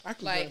I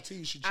can guarantee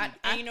you she cheated.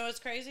 And you know what's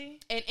crazy?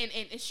 And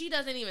she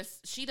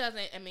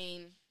doesn't. I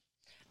mean,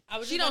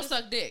 she don't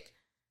suck dick.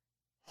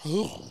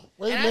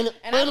 Wait a minute.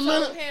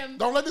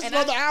 Don't let this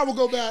another hour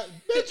go by.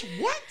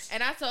 Bitch, what?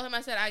 And I told him,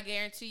 I said, I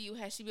guarantee you,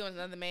 had she been with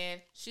another man,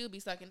 she would be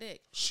sucking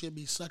dick. She'll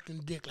be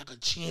sucking dick like a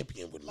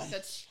champion with me. Like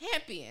a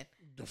champion.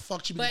 The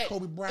fuck she be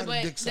Kobe Bryant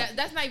dick sucking.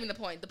 That's not even the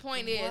point. The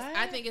point is,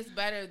 I think it's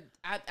better.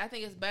 I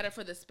think it's better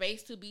for the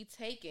space to be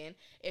taken.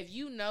 If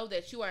you know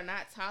that you are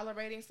not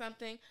tolerating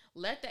something,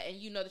 and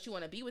you know that you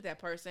want to be with that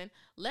person,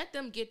 let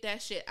them get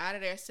that shit out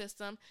of their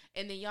system,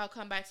 and then y'all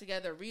come back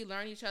together,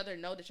 relearn each other,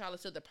 know that y'all are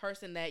still the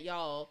person that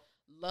y'all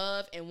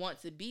love and want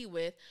to be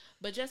with,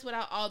 but just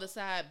without all the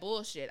side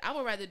bullshit. I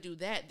would rather do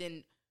that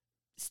than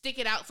stick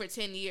it out for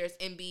 10 years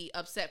and be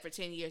upset for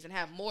 10 years and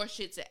have more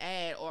shit to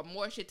add or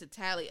more shit to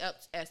tally up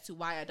as to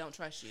why I don't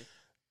trust you.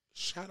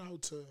 Shout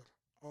out to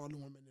all the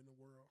women in the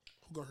world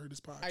who gonna hear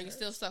this podcast. Are you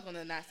still stuck on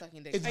the not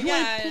sucking dick? If you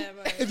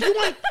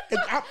ain't,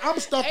 I'm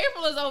stuck.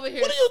 April is over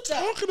here. What are you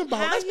talking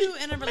about? How you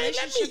in a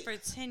relationship for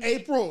 10 years?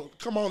 April,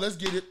 come on, let's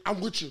get it.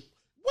 I'm with you.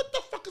 What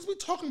the fuck is we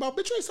talking about?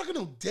 Bitch, you ain't sucking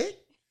no dick.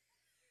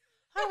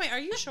 Oh, wait, are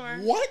you sure?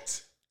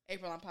 What?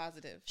 April, I'm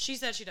positive. She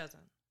said she doesn't.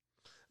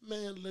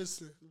 Man,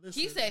 listen.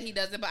 He said he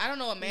doesn't, but I don't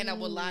know a man that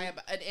would lie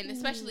about, and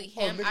especially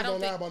him. Niggas don't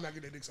lie about not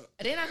getting their dicks up.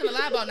 They're not gonna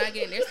lie about not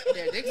getting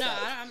their dicks up.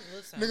 No, I'm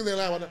listening. Niggas don't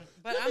lie about that.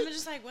 But I'm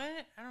just like,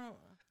 what? I don't.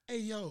 Hey,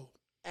 yo.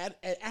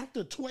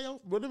 After 12,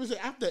 whatever it is,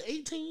 after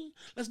 18,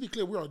 let's be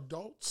clear, we're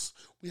adults.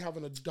 We have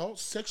an adult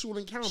sexual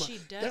encounter.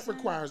 That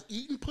requires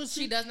eating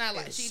pussy. She does not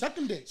like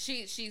sucking dick.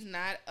 She's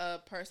not a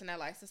person that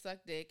likes to suck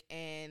dick,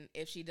 and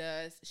if she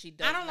does, she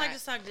does. I don't like to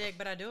suck dick,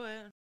 but I do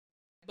it.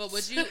 But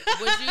would you?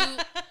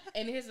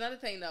 And here's another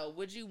thing though.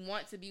 Would you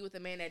want to be with a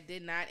man that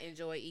did not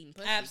enjoy eating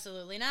pussy?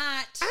 Absolutely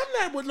not. I'm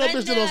not with no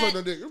bitch that don't suck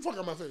no dick. You fuck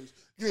out my face.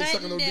 You ain't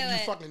sucking no dick, you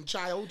fucking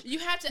child. You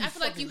have to. I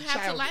feel like you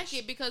have to like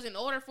it because in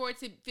order for it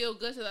to feel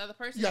good to the other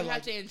person, you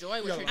have to enjoy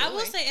what you're doing. I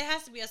will say it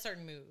has to be a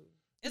certain mood.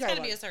 It's got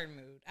to be a certain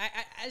mood.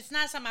 It's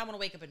not something I want to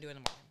wake up and do in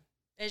the morning.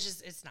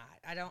 It's not.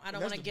 I don't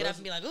want to get up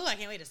and be like, ooh, I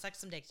can't wait to suck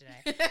some dick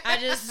today.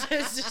 It's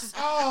just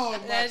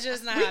that's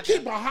just not. We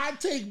keep a hot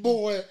take,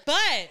 boy.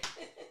 But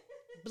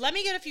let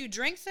me get a few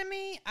drinks in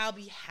me. I'll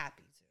be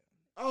happy to.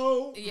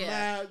 Oh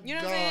yeah, you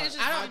know what I'm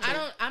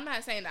saying? I'm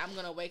not saying that I'm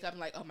gonna wake up and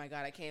like, oh my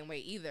god, I can't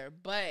wait either.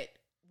 But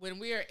when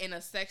we're in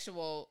a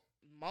sexual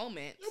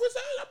moment,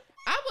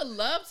 I would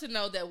love to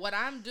know that what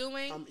I'm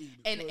doing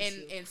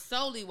and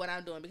solely what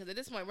I'm doing, because at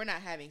this point we're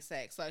not having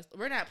sex, so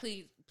we're not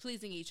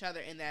pleasing each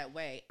other in that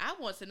way. I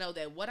want to know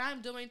that what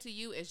I'm doing to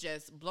you is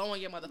just blowing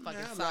your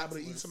motherfucking socks. I'm liable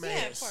to eat some ass.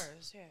 Yeah, of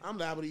course. Yeah. I'm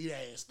liable to eat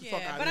ass. The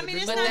fuck out but I mean,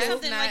 it's not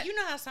something like, you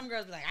know how some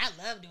girls be like, I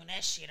love doing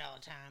that shit all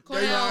the time.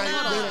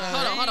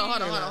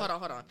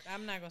 Hold on.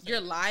 I'm not gonna say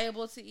you're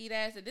liable to eat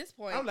ass at this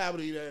point. I'm liable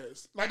to eat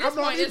ass. Like, I'm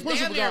not eating pussy.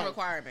 It's damn near a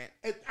requirement.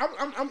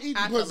 I'm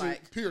eating pussy.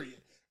 Period.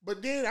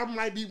 But then I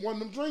might be one of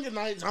them drinking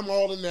nights. I'm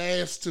all in the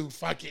ass too.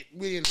 Fuck it.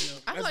 We in here.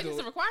 I feel like it's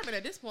a requirement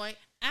at this point.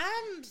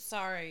 I'm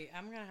sorry.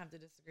 I'm going to have to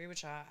disagree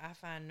with y'all. I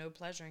find no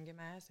pleasure in getting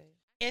my ass ate.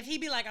 If he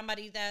be like, I'm about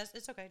to eat that ass,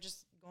 it's okay.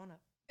 Just going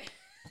up.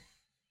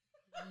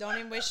 Don't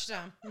even waste your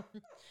time.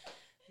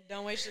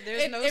 Don't waste your,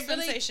 there's no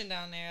sensation really,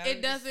 down there.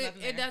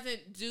 It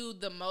doesn't do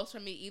the most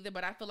for me either,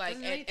 but I feel like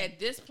at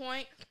this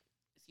point,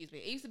 excuse me,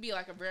 it used to be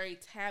like a very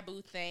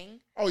taboo thing.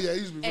 Oh yeah,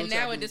 it used to be. And now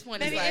taboo. At this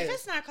point, baby, it's like, if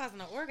it's not causing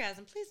an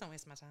orgasm, please don't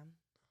waste my time.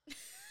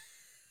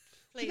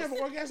 Please. You have an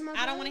orgasm?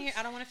 I don't want to hear.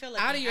 I don't want to feel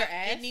like out of your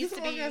ass. It needs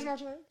to be.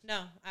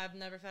 No, I've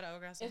never felt an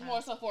orgasm. It's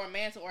more so for a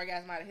man to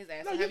orgasm out of his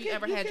ass. No, have you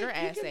ever had your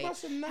ass ate?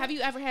 Have you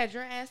ever had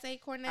your ass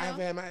ate, Cornell? I've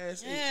had my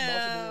ass ate.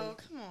 Oh,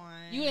 come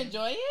on. You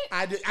enjoy it?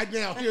 I did.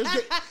 Now here's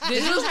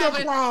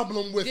the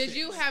problem with it. Did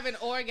you have an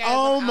orgasm?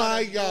 Oh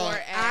my god!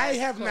 Your ass, I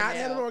have Cornell? not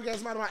had an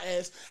orgasm out of my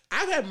ass.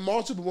 I've had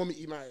multiple women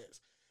eat my ass.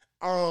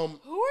 Who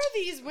are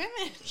these women?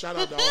 Shout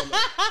out to all of them.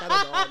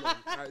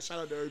 All right, shout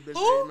out to every bitch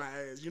that ate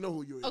my ass. You know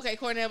who you is. Okay,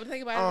 Cornell, but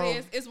think about it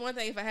is, it's one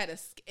thing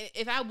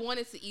if I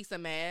wanted to eat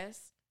some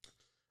ass.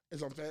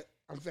 Is I'm fat?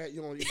 I'm fat.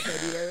 You don't eat fat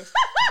dude ass?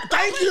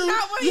 Thank you.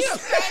 You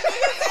fat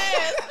dude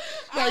ass.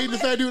 Not eating the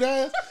fat dude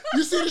ass.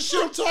 You see the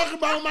shit I'm talking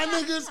about, my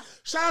niggas?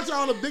 Shout out to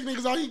all the big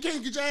niggas. You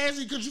can't get your ass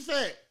eat because you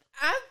fat.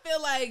 I feel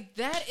like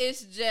that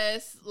is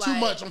just like too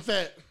much. I'm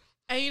fat.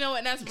 And you know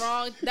what? That's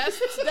wrong. That's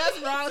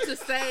wrong to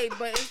say,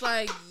 but it's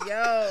like,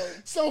 yo.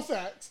 So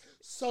facts.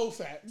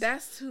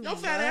 That's too much.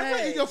 Fat ass.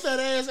 I eat your fat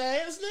ass,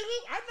 nigga.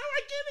 I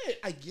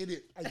know. I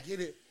get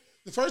it.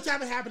 The first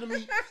time it happened to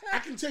me, I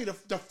can tell you,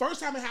 the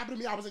first time it happened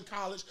to me, I was in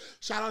college.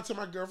 Shout out to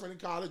my girlfriend in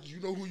college. You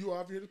know who you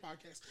are if you're in the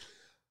podcast.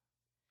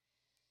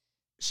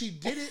 She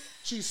did it.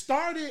 She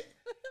started.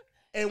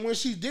 And when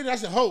she did it, I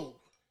said, ho.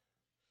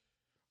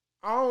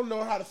 I don't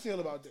know how to feel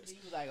about this. You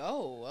was like,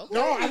 oh, okay.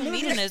 No, I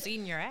literally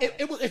eating your ass.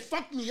 It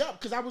fucked me up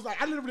because I was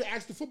like, I literally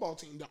asked the football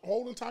team, the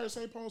whole entire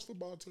St. Paul's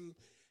football team,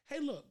 hey,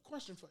 look,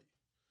 question for you.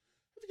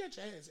 If you got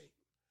your ass ate,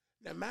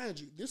 now mind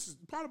you, this is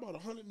probably about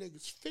 100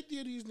 niggas. 50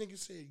 of these niggas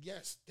said,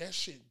 yes, that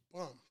shit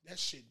bum. That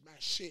shit, my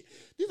shit.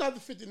 These other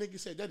 50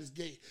 niggas said, that is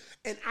gay.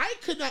 And I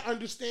could not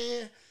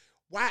understand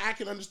why I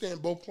can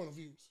understand both point of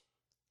views.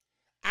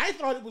 I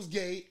thought it was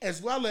gay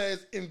as well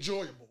as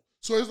enjoyable.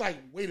 So it's like,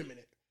 wait a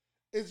minute.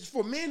 It's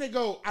for men that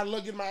go, I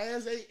love getting my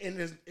ass ate, and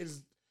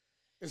it's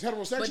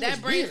heterosexual. But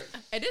that brings,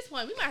 at this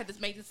point, we might have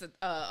to make this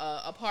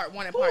a part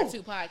 1 and part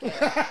 2 podcast.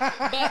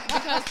 But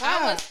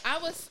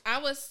because I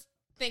was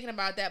thinking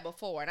about that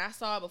before, and I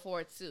saw it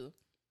before too.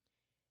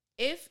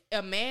 If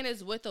a man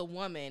is with a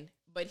woman,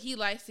 but he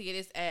likes to get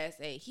his ass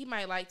ate, he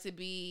might like to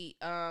be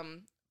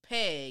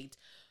pegged.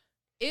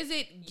 Is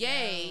it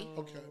gay?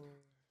 No. Okay.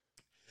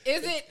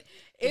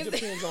 It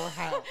depends on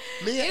how.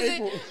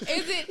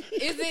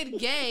 Is it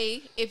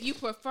gay if you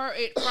prefer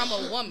it from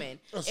a woman?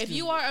 If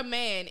you are a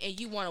man and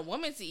you want a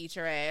woman to eat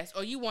your ass,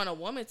 or you want a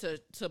woman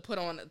to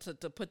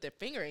put their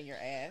finger in your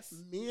ass.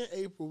 Me and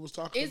April was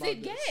talking about this.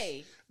 Is it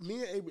gay? Me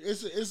and April,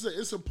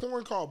 it's a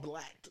porn called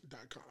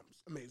blacked.com.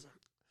 It's amazing.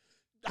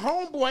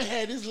 Homeboy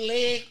had his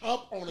leg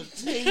up on a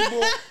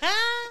table,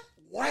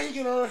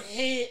 wanging her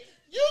head.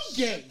 You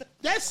gay.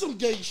 That's some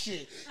gay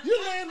shit. You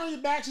laying on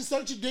your back, you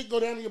suck your dick, go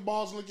down to your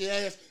balls and lick your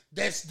ass.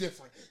 That's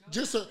different.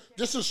 Just a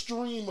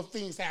stream of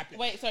things happen.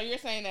 Wait, so you're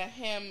saying that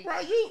him...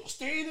 Right, you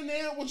standing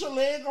there with your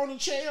leg on the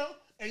chair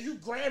and you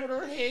grabbing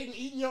her head and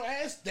eating your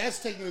ass, that's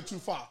taking it too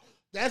far.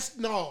 Is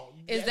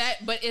that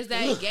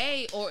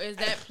gay or is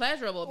that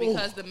pleasurable?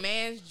 Because the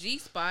man's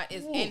G-spot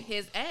is in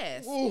his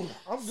ass. Ooh,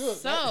 I'm good.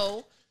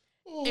 So...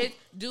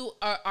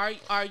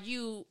 Are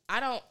you? I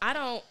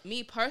don't.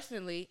 Me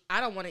personally, I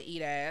don't want to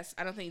eat ass.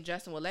 I don't think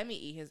Justin will let me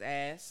eat his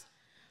ass.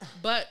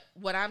 But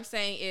what I'm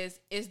saying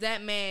is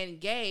that man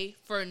gay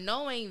for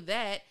knowing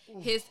that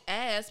his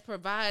ass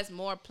provides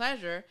more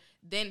pleasure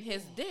than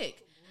his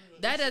dick?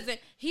 That doesn't.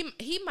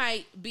 He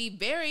might be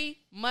very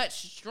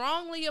much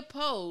strongly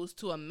opposed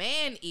to a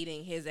man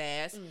eating his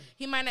ass.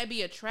 He might not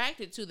be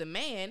attracted to the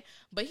man,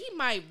 but he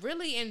might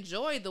really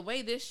enjoy the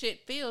way this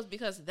shit feels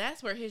because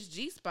that's where his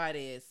G-spot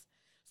is.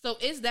 So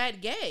is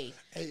that gay?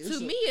 Hey, to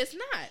me, it's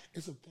not.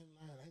 It's a thin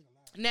line. I ain't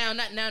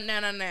gonna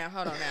lie. Now.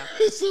 Hold on now.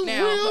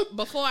 Real...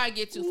 Before I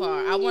get too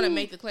far, I want to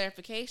make the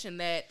clarification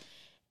that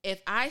if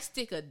I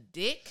stick a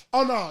dick,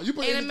 you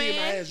put anything in my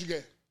ass, you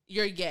gay.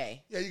 You're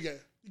gay. Yeah, you gay.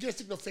 You can't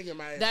stick no finger in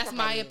my ass. That's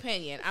my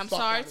opinion. I'm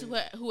sorry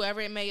to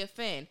whoever it may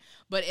offend,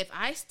 but if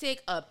I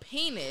stick a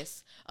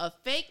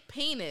fake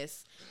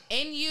penis,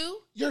 in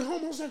you, you're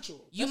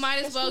homosexual. You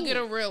might as well get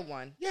a real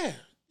one. Yeah.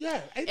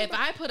 Yeah. If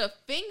I put a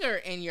finger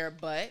in your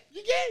butt,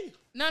 you gay.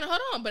 No, hold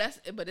on,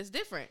 but it's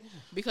different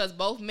because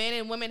both men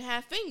and women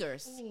have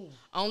fingers. Ooh.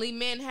 Only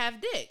men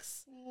have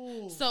dicks.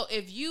 Ooh. So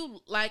if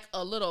you like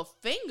a little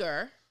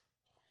finger,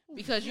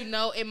 because you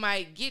know it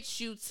might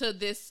get you to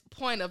this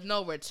point of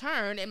no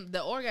return, and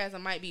the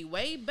orgasm might be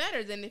way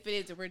better than if it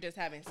is if we're just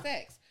having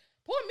sex.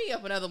 Pour me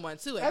up another one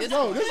too. So we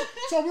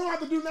don't have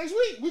to do next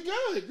week. We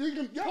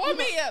good. Pour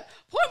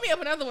me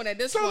up another one at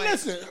this point.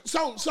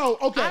 So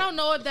okay. I don't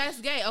know if that's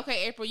gay.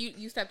 Okay, April,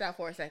 you stepped out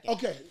for a second.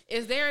 Okay.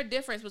 Is there a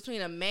difference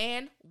between a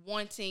man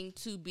wanting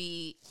to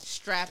be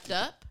strapped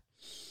up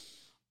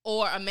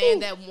or a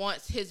man that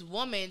wants his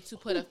woman to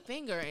put a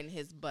finger in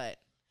his butt?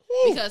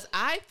 Because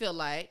I feel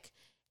like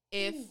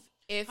if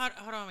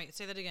hold on, wait,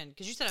 say that again.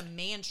 Because you said a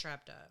man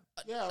strapped up.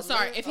 Yeah,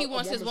 sorry, if he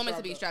wants his woman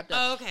to be strapped up.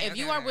 Oh, okay. If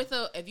you are with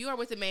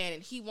a man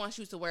and he wants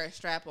you to wear a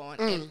strap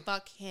on and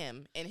fuck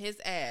him in his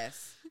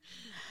ass,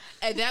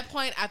 at that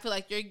point I feel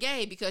like you're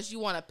gay because you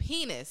want a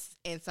penis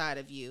inside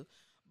of you.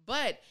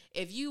 But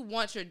if you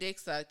want your dick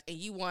sucked and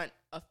you want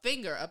a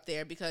finger up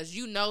there because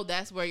you know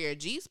that's where your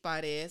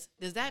G-spot is,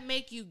 does that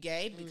make you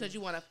gay because you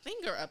want a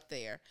finger up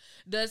there?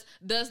 Does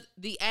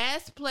the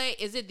ass play,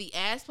 is it the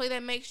ass play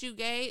that makes you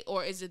gay,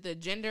 or is it the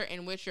gender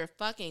in which you're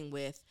fucking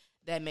with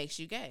that makes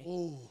you gay?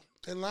 Ooh,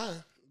 thin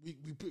line. We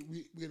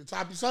get a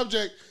topic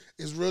subject.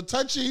 It's real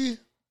touchy.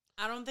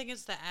 I don't think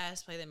it's the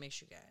ass play that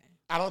makes you gay.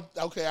 I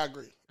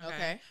agree.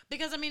 Okay.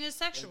 Because I mean it's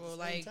sexual.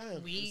 Like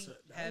we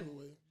have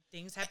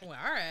things happen with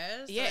our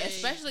ass. Yeah, like,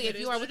 especially if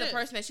you are with a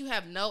person that you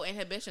have no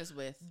inhibitions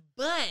with.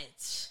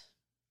 But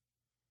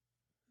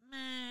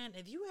man,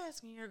 if you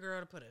asking your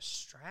girl to put a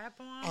strap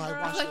on, all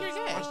right, watch like you're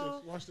gay.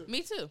 Watch this.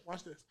 Me too.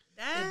 Watch this.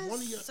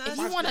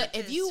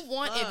 If you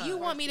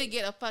want me to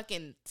get a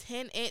fucking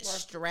 10-inch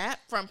strap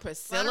from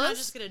Priscilla's, well, I'm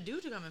just gonna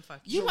do to come and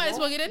fuck you. Might as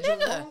well get a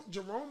nigga.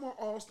 Jerome or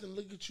Austin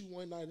look at you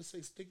one night and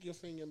say, "Stick your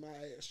finger in my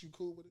ass." You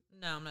cool with it?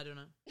 No, I'm not doing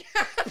it.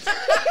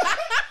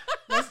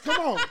 Come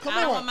on.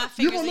 I don't want my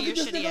fingers in your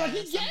shitty ass.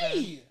 Like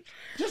gay.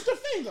 Just a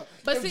finger.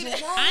 But if see, I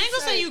ain't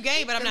gonna say you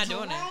gay, but I'm not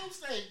doing it.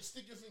 Say,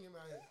 stick your finger in my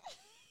ass.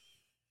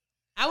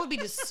 I would be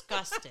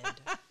disgusted.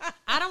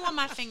 I don't want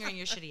my finger in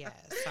your shitty ass.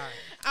 Sorry.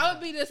 I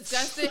would be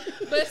disgusted.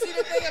 But see,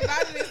 the thing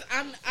about it is,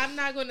 I'm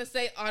not going to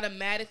say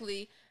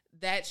automatically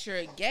that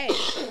you're gay.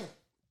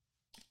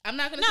 I'm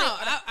not going to say.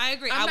 No, I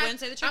agree. I wouldn't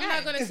say that you're gay. I'm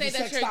not going to say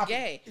that you're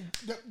gay.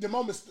 The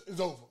moment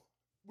is over.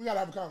 We got to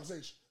have a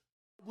conversation.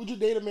 Would you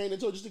date a man that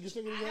told you to stick your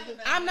finger in your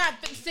ass? I'm not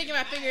sticking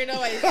my finger in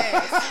nobody's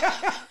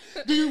ass.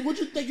 Would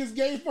you think it's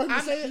gay for him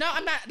to say it? No,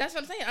 I'm not. That's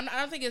what I'm saying. I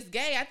don't think it's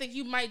gay. I think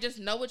you might just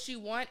know what you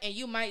want, and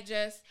you might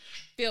just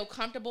feel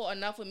comfortable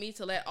enough with me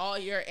to let all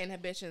your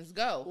inhibitions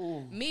go.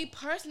 Ooh. Me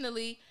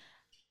personally,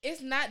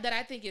 it's not that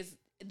I think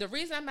the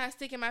reason I'm not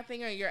sticking my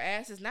finger in your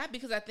ass is not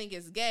because I think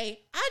it's gay.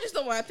 I just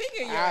don't want my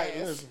finger in your ass.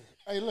 Listen.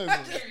 Hey, listen.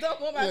 I just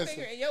don't want my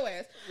finger in your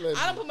ass.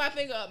 Listen. I don't put my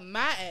finger up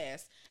my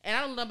ass, and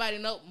I don't let nobody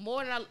know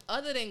more than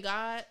other than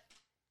God.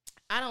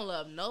 I don't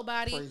love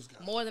nobody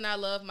more than I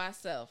love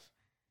myself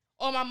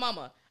or my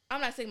mama. I'm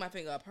not sticking my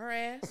finger up her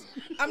ass.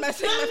 I'm not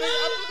sticking my finger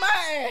up my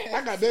ass.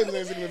 I got baby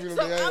legs sticking my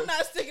finger up my ass. I'm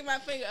not sticking my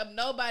finger up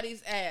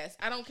nobody's ass.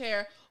 I don't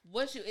care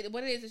what it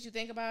is that you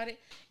think about it.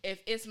 If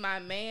it's my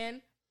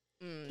man,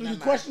 do you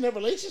question their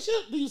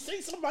relationship? Do you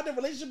say something about their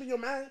relationship in your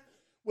mind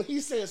when he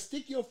says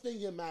stick your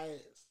finger in my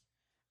ass?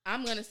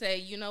 I'm gonna say,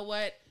 you know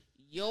what?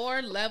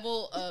 Your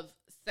level of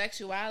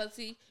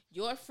sexuality,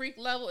 your freak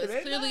level is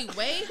clearly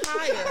way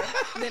higher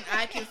than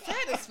I can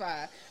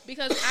satisfy,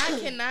 because I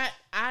cannot.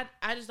 I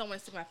just don't want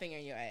to stick my finger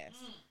in your ass.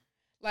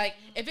 Like,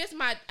 if it's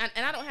my, and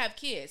I don't have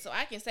kids, so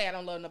I can say I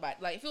don't love nobody.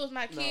 Like, if it was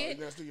my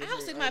kid,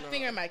 I'll stick my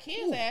finger in my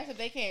kid's ass if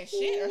they can't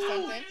shit or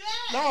something.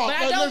 No, but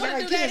I don't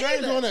want to do that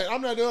either. I'm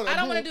not doing that. I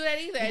don't want to do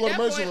that either. At that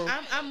point,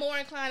 I'm more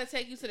inclined to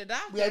take you to the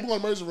doctor. Yeah, we're going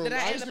to emergency room. That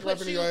I end up put my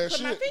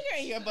finger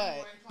in your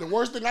butt. The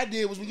worst thing I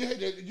did was when you had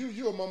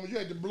you a mama, you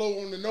had to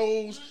blow on the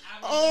nose.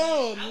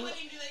 I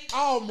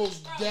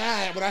almost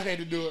died, but I had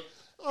to do it.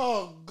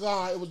 Oh,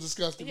 God, it was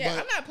disgusting. Yeah,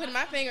 I'm not putting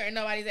my finger in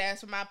nobody's ass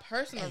for my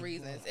personal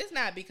reasons. It's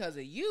not because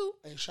of you.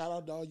 And shout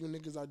out to all you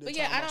niggas out there. But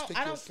yeah, I don't stick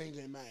your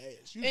finger in my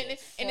ass.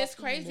 And it's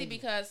crazy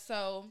because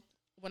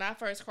when I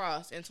first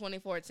crossed in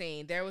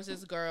 2014, there was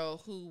this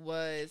girl who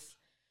was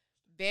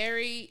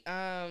very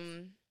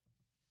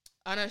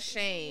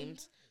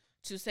unashamed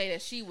to say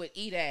that she would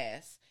eat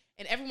ass,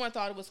 and everyone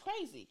thought it was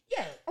crazy.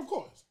 Yeah, of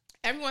course.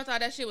 Everyone thought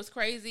that shit was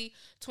crazy.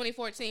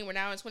 2014, we're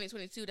now in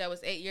 2022. That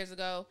was 8 years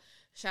ago.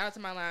 Shout out to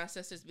my line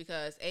sisters,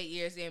 because 8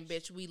 years in,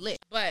 bitch, we lit.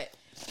 But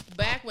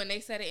back when they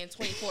said it in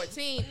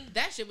 2014,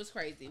 that shit was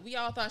crazy. We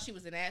all thought she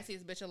was the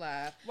nastiest bitch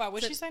alive. Why,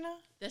 what'd she say now?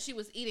 That she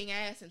was eating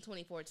ass in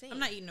 2014. I'm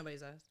not eating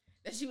nobody's ass.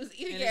 That she was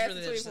eating ass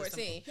in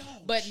 2014.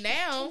 But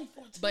now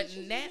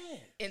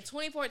in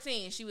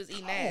 2014, she was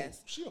eating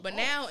ass. But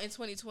now in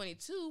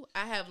 2022,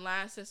 I have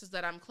line sisters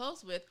that I'm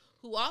close with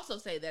who also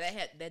say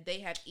that they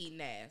have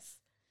eaten ass.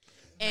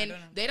 And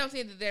they don't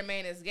think that their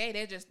man is gay.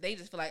 They just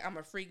feel like I'm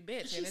a freak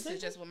bitch, and this is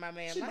just what my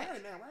man likes. She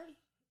married now, right?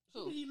 She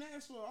been eating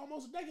ass for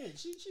almost a decade.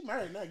 She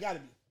married now, gotta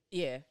be.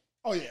 Yeah.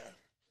 Oh yeah.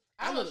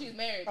 I don't know if she's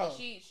married, but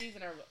she's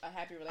in a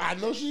happy relationship.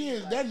 I know she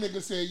is. That nigga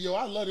said, "Yo,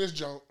 I love this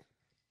junk."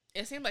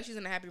 It seems like she's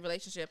in a happy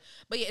relationship,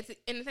 but yeah.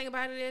 And the thing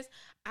about it is,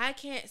 I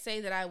can't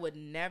say that I would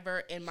never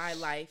in my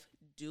life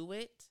do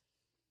it.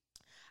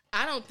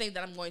 I don't think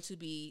that I'm going to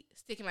be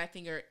sticking my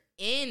finger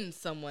in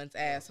someone's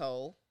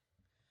asshole.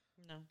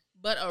 No.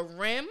 But a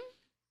rim,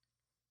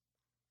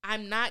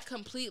 I'm not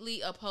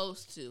completely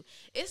opposed to.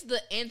 It's the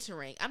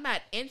entering. I'm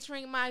not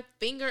entering my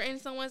finger in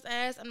someone's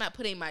ass. I'm not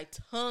putting my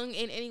tongue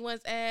in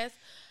anyone's ass.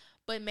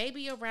 But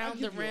maybe around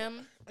the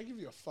rim. I give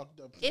you a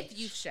fucked up. If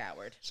you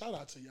showered. Shout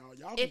out to y'all.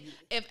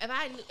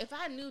 If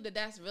I knew that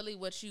that's really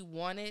what you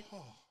wanted,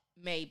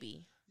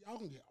 maybe. Y'all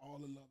can get all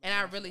the love. And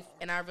I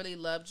really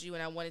loved you,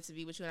 and I wanted to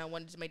be with you, and I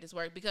wanted to make this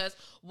work. Because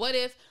what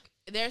if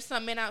there's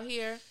some men out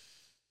here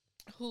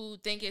who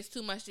think it's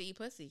too much to eat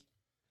pussy?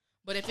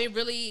 But if it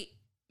really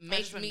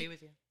makes me,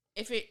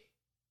 if it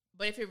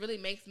really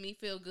makes me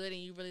feel good and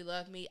you really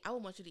love me, I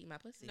would want you to eat my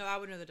pussy. No, I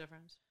would know the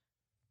difference.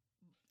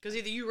 Because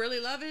either you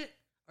really love it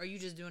or you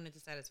just doing it to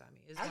satisfy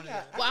me.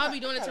 I'll be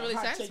doing it to really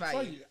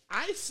satisfy you.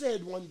 I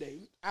said one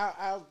day,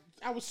 I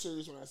was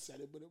serious when I said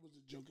it, but it was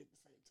a joke at the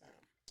same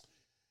time.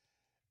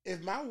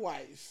 If my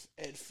wife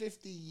at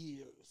 50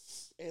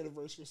 years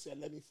anniversary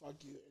said, "Let me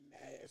fuck you in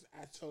the ass,"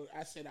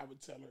 I said I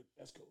would tell her,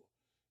 "That's cool.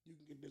 You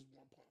can get this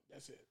one pump.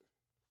 That's it."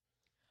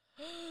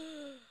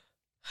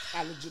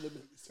 I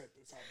legitimately said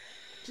this.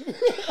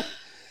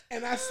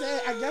 And I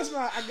said, I guess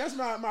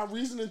my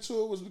reasoning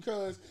to it was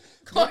because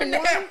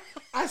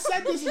I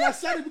said this, and I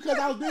said it because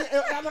I was being,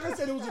 like I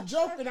said, it was a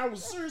joke and I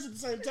was serious at the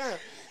same time.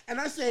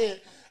 And I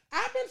said,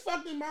 I've been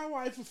fucking my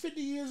wife for 50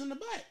 years in the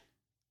butt.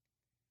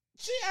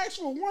 She asked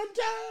for one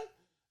time,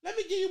 let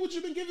me give you what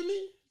you've been giving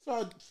me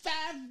for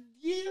 5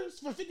 years,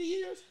 for 50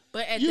 years.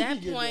 But at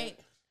that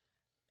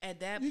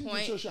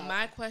point,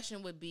 my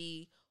question would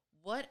be,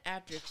 what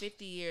after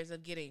 50 years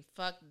of getting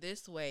fucked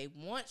this way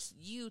makes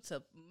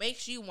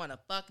you want to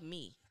fuck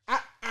me?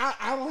 I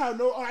don't have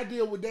no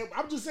idea what that.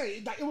 I'm just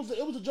saying, like, it was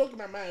a joke in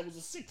my mind. It was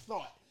a sick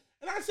thought,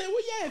 and I said,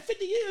 well, yeah,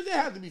 50 years, it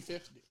had to be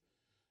 50.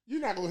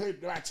 You're not gonna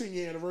hit my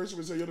 10-year anniversary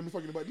and say, yo, let me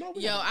fucking about. No,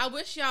 I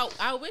wish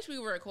we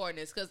were recording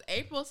this, because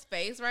April's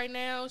face right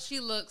now, she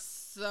looks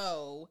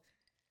so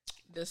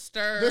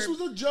disturbed. This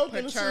was a joke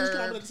and a serious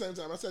comment at the same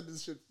time. I said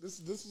this shit.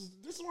 This was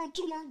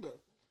too long ago.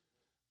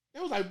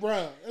 It was like,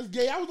 bruh, it's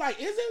gay. I was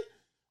like, is it?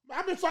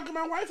 I've been fucking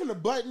my wife in the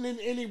butt in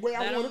any way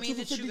I wanted to for 50 years. That don't mean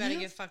that you gotta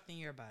get fucked in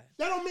your butt.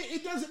 That don't mean,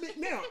 it doesn't mean,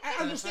 now, I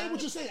understand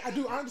what you're saying. I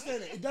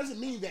understand that. It doesn't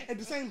mean that. At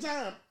the same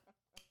time,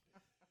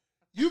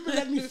 you've been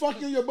letting me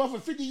fuck in your butt for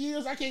 50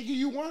 years, I can't give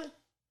you one?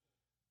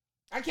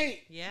 I can't.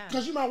 Yeah.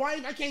 Because you're my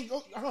wife, I can't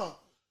go,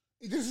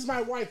 This is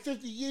my wife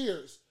 50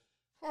 years.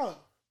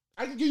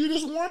 I can give you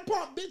this one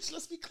pump, bitch.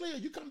 Let's be clear.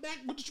 You come back,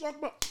 what you talking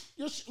about?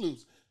 Your shit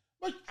loose.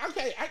 But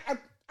okay,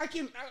 I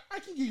can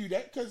give you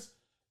that because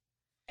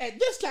at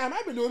this time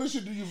I've been doing this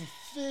shit to you for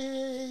 50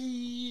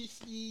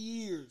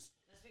 years.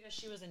 That's because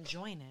she was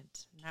enjoying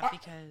it, not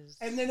because.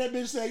 And then that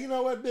bitch said, "You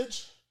know what,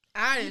 bitch?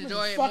 I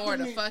enjoy it more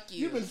to fuck you.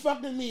 You've been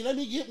fucking me. Let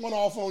me get one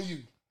off on you."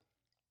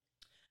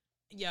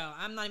 Yo,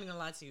 I'm not even gonna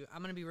lie to you.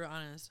 I'm gonna be real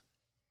honest.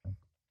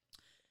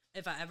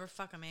 If I ever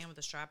fuck a man with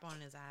a strap on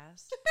his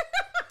ass,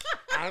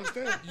 I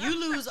understand. you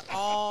lose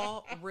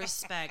all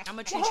respect. I'm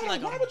gonna treat you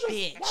like a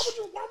bitch.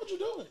 Why would you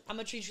do it? I'm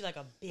gonna treat you like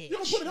a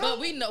bitch. But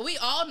we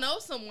all know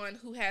someone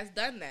who has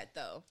done that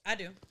though. I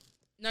do.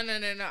 No.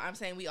 I'm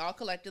saying we all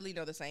collectively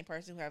know the same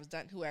person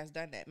who has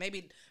done that.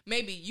 Maybe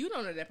you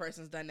don't know that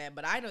person's done that,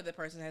 but I know that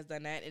person has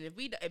done that. And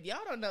if y'all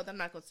don't know, then I'm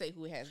not gonna say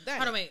who has done.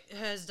 Hold on, wait.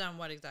 Has done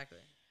what exactly?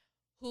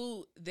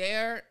 Who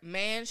their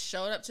man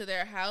showed up to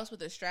their house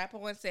with a strap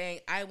on,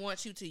 saying, "I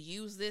want you to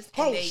use this."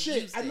 And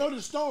shit! I know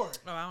the story.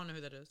 Oh, I don't know who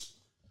that is.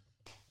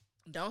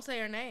 Don't say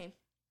her name.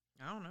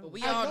 I don't know. But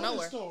we all know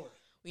her. Story.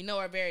 We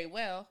know her very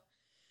well.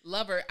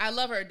 Love her. I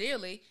love her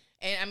dearly.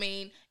 And I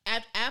mean,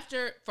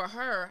 after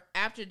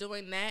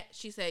doing that,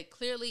 she said,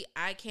 clearly,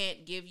 I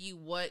can't give you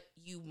what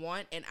you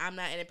want, and I'm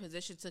not in a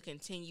position to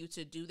continue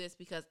to do this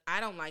because I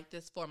don't like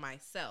this for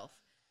myself.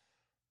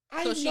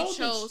 So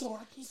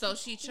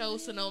she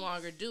chose to no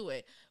longer do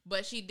it.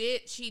 But she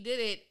did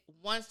it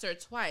once or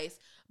twice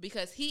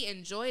because he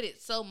enjoyed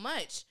it so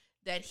much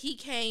that he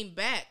came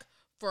back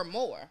for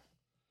more.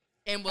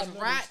 And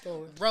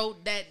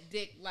rode that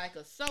dick like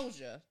a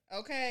soldier.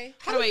 Okay.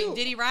 Wait,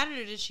 did he ride it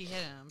or did she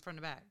hit him from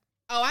the back?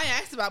 Oh, I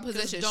asked about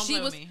position. Don't she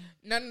was me.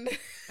 No.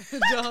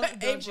 don't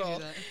April, you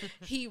do that.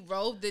 He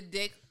rode the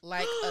dick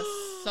like a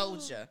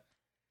soldier.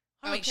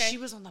 Oh, wait, she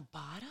was on the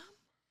bottom?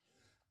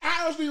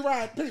 I actually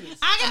ride penis.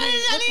 What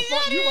the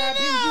fuck? You ride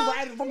penis? You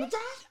ride it from the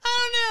top? I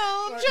don't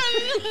know. I'm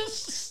trying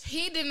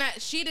to.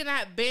 She did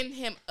not bend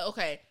him.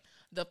 Okay,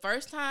 the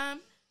first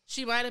time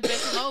she might have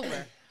bent him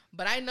over,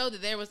 but I know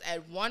that there was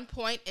at one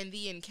point in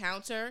the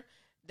encounter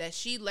that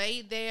she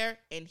laid there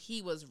and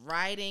he was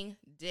riding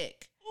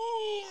dick.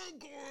 Oh my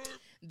God.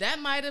 That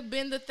might have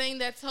been the thing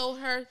that told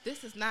her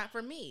this is not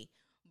for me.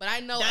 But I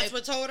know that's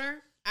what told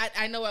her.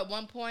 I know at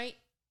one point,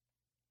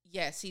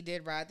 yes, he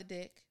did ride the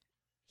dick.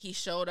 He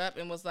showed up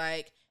and was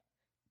like,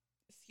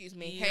 excuse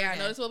me, hey, I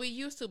know this is what we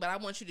used to, but I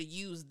want you to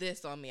use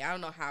this on me. I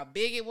don't know how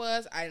big it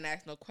was. I didn't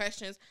ask no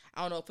questions.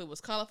 I don't know if it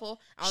was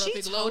colorful. I don't know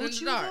if it glowed in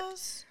the dark.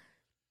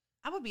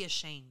 I would be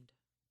ashamed.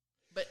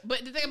 But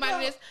the thing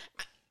about it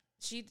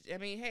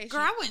is,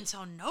 girl, I wouldn't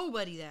tell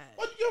nobody that.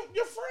 But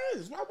you're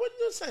friends. Why wouldn't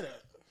you say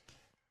that?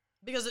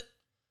 Because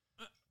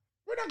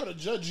we're not going to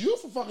judge you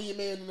for fucking your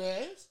man in the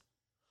ass.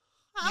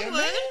 I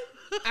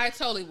would. I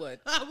totally would.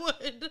 I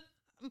would.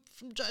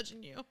 From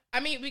judging you. I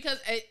mean, because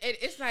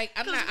it's like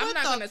I'm not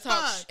going to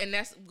talk, and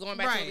that's going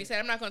back to what we said.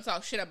 I'm not going to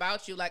talk shit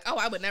about you. Like, oh,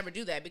 I would never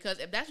do that because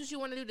if that's what you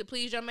want to do to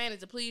please your man, is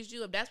to please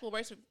you. If that's what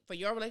works for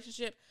your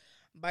relationship,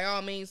 by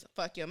all means,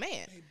 fuck your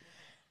man. Hey,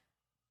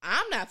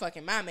 I'm not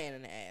fucking my man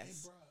in the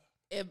ass.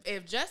 Hey,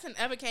 if Justin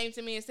ever came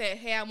to me and said,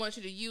 "Hey, I want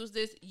you to use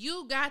this,"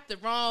 you got the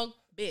wrong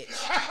bitch.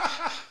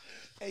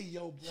 Hey,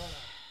 yo, bro.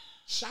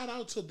 Shout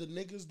out to the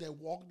niggas that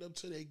walked up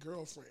to their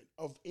girlfriend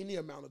of any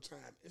amount of time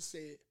and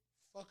said,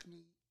 "Fuck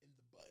me in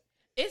the butt."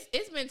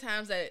 It's been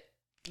times that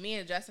me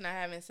and Justin are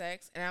having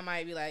sex, and I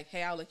might be like,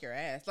 "Hey, I'll lick your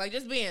ass," like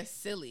just being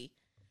silly.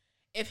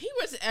 If he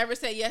was to ever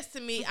say yes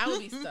to me, I would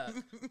be stuck.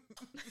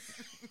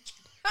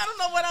 I don't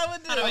know what I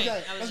would do.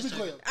 Okay, let's be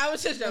clear. I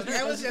was just joking.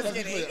 I was just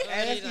kidding.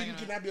 It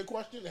cannot be a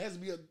question. It has to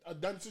be a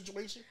done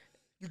situation.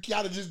 You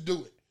gotta just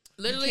do it.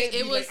 Literally,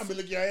 it was. Like, I'm gonna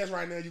lick your ass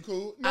right now. You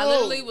cool? No. I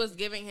literally was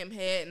giving him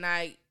head, and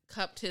I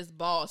cupped his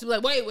balls. He was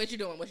like, "Wait, what you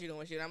doing? What you doing?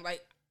 What you doing?" I'm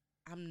like,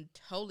 "I'm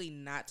totally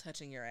not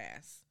touching your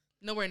ass.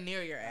 Nowhere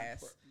near your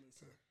ass."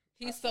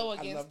 He's so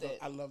against it.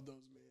 I love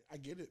those men. I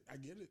get it.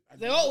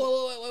 Like,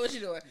 oh, what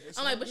you doing? Yes,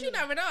 I'm like, but you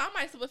never know. I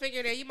might super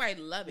figure that you might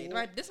love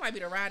it. This might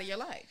be the ride of your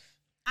life.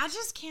 I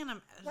just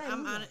can't.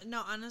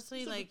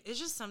 Honestly, like it's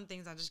just some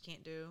things I just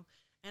can't do,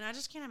 and I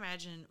just can't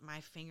imagine my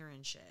finger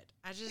and shit.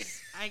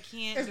 I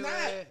can't do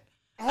it.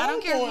 I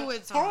don't care who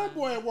it's on.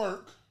 Homeboy at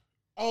work.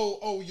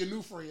 Oh, your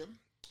new friend.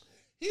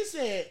 He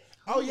said,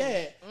 "Oh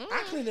yeah,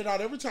 I clean it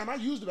out every time I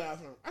use the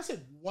bathroom." I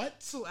said,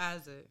 "What?" Who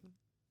has it?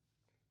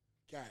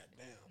 God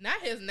damn.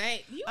 Not his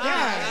name.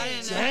 God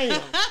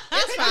damn.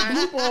 It's fine.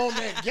 On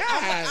that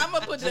guy. I'm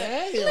gonna put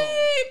that.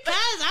 Guys,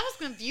 I was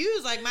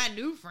confused. Like my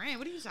new friend.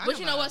 What are you talking about? But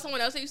you know what?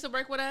 Someone else that used to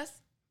work with us.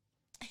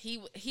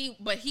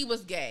 But he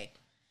was gay,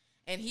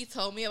 and he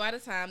told me about a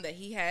time that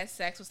he had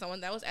sex with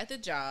someone that was at the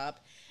job,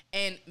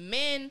 and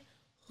men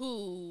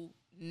who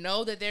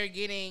know that they're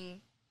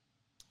getting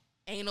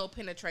anal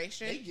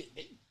penetration.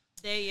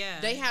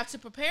 They have to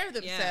prepare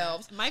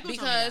themselves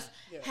because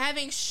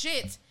having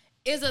shit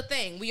is a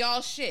thing. We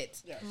all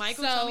shit. Yes.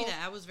 Michael told me that.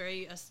 I was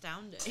very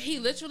astounded. He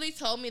literally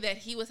told me that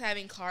he was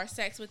having car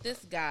sex with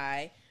this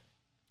guy.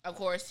 Of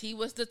course, he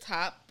was the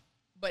top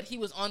but he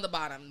was on the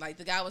bottom. Like,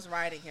 the guy was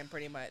riding him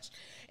pretty much.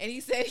 And he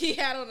said he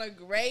had on a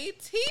gray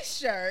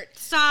T-shirt.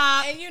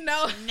 Stop. And you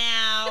know.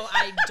 Now,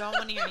 I don't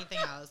want to hear anything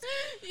else.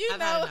 You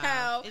know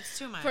how. It's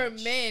too much. For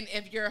men,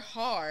 if you're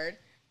hard,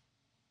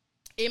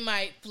 it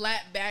might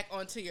flat back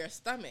onto your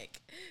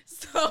stomach.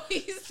 So he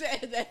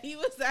said that he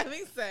was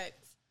having sex.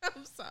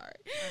 I'm sorry.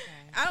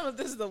 Okay. I don't know if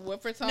this is the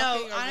Woodford talking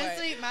or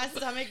honestly, what. my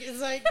stomach is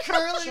like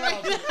curling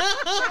right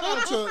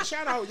now.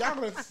 Shout out. Y'all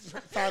gonna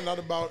find out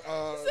about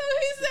so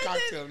he said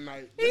cocktail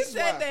night. He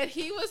said that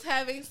he was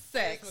having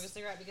sex. I'm smoking a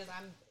cigarette because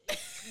I'm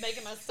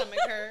making my stomach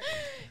hurt.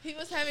 He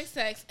was having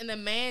sex, and the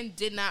man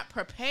did not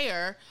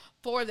prepare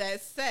for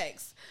that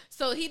sex.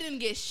 So he didn't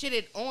get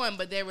shitted on,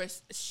 but there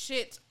was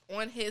shit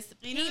on his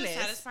penis. You know the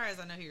saddest part is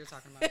I know who you're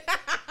talking about.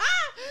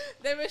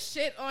 There was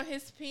shit on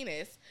his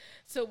penis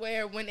to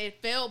where when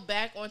it fell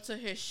back onto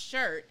his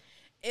shirt,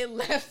 it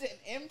left an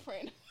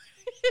imprint on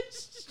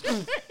his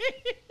shirt.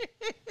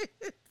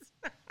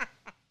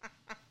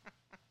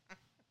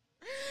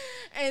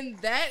 And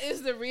that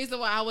is the reason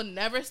why I would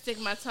never stick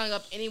my tongue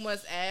up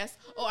anyone's ass,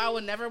 or I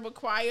would never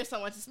require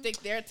someone to stick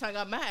their tongue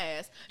up my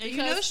ass. Because, you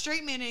know,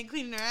 straight men ain't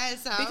cleaning their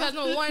ass out. Because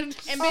number one,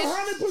 and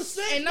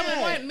 100%, and number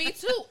one, me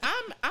too.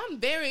 I'm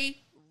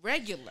very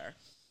regular.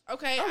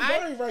 Okay, I'm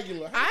very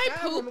regular.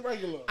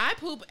 I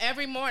poop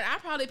every morning. I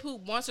probably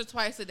poop once or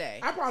twice a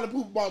day. I probably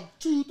poop about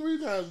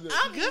 2-3 times a day.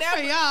 Good for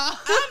y'all.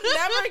 I'm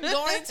never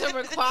going to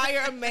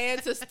require a man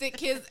to stick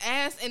his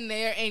ass in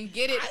there and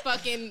get it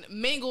fucking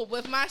mingled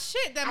with my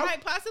shit that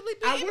might possibly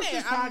be in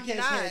there.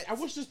 I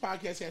wish this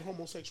podcast had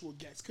homosexual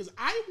guests, because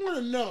I want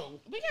to know.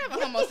 We can have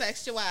a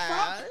homosexual.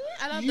 I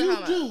love you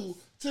do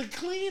to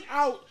clean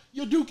out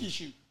your dookie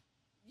shoot.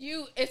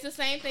 It's the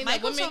same thing.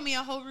 Michael that women told me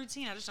a whole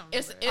routine. I just don't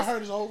remember. I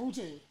heard his whole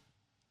routine.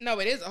 No,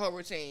 it is a whole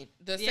routine.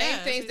 The same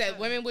things that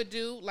women would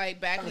do, like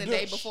back in the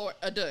day before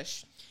a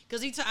douche.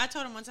 Because I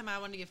told him one time I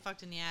wanted to get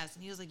fucked in the ass,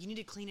 and he was like, "You need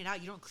to clean it out.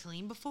 You don't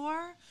clean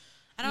before."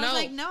 And I was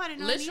like, "No, I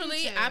didn't know."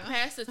 Literally, I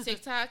passed a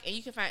TikTok, and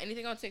you can find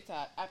anything on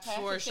TikTok. I passed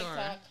a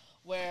TikTok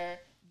where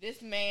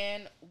this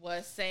man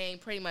was saying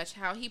pretty much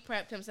how he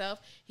prepped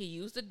himself. He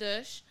used a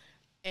douche,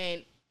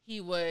 and he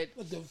would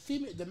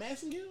the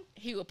Massengill?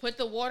 He would put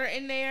the water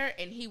in there,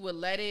 and he would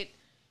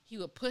he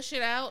would push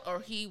it out, or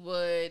he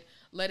would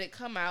let it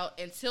come out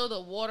until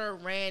the water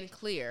ran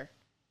clear.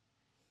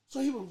 So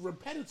he would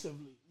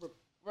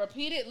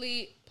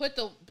repeatedly put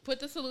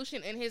the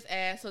solution in his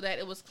ass so that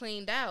it was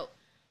cleaned out,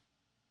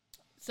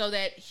 so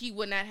that he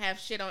would not have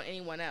shit on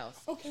anyone else.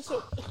 Okay,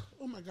 so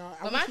oh my god.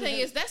 But my thing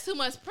is that's too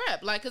much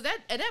prep. Like, cause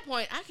at that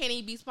point I can't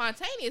even be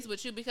spontaneous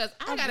with you because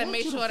I gotta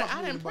make sure that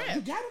I didn't prep.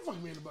 You gotta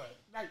fuck me in the butt.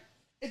 Like,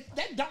 if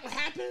that don't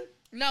happen.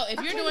 No,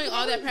 if you're doing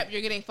all that prep,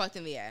 you're getting fucked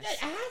in the ass.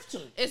 Yeah, I have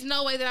to. It's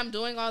no way that I'm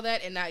doing all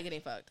that and not getting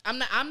fucked. I'm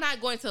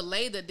not going to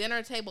lay the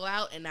dinner table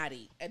out and not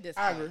eat at this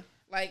point. I agree.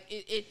 Like,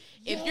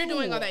 if you're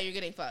doing all that, you're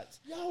getting fucked.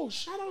 Yo,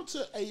 shout out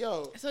to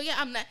yo. So yeah,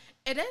 I'm not.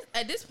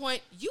 At this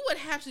point, you would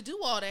have to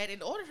do all that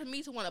in order for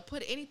me to want to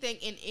put anything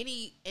in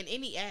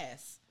any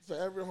ass. For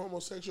every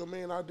homosexual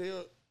man out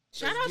there.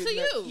 Shout out to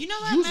you. You know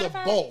what? You's a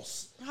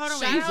boss. Hold on,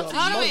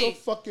 wait.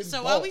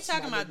 So while we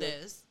talking about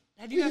this,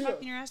 have you ever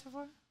fucked in your ass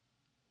before?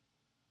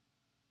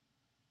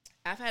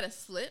 I've had a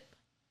slip.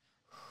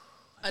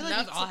 I feel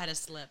like we've all had a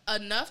slip.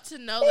 Enough to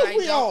know that I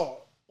don't.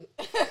 All.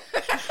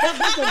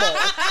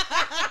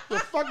 The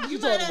fuck you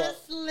talking about?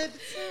 Slip.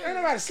 Ain't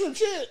nobody slip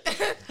shit.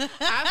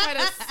 I've had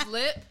a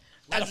slip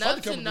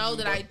enough to know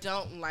that I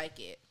don't like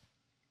it.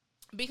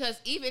 Because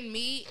even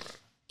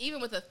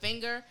with a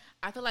finger,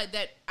 I feel like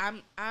that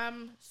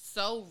I'm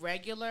so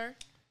regular.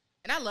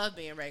 And I love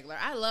being regular.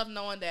 I love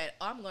knowing that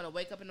I'm going to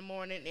wake up in the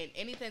morning and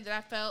anything that I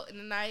felt in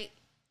the night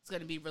is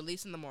going to be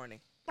released in the morning.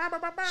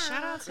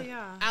 Shout out to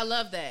y'all. I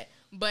love that.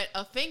 But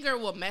a finger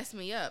will mess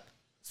me up.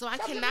 So I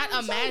cannot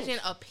imagine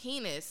a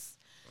penis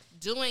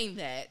doing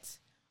that.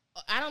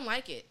 I don't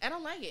like it.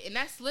 And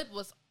that slip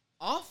was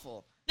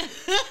awful. It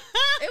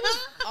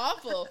was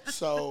awful.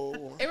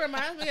 So it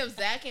reminds me of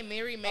Zach and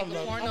Mary Make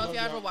a Porno. If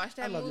y'all ever watched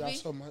that movie. I love y'all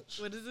so much.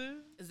 What is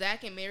it?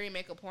 Zach and Mary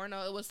Make a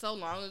Porno. It was so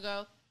long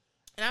ago.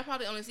 And I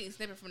probably only seen a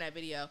snippet from that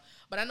video.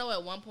 But I know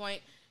at one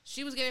point,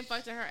 she was getting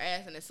fucked in her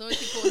ass. And as soon as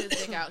she pulled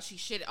his dick out, she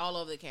shit all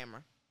over the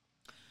camera.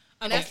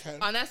 And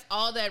that's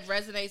all that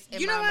resonates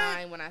in my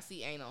mind when I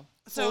see anal.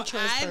 So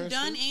I've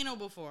done anal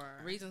before.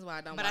 Reasons why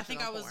I don't. But I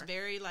think I was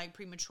very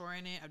premature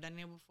in it. I've done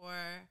anal before,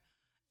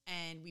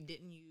 and we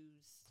didn't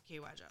use KY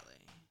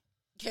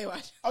jelly.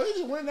 Oh, you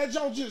just went in that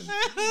joint just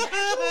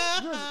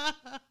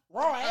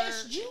raw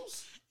ass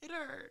juice. It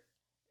hurt.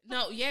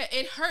 No, yeah,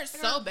 it hurts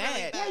so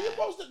bad. Yeah, you're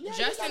supposed to. Yeah,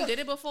 Justin did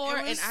it before,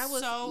 and I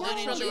was so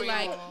literally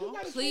like,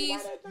 "Please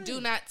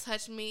do not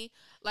touch me."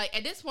 Like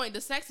at this point,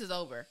 the sex is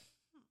over.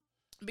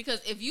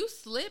 Because if you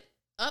slip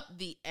up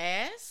the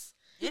ass,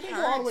 it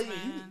hurts, all the way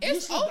man.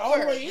 It's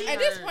over. At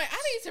this point, I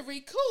need to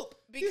recoup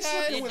because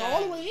it went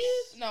all the way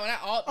in. No,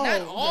 not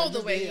all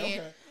the way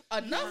in.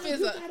 Okay. Enough is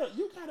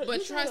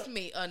but trust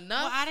me, enough.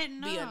 Well, I didn't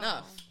know. Be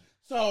enough.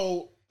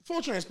 So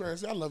full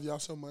transparency, I love y'all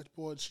so much,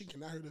 boy. She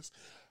cannot hear this.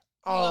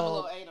 You love a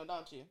little anal,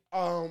 don't you?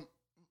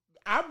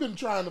 I've been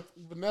trying to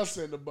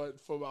Vanessa in the butt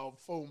for about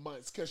 4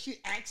 months because she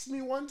asked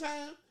me one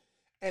time,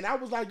 and I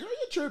was like, "Girl,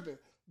 you're tripping."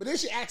 But then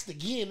she asked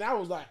again, and I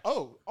was like,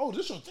 "Oh,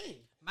 this your thing."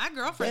 My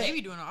girlfriend, they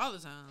be doing it all the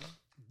time.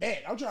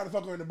 Bet I'm trying to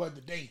fuck her in the butt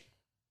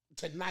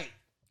tonight.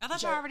 I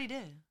thought y'all already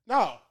did.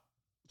 No.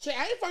 See,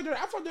 I ain't fucked her.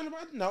 I fucked her in the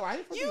butt. No, I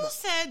ain't fucked her in the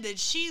butt. You said that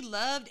she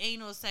loved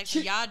anal sex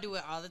and y'all do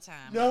it all the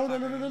time.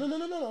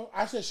 No.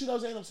 I said she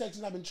does anal sex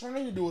and I've been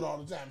trying to do it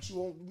all the time. She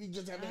won't. We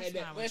just haven't had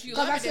that. But if you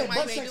Because love I it, said then butt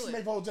why sex do is it?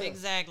 made for hotels.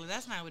 Exactly.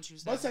 That's not what you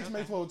said. Butt sex is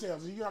made for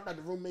hotels. You don't got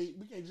the roommate.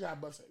 We can't just have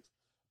butt sex.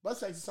 Butt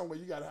sex is somewhere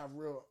you gotta have a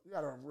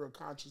real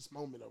conscious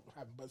moment of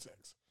having butt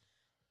sex.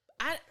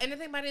 And the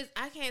thing about it is,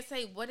 I can't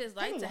say what it's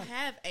like to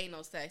have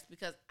anal sex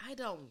because I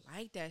don't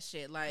like that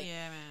shit. Like,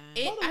 yeah,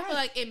 man. I feel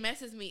like it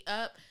messes me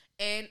up.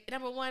 And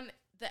number one,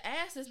 the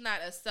ass is not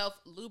a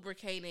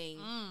self-lubricating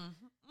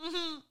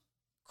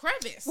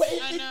crevice. Well,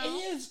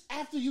 it is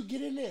after you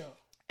get in there.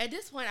 At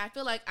this point, I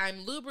feel like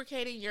I'm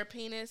lubricating your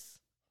penis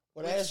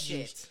with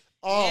shit. Juice.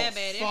 Oh, yeah,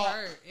 man, it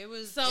hurt. It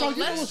was so you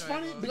know what's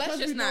funny? Let's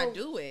just not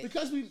do it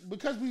because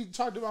we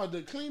talked about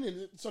the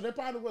cleaning. So there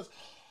probably was,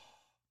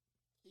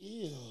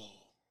 ew.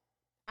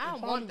 I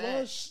don't want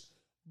that. Was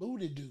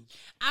booty do.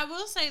 I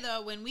will say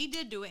though, when we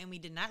did do it and we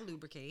did not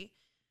lubricate,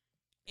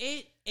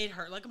 it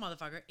hurt like a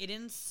motherfucker. It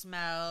didn't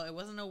smell. It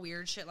wasn't no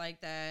weird shit like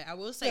that. I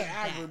will say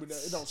I agree with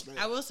that. It don't smell.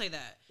 I will say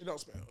that. It don't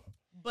smell.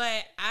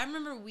 But I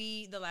remember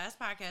the last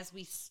podcast,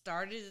 we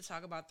started to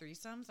talk about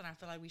threesomes, and I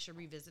feel like we should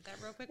revisit that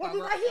real quick. Well, while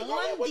we're right here, go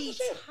ahead on with the the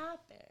shit.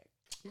 topic.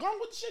 Go on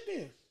with the shit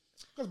then.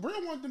 Because Bria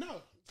wanted to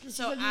know.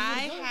 So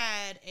I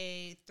had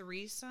a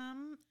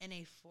threesome and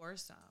a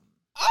foursome.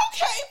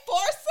 Okay,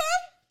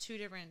 foursome? 2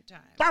 different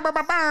times.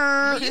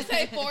 When you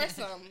say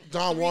foursome,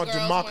 Don Juan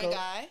one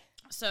guy.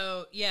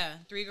 So, yeah,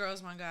 3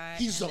 girls, 1 guy.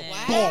 He's a then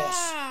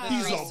boss.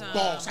 He's threesome. a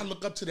boss. I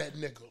look up to that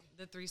nigga.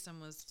 The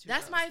threesome was 2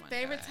 That's girls, my 1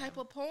 favorite guy. type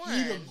of porn.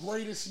 He the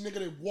greatest nigga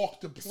that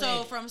walked the planet.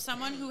 So, from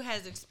someone who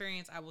has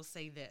experience, I will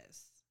say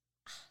this.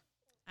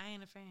 I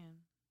ain't a fan.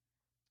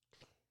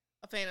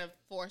 A fan of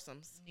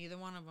foursomes. Neither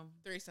one of them.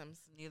 Threesomes.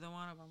 Neither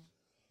one of them.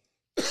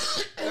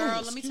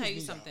 Girl, let me tell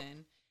you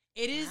something.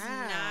 It is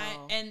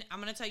not, and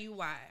I'm going to tell you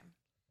why.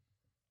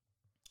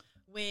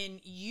 When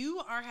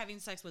you are having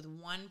sex with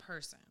one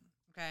person,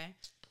 okay,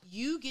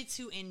 you get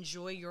to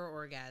enjoy your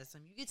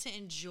orgasm. You get to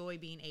enjoy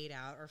being ate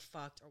out or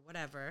fucked or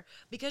whatever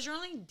because you're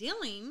only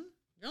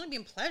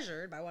being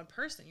pleasured by one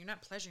person. You're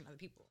not pleasuring other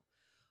people.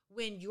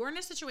 When you're in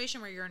a situation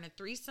where you're in a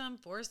threesome,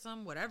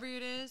 foursome, whatever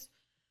it is,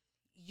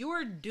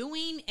 you're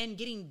doing and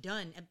getting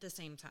done at the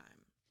same time.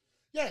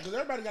 Yeah, because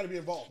everybody got to be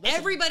involved.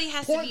 Everybody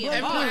has to be involved.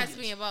 Everybody has to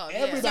be involved.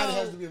 Everybody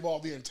has to be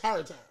involved the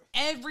entire time.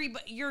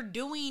 You're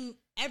doing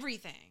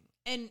everything.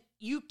 And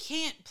you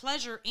can't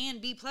pleasure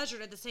and be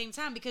pleasured at the same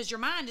time because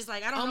your mind is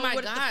like, I don't know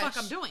what the fuck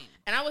I'm doing.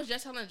 And I was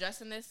just telling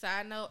Justin this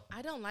side note.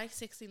 I don't like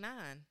 69.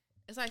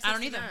 It's like 69. I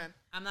don't either.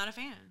 I'm not a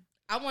fan.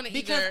 I want to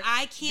because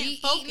I can't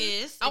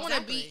focus. I want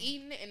to be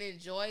eaten and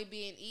enjoy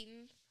being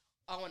eaten.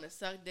 I want to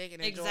suck dick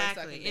and enjoy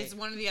sucking dick. It's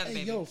one or the other,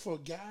 baby. Yo, for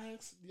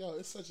guys,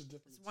 it's such a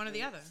difference. It's one or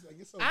the other.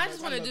 I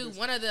just want to do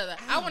one or the other.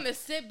 I want to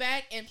sit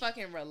back and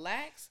fucking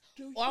relax,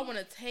 or I want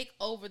to take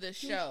over the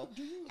show.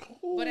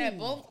 But at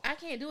both, I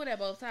can't do it at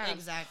both times.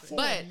 Exactly.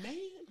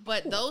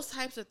 But those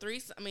types of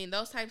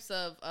those types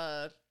of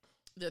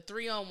the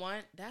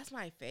 3-on-1, that's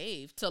my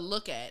fave to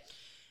look at.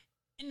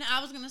 And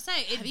I was gonna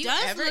say, it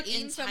does look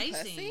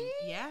enticing.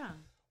 Yeah.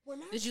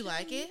 Did you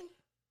like it?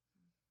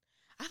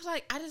 I feel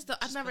like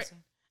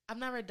I've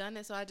never done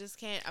it, so I just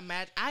can't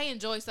imagine. I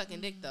enjoy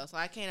sucking dick though, so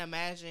I can't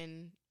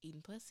imagine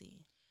eating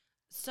pussy.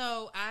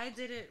 So I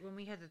did it when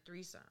we had the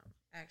threesome,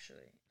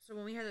 actually. So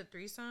when we had the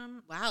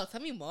threesome, wow,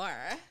 tell me more.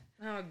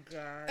 Oh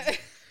God.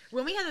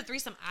 When we had the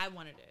threesome, I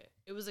wanted it.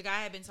 It was a guy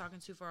I had been talking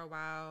to for a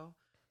while.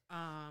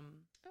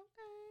 Okay.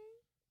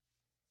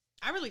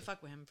 I really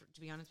fuck with him,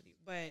 to be honest with you.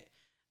 But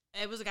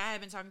it was a guy I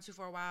had been talking to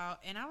for a while,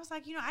 and I was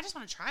like, I just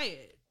want to try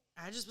it.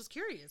 I just was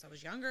curious. I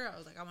was younger. I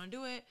was like, I want to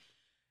do it.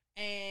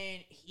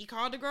 And he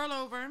called the girl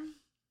over.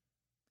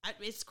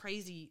 It's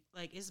crazy.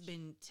 Like, it's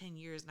been 10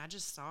 years, and I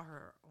just saw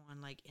her on,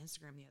 like,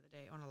 Instagram the other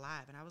day on a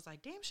live, and I was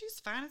like, damn,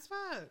 she's fine as fuck.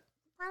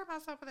 I'm proud of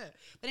myself for that.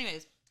 But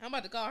anyways. I'm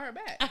about to call her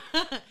back.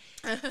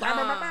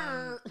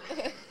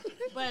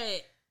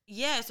 But,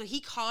 yeah, so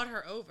he called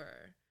her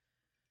over,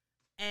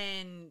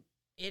 and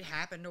it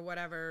happened or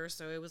whatever,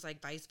 so it was,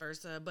 like, vice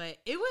versa. But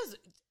it was,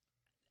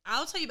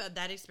 I'll tell you about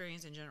that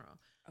experience in general.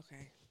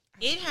 Okay.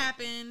 It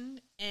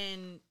happened,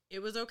 and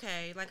it was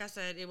okay. Like I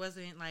said, it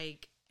wasn't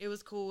like, it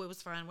was cool, it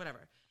was fun,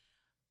 whatever.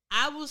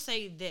 I will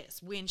say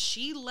this. When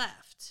she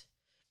left,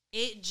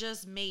 it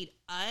just made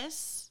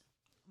us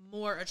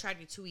more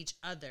attracted to each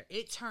other.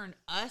 It turned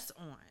us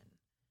on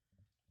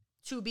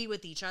to be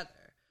with each other.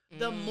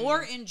 The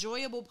more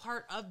enjoyable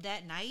part of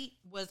that night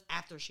was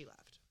after she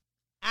left.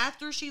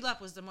 After she left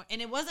was the more,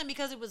 and it wasn't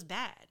because it was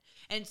bad.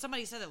 And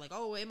somebody said that, like,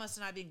 oh, it must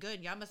have not been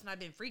good. Y'all must have not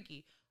been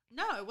freaky.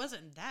 No, it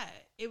wasn't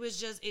that. It was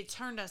just, it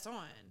turned us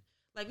on.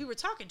 Like, we were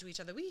talking to each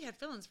other. We had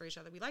feelings for each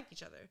other. We liked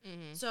each other.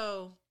 Mm-hmm.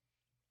 So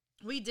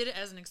we did it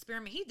as an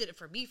experiment. He did it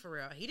for me, for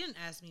real. He didn't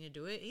ask me to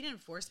do it. He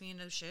didn't force me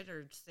into shit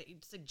or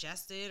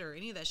suggest it or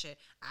any of that shit.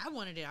 I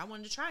wanted it. I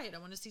wanted to try it. I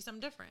wanted to see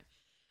something different.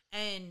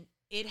 And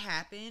it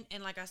happened.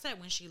 And like I said,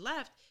 when she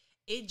left,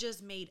 it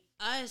just made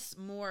us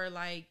more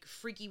like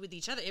freaky with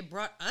each other. It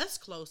brought us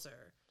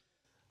closer.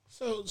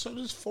 So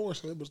this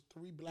foursome, it was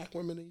 3 black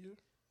women in you?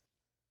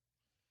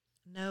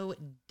 No,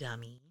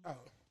 dummy. Oh.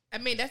 I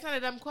mean, that's not a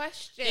dumb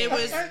question. It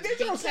was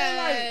because...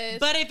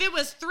 But if it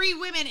was 3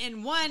 women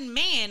and 1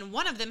 man,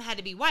 one of them had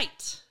to be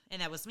white,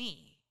 and that was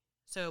me.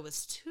 So it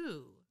was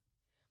 2.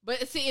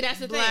 But see, that's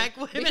the black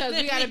thing. Women Because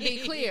we got to be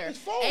clear. It's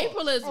 4.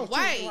 April is Oh,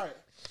 white, right.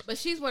 but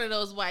she's one of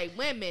those white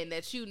women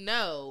that you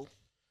know.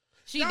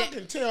 Y'all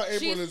can tell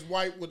April is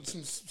white with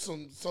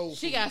some soul.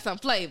 She got some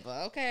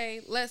flavor.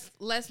 Okay, let's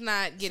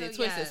not get it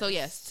twisted. Yes. So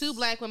yes, 2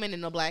 black women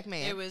and no black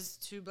man. It was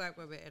 2 black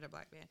women and a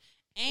black man.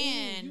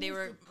 And they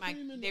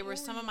were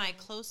some of my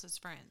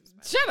closest friends.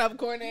 Shut up,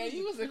 Cornell.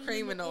 You was a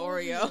cream in the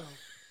Oreo.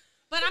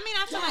 But I mean,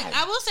 I feel like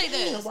I will say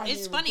this.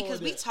 It's funny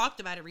because we talked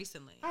about it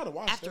recently. I'd have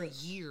watched after that.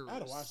 years.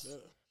 I'd have watched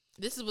that.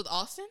 This is with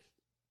Austin?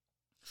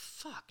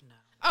 Fuck no.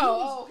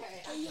 Oh,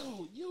 okay. Hey,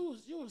 yo,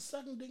 you was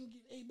sucking, didn't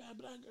get ate by a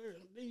black girl.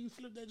 Then you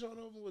flipped that joint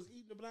over and was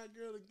eating a black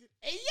girl again.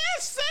 Hey,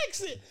 yes,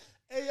 sexy.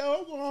 Hey, yo,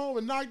 I'm going home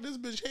and knock this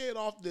bitch head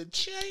off the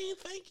chain.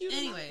 Thank you.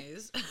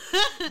 Anyways.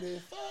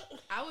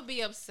 I would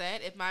be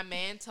upset if my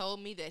man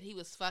told me that he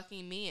was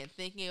fucking me and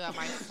thinking about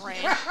my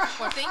friend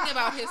or thinking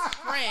about his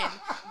friend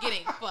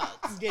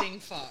getting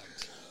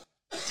fucked.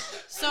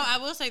 So I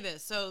will say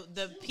this. So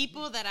the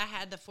people that I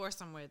had the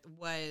foursome with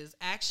was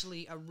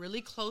actually a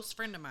really close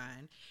friend of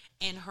mine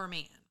and her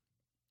man.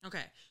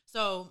 Okay.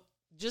 So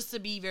just to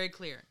be very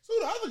clear. So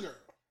the other girl?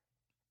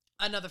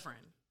 Another friend.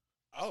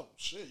 Oh,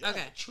 shit.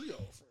 Okay. A trio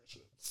of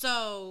friendship.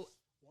 So,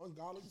 one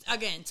golly.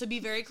 Again, to be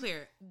very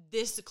clear,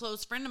 this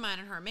close friend of mine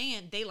and her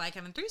man, they like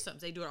having threesomes.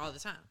 They do it all the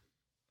time.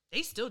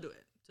 They still do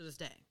it to this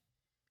day.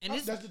 And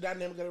that's the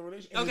dynamic of the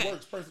relationship. And okay. It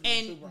works perfectly.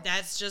 And too, right?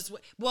 that's just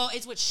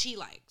it's what she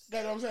likes.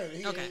 That's what I'm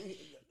saying. Okay.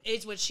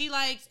 It's what she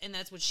likes, and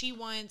that's what she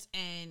wants,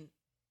 and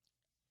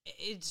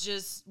it's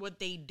just what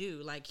they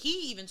do. Like,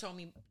 he even told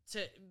me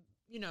to,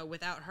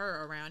 without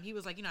her around, he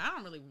was like, I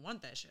don't really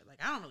want that shit. Like,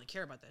 I don't really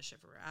care about that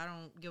shit for real. I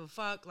don't give a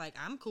fuck. Like,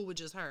 I'm cool with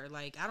just her.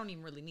 Like, I don't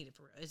even really need it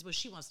for real. It's what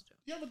she wants to do.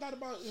 You ever thought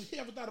about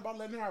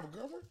letting her have a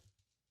girlfriend?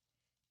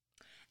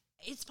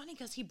 It's funny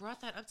because he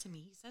brought that up to me.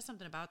 He said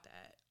something about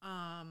that.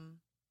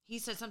 He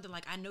said something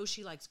like, I know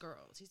she likes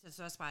girls. He said,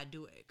 so that's why I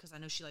do it, because I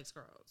know she likes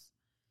girls.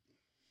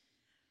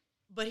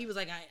 But he was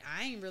like,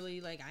 I ain't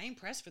really, like, I ain't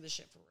pressed for this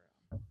shit for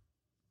real.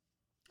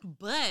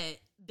 But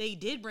they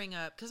did bring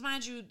up, because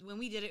mind you, when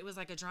we did it, it was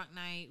like a drunk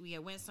night. We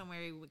had went somewhere,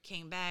 we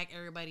came back,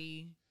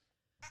 everybody.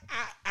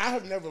 I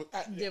have never,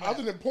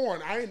 other than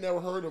porn, I ain't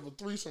never heard of a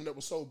threesome that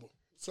was sober.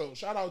 So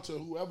shout out to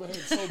whoever had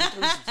sober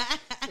threesomes.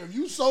 If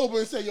you sober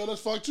and say, yo,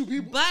 let's fuck 2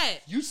 people,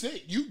 but you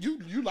sick.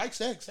 You like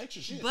sex your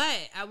shit.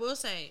 But I will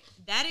say,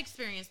 that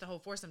experience, the whole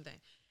foursome thing,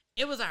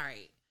 it was all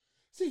right.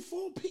 See,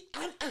 4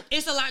 people.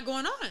 It's a lot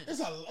going on. It's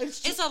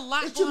a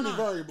lot going too many on.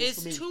 variables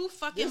It's for me. too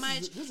fucking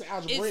much. This is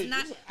algebraic. It's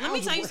not. Let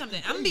me tell you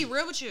something. I'm gonna be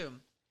real with you.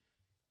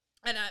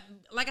 And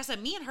like I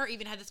said, me and her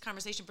even had this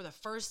conversation for the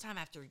first time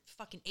after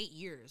fucking 8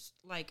 years,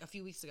 like a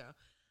few weeks ago.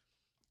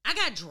 I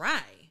got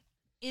dry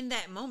in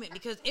that moment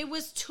because it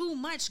was too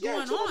much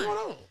going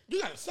on.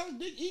 You gotta suck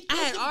dick, eat. I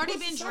had already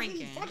been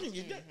drinking.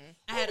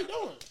 I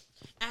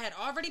had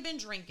already been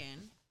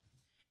drinking.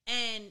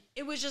 And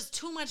it was just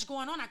too much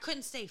going on. I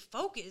couldn't stay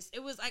focused.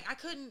 It was like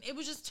it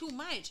was just too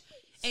much.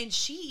 And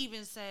she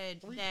even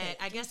said that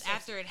I guess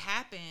after it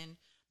happened,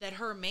 that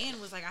her man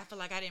was like, I feel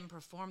like I didn't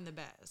perform the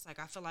best. Like,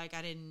 I feel like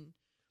I didn't,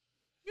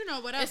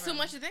 whatever. It's too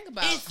much to think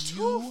about. It's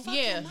too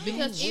fucking much.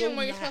 Because even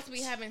when you're supposed to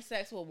be having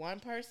sex with one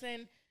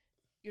person,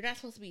 you're not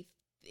supposed to be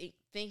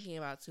thinking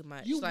about too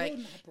much.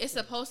 It's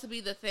supposed to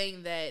be the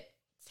thing that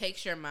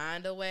takes your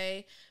mind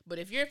away. But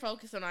if you're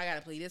focused on, I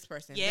gotta please this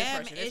person, this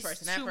person, that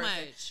person,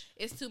 much.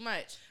 It's too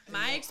much.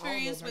 My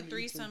experience with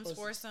threesomes,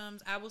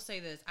 foursomes, I will say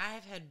this: I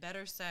have had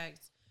better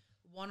sex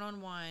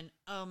one-on-one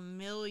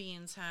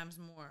 1,000,000 times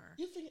more.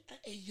 You think?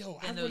 Hey, yo,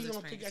 I really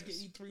don't think I can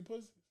eat 3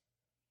 pussies.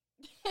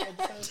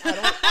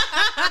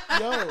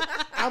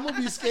 I'm gonna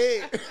be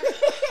scared.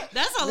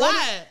 That's a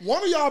lot.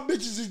 One of y'all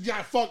bitches just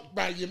got fucked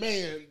by your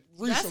man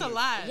recently. That's a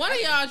lot. One of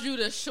y'all drew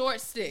the short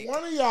stick.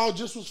 One of y'all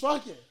just was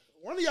fucking.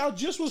 One of y'all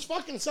just was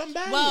fucking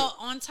somebody. Well,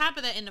 on top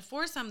of that, in the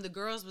foursome, the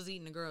girls was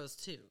eating the girls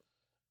too.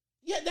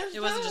 Yeah, that's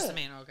it wasn't just a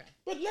man. Okay,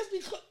 but let's be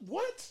clear.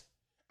 What?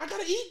 I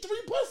gotta eat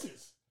 3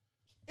 pussies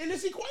in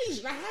this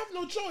equation. I have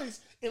no choice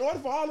in order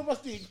for all of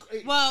us to.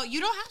 Well, you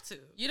don't have to.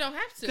 You don't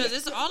have to because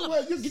it's all of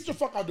well, us. You get your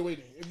fuck out the way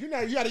then. If you're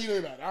not, you gotta eat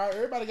everybody. All right,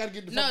 everybody gotta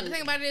get the. No, the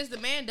thing about it is the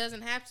man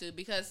doesn't have to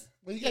because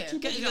when you got 2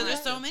 because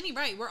there's so many.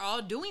 Right, we're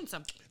all doing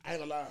something. I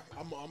ain't gonna lie.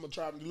 I'm gonna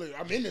try to look.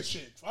 I'm in this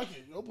shit. Fuck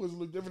it. Your pussy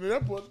look different than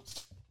that pussy.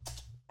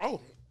 Oh.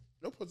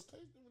 No pussy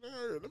taste different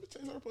Let me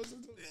taste her pussy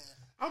too.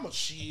 I'm a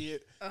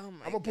shit. Oh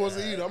my I'm a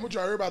pussy eater. I'm gonna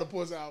try everybody to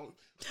pussy out.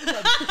 It's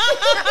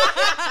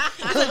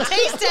a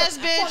taste test,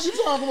 What bitch.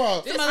 you talking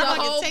about? This is a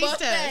whole taste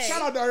buffet. test.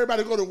 Shout out to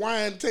everybody who go to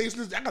wine taste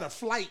list. I got a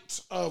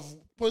flight of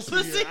pussy.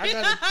 Here.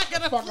 I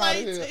got a fuck flight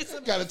out of here. taste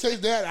of Gotta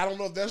taste that. I don't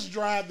know if that's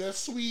dry, that's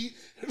sweet.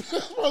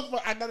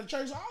 I gotta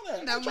taste all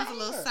that. That was Try a all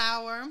little that.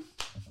 sour.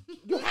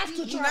 You have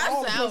to try Not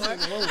all sour. the pussy in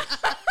the room.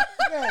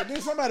 Yeah,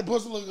 then somebody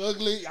pussy look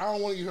ugly. I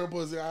don't want to eat her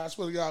pussy. I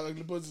swear to God,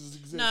 ugly pussies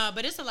exist. No,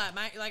 but it's a lot.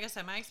 Like I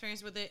said, my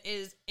experience with it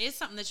is it's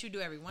something that you do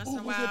every once in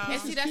a was it while. And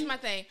pussy? see, that's my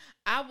thing.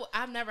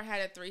 I've never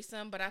had a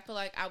threesome, but I feel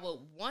like I would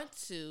want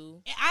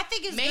to. I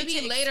think it's Maybe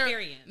good to later,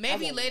 experience.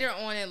 maybe later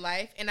on in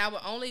life, and I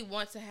would only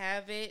want to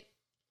have it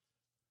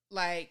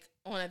like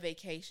on a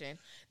vacation.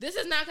 This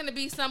is not going to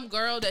be some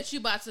girl that you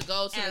about to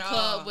go to At the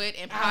club all. with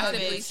and I had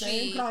possibly the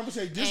same cheat.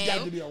 conversation. This and-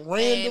 got to be a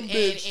random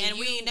bitch. and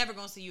we you- ain't never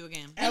gonna see you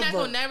again. We're not ever.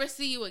 gonna never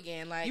see you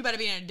again. Like You better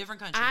be in a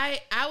different country. I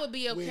would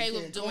be okay We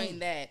with can't doing go.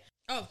 that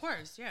Oh, of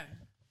course, yeah.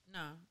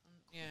 No,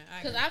 yeah,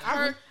 I because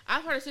agree.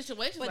 I've heard of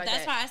situations But like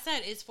that's that. why I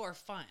said it's for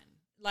fun.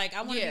 Like,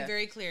 I want to Yeah. be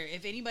very clear.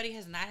 If anybody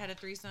has not had a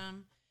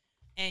threesome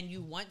and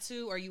you want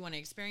to or you want to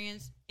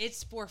experience,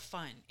 it's for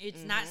fun.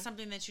 It's not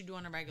something that you do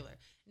on a regular.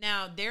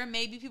 Now, there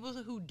may be people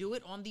who do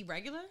it on the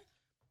regular.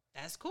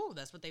 That's cool.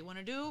 That's what they want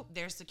to do.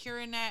 They're secure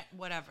in that,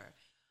 whatever.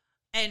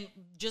 And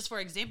just for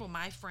example,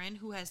 my friend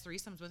who has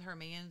threesomes with her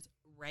mans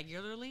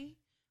regularly,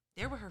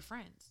 they're with her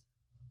friends.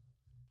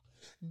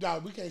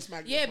 Dog, we can't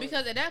smack. Yeah, that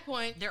because at that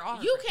point, They're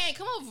all you her can't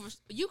come over.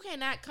 You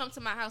cannot come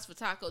to my house for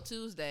Taco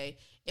Tuesday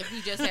if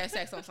we just had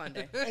sex on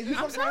Sunday. And you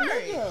I'm fuck around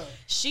sorry. nigga.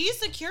 She's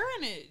secure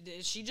in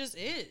it. She just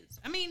is.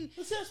 I mean,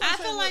 But see, that's what I I'm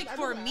feel saying. like I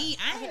for know me,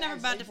 I had ain't never asked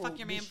about to April, fuck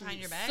your man did behind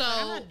she- your back. So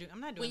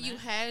I'm not doing when that. you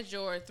had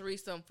your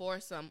threesome,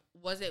 foursome,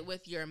 was it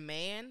with your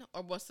man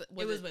or was it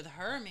with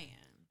her man.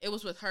 It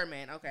was with her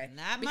man. Okay,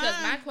 Not because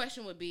my mine.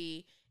 question would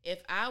be, if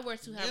I were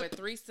to have Yep. a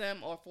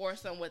threesome or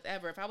foursome,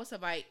 whatever, if I was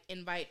to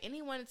invite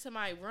anyone into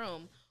my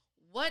room,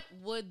 what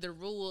would the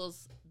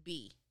rules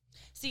be?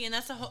 See, and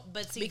that's a whole.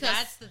 But see, Because-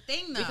 that's the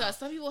thing, though. Because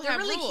some people there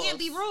have really rules. can't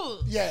be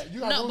rules. Yeah, you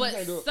got No, rules, but you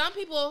can't do it. some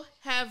people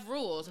have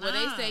rules where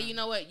they Nah. say, you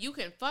know what, you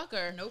can fuck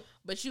her, Nope.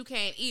 but you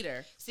can't eat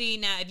her. See,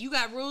 now if you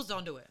got rules,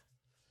 don't do it.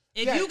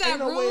 If Yeah, you got ain't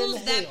no way in rules,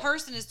 the that hell.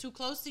 person is too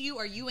close to you,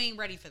 or you ain't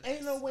ready for this.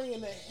 Ain't no way in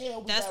the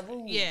hell we That's- got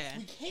rules. yeah.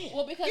 We can't.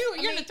 Well, because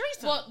You're in a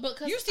threesome. Well,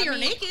 because You see her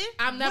naked.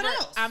 I've never,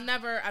 What else? I've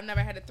never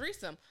had a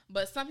threesome.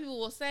 But some people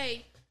will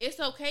say it's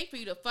okay for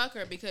you to fuck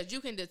her because you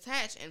can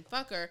detach and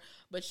fuck her,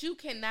 but you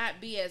cannot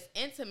be as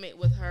intimate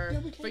with her Yeah,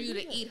 we can't for you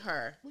do to that. eat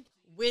her.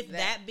 With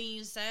that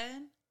being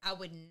said, I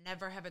would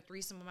never have a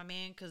threesome with my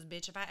man because,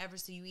 bitch, if I ever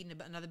see you eating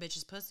another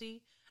bitch's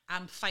pussy,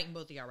 I'm fighting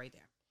both of y'all right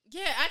there.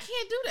 Yeah, I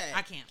can't do that.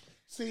 I can't.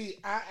 See,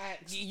 I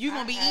asked. You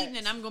gonna be I eating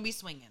and I'm gonna be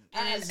swinging. I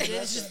And it's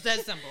asked just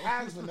that simple. I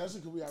asked Vanessa,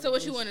 could we have So a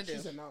what you threesome? wanna do? She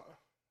said no.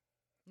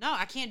 No,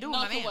 I can't do it no,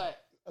 with my for man.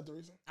 what? A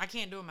threesome? I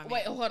can't do it with my man.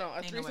 Wait, hold on. A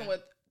Ain't no threesome way.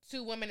 with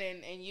two women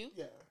and you?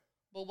 Yeah.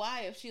 But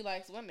why if she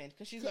likes women?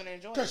 Because she's going to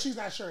enjoy Because it. she's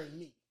not sharing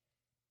me.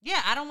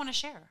 Yeah, I don't want to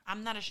share.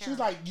 I'm not a sharer. She's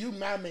like, you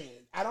my man.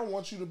 I don't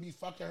want you to be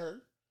fucking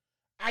her.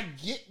 I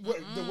get what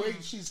the way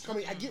she's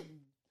coming. I get.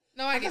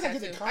 No, I get guess I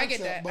that get the too. I get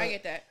concept, that. I but-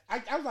 get that.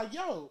 I was like,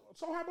 yo.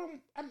 So how about?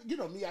 You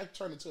know me. I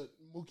turn into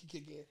Mookie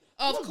kick in.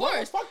 Of Look,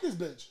 course. Fuck this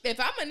bitch. If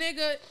I'm a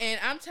nigga and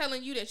I'm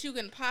telling you that you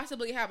can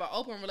possibly have an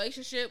open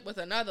relationship with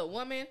another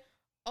woman,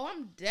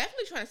 I'm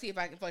definitely trying to see if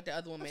I can fuck the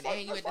other woman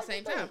and you at the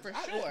same time, for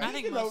sure. I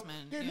think you know, most men,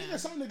 then yeah. niggas,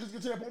 some niggas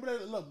get to that point where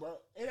they look, bro.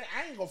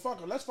 I ain't gonna fuck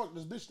her. Let's fuck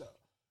this bitch though.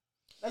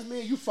 That's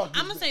me and you fuck.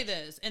 I'm gonna say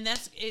this, and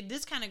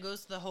this kind of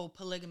goes to the whole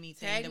polygamy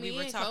thing Tag that we me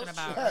were in, talking coach.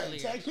 about Hey, earlier.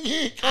 take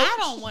me in, I coach.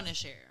 don't want to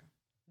share.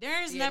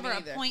 There's Yeah, never me a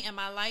neither. point in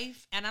my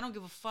life, and I don't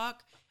give a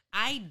fuck.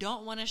 I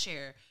don't want to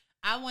share.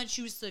 I want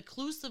you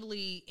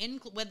seclusively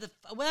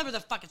whatever the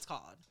fuck it's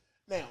called.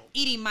 Now,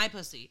 Eating my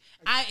pussy.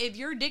 If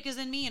your dick is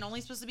in me and only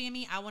supposed to be in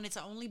me, I want it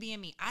to only be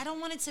in me. I don't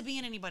want it to be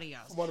in anybody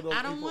else. one of those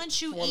I don't April-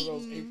 want you one of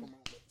those eating. April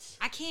moments.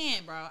 I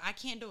can't, bro. I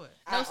can't do it.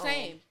 No, I,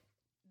 same.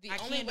 The I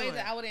only can't do way it.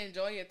 that I would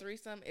enjoy a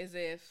threesome is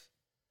if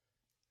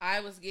I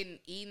was getting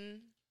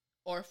eaten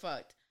or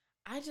fucked.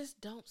 I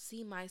just don't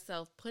see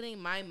myself putting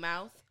my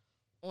mouth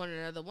on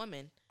another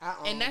woman.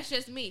 And that's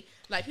just me.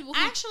 Like people who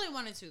I actually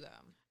wanted to,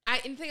 though.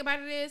 and the thing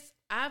about it is,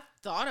 I've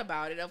thought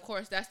about it. Of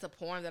course, that's the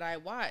porn that I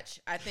watch.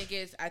 I think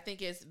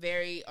it's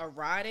very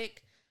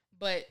erotic,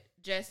 but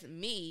just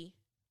me,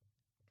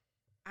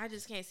 I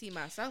just can't see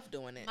myself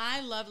doing it. My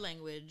love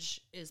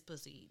language is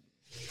pussy.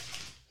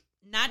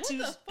 Not What to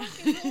the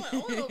fuck is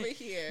going on over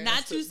here?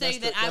 not to say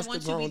that I that's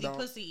want the to be grown the dog.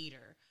 pussy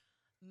eater.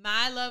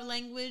 My love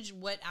language,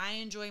 what I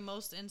enjoy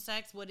most in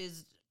sex, what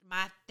is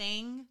my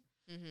thing,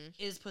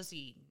 is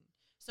pussy eating.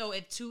 So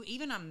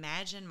even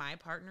imagine my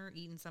partner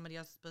eating somebody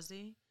else's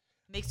pussy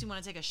makes me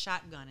want to take a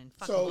shotgun and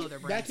fucking blow So their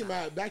brains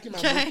out. back in my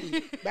Okay.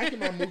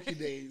 Mookie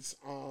days.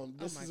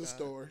 This my is a God.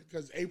 story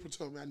because April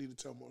told me I need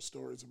to tell more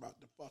stories about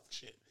the fuck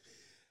shit.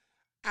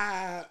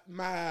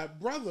 My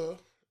brother,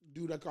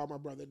 dude I called my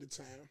brother at the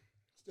time,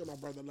 still my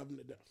brother, love him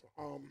to death.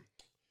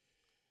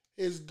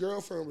 His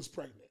girlfriend was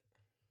pregnant.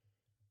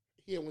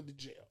 He had went to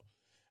jail.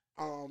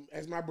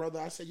 As my brother,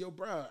 I said, yo,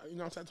 bro, you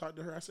know, I talked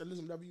to her. I said,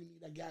 listen, whatever you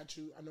need, I got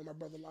you. I know my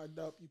brother locked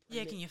up.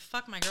 Yeah, can you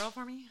fuck my girl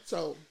for me?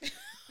 So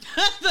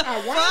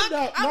I wound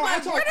up. No,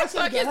 like, where the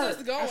fuck is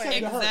this going?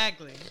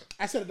 Exactly.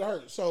 I said it to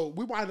her. So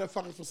we wound up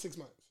fucking for 6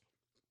 months.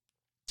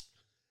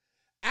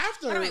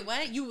 After, wait,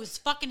 what? You was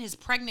fucking his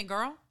pregnant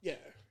girl? Yeah.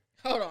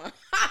 Hold on.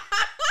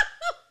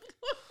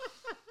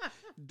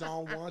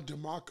 Don Juan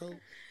DeMarco.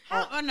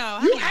 No.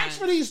 You asked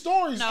for these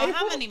stories. No, April?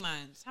 how many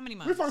months?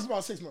 We fucked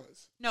about 6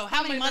 months. No,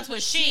 how many months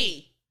was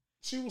she?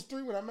 She was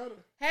 3 when I met her.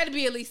 Had to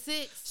be at least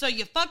 6. So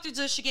you fucked her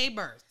till she gave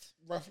birth.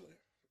 Roughly.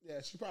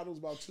 Yeah, she probably was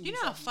about 2. You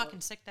know how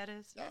fucking sick that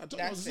is? Yeah, I told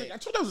you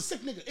I was a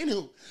sick nigga.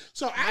 Anywho.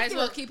 So Might after, as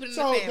well keep it in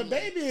so the family. the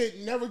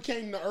baby never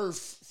came to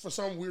earth for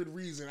some weird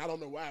reason. I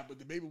don't know why, but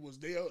the baby was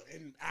there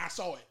and I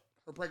saw it.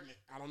 Her pregnant.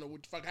 I don't know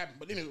what the fuck happened.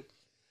 But anywho.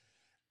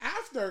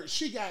 After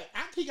he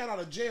got out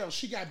of jail,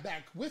 she got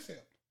back with him.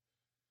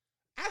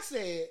 I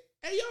said,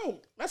 hey, yo,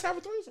 let's have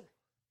a threesome.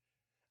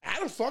 I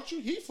done fucked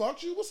you. He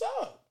fucked you. What's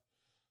up?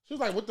 She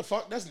was like, what the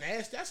fuck? That's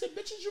nasty. I said,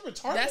 bitch, is you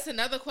retarded? That's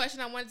another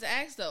question I wanted to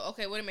ask, though.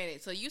 Okay, wait a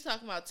minute. So you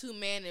talking about 2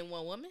 men and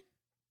 1 woman?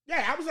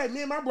 Yeah, I was like, me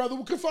and my brother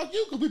could fuck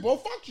you because we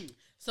both fucked you.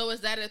 So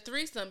is that a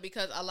threesome?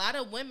 Because a lot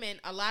of men,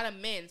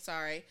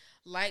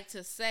 like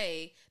to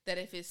say that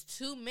if it's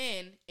 2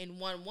 men and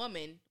 1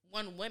 woman,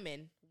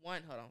 Woman.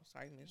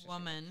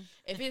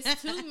 If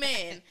it's 2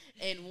 men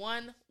and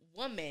 1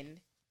 woman,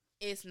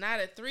 it's not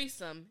a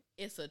threesome,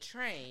 it's a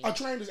train. A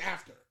train is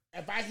after.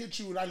 If I hit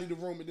you and I leave the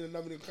room and then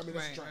another nigga come in,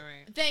 that's a train.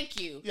 Right. Thank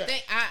you. Yeah.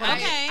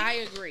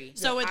 I agree.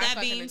 So with that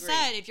being agree.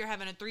 said, if you're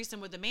having a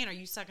threesome with a man, are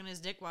you sucking his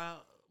dick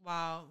while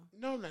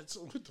No, that's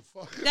what the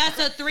fuck. That's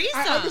a threesome.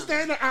 I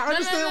understand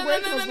where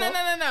it comes from.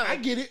 No. I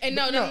get it. And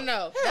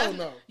no. Hell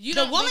no.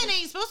 The woman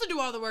ain't supposed to do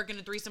all the work in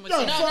a threesome with No,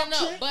 you.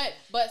 No.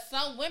 But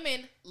some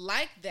women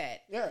like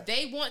that. Yeah.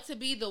 They want to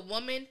be the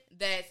woman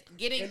that's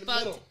getting In the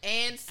fucked middle. and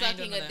I ain't sucking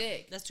doing a that.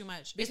 dick. That's too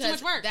much. Because it's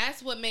too much work.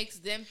 That's what makes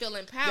them feel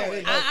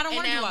empowered. Yeah, I don't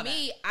want to do all now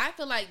me, that. I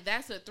feel like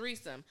that's a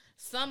threesome.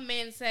 Some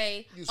men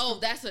say, You "Oh,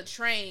 stupid. that's a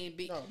train."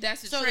 No.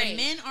 That's a So train.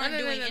 the men aren't No.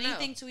 doing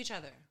anything to each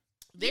other.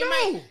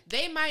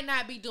 They might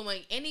not be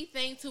doing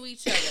anything to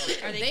each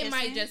other. Are they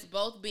might kissing? just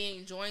both be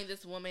enjoying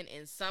this woman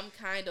in some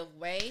kind of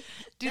way.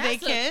 Do That's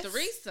they kiss? a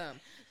threesome.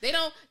 They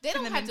don't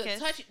Can the have men to kiss?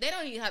 touch. They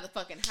don't even have to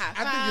fucking high I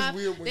think five. it's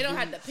weird when They don't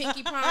have dudes- to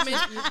pinky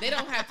promise. They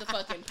don't have to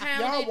fucking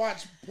pound Y'all it.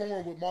 watch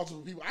porn with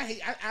multiple people. I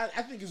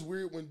think it's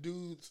weird when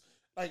dudes,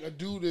 like a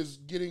dude is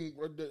getting,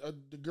 or the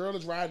girl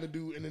is riding the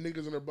dude and the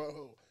nigga's in her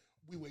butthole.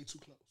 We way too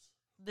close.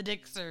 The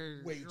dicks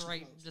are Way too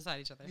right close. beside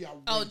each other. We are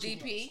way Oh, too DP?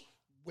 close.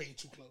 Way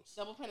too close.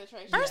 Double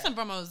penetration. First and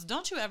foremost,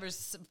 don't you ever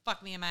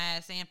fuck me in my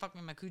ass and fuck me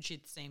in my coochie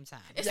at the same time.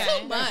 It's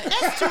okay? too much.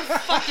 That's too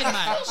fucking Too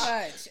much.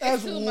 much. It's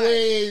That's too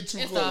way much. too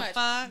It's close. too much.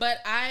 Fuck. But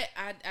I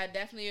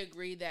definitely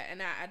agree that,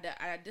 and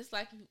I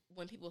dislike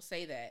when people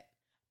say that.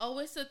 Oh,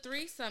 it's a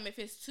threesome if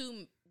it's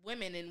 2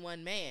 women and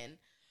 1 man.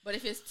 But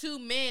if it's 2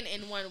 men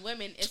and 1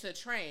 woman, it's a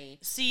train.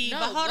 See, No,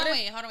 but hold what on,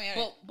 if-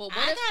 wait. But what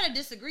I if, gotta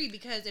disagree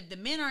because if the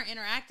men aren't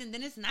interacting,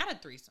 then it's not a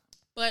threesome.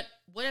 but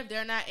what if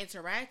they're not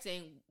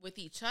interacting with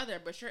each other,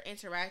 but you're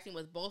interacting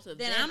with both of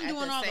Then them I'm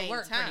doing at the all same the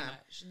work time? pretty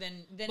much.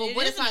 Then But it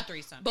what if isn't I- a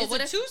threesome. but It's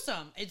what a if-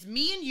 twosome. It's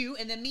me and you,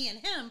 and then me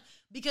and him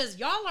because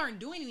y'all aren't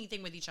doing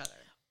anything with each other.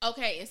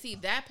 Okay, and see,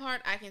 that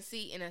part I can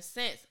see in a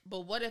sense,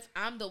 but what if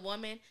I'm the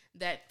woman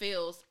that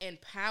feels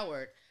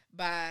empowered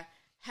by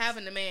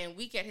having a man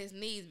weak at his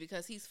knees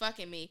because he's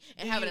fucking me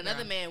and having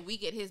another man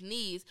weak at his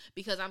knees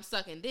because I'm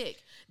sucking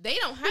dick? They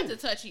don't have to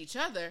touch each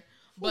other,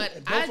 but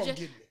and both I of 'em just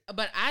getting it.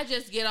 I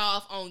just get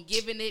off on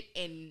giving it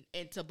and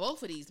to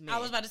both of these men. I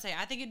was about to say,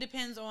 I think it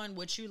depends on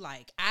what you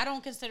like. I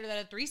don't consider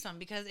that a threesome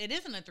because it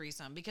isn't a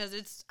threesome because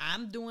it's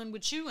I'm doing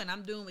with you and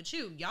I'm doing with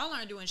you. Y'all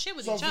aren't doing shit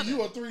with So each for other.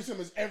 you, a threesome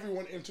is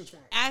everyone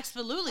intertwined.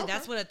 Absolutely, Okay.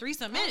 that's what a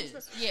threesome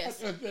is. Yes.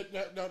 That's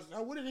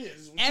what it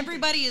is. What you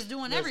Everybody is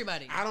doing think.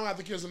 everybody. I don't have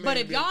to kiss a man. But to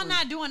if be a y'all threesome.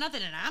 not doing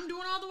nothing and I'm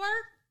doing all the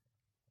work,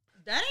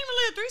 that ain't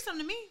really a threesome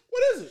to me.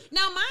 What is it?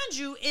 Now, mind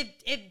you,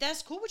 if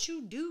that's cool with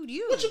you, dude,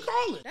 you. What you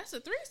call it? That's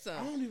a threesome.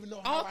 I don't even know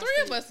how All I 3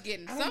 stay- of us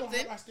getting I don't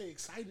something. know how I stay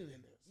excited in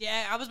this.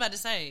 Yeah, I was about to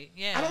say.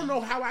 Yeah. I don't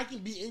know how I can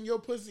be in your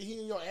pussy, he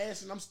in your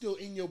ass, and I'm still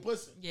in your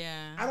pussy.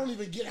 Yeah. I don't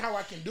even get how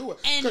I can do it.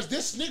 And- Because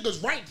this nigga's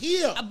right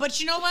here. But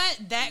you know what?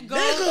 That goes.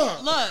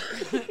 Nigga.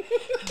 Look,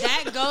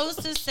 that goes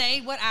to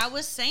say what I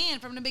was saying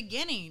from the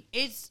beginning.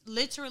 It's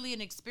literally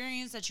an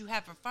experience that you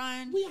have for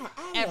fun We are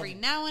out every of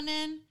it. now and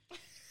then.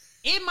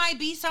 It might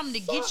be something to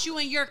get Fuck. you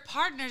and your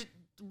partner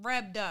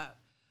revved up.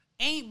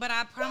 But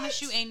I promise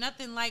What? you, ain't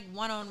nothing like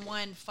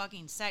one-on-one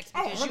fucking sex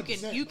Oh,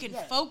 because you 100%, can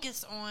yeah.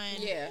 focus on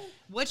Yeah.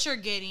 what you're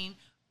getting,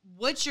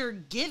 what you're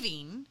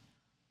giving.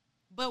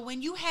 But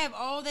when you have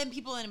all them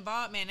people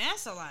involved, man,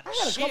 that's a lot of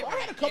shit. I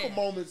had a couple right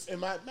moments in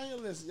my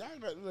man. Listen,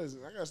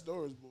 I got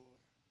stories, boy.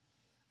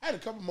 I had a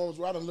couple moments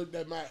where I done looked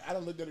at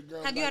a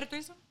girl. Have you had a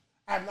threesome?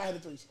 I have not had a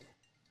threesome.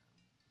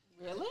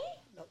 Really?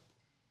 No.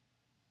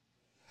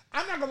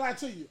 I'm not gonna lie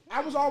to you.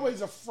 I was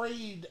always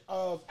afraid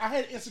of. I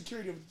had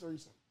insecurity of the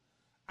threesome.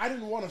 I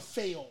didn't want to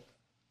fail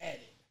at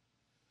it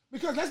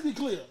because let's be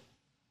clear.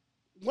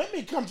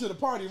 women come to the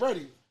party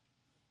ready.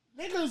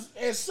 Niggas,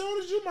 as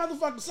soon as you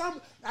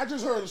motherfuckers, I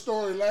just heard a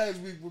story last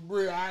week with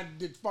Bria. I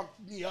did fuck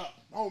me up,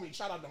 homie.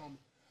 Shout out to homie.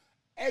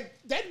 And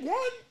that one,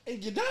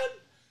 and you're done.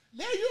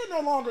 Now you're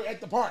no longer at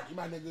the party,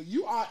 my nigga.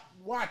 You are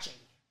watching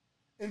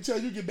until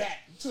you get back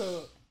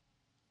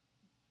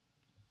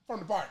from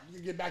the party. You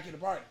get back in the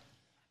party.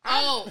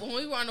 When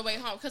we were on the way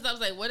home, because I was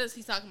like, what is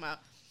he talking about?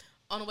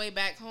 On the way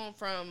back home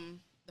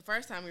from the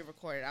first time we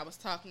recorded, I was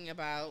talking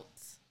about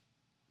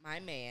my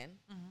man,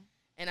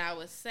 and I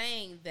was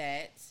saying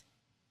that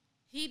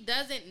he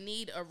doesn't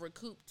need a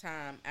recoup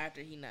time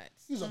after he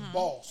nuts. He's a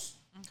boss.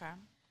 Okay.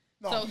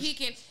 No, so he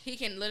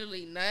can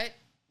literally nut,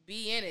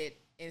 be in it,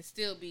 and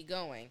still be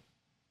going,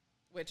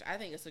 which I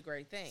think is a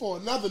great thing. For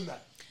another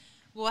nut.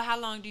 Well, how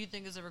long do you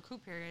think is a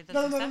recoup period?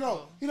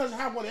 No. He doesn't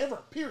have one ever,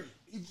 period.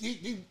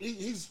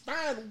 He's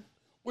fine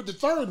with the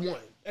third one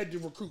at the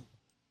recoup.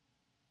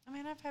 I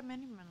mean, I've had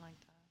many men like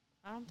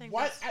that. I don't think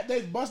Why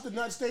they bust the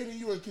nut, stayed in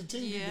you, and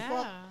continue to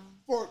fuck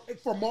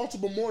for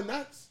multiple more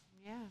nuts?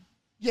 Yeah.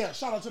 Yeah,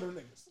 shout out to them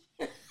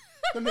niggas.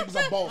 Them niggas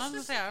are bosses. I was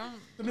gonna say,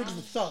 them niggas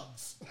are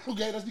thugs.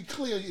 Okay, let's be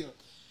clear here.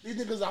 These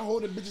niggas are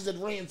holding bitches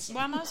at ransom.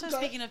 Well, I'm also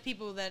speaking of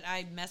people that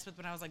I messed with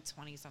when I was like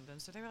 20-something,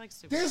 so they were like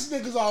super. This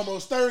nigga's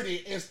almost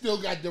 30 and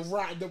still got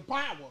the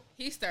power.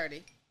 He's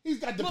 30. He's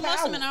got the power.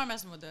 Most of men are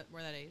messing with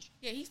were that age.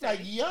 Yeah, he's 30.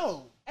 Like,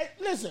 yo, hey,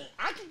 listen,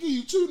 I can give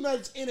you 2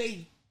 nuts in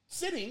a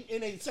sitting,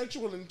 in a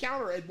sexual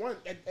encounter at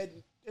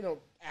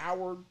hour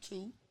or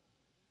 2.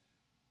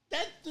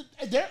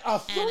 There are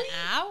 3. An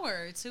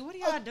hour or 2? What are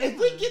y'all doing? If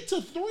we get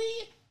to 3,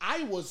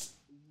 I was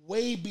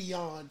way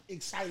beyond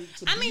excited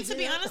to be there. To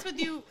be honest with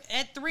you,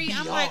 at 3,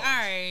 I'm like, all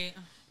right.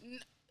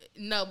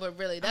 No, but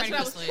really, that's I'm what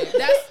I was. ready to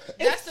sleep.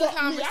 That's the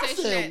fucked me. I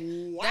conversation.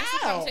 said, wow. That's the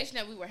conversation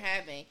that we were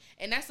having,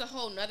 and that's a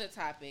whole nother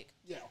topic.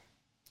 Yeah.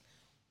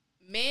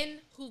 Men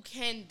who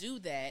can do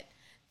that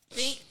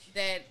think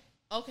that,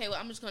 okay, well,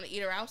 I'm just going to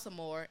eat her out some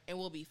more and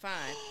we'll be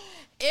fine.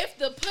 If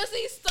the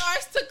pussy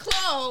starts to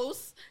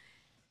close,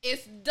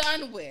 it's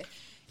done with.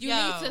 You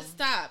need to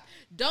stop.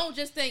 Don't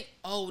just think,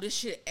 oh, this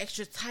shit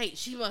extra tight.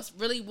 She must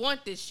really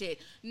want this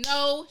shit.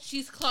 No,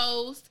 she's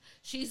closed.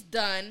 She's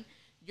done.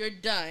 You're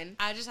done.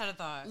 I just had a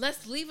thought.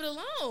 Let's leave it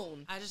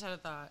alone. I just had a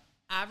thought.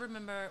 I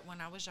remember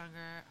when I was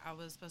younger, I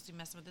was supposed to be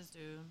messing with this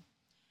dude.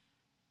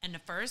 And the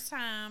first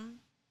time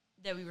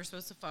that we were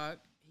supposed to fuck,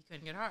 he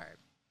couldn't get hard.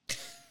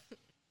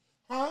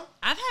 Huh?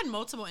 I've had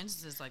multiple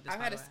instances like this.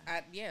 I've had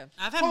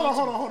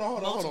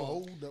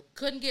Hold up.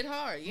 Couldn't get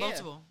hard. Yeah.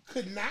 Multiple.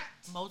 Could not.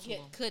 Multiple.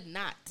 Yeah, could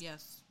not.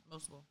 Yes,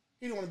 multiple.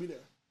 He didn't want to be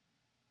there.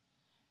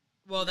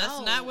 Well,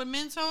 that's not what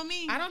men told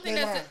me. I don't think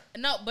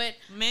but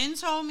men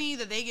told me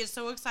that they get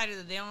so excited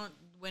that they don't,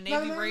 when they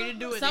be ready to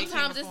do it,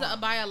 sometimes it's a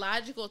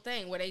biological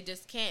thing where they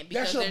just can't.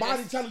 Because that's your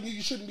body telling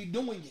you shouldn't be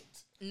doing it.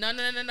 No.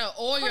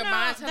 Or your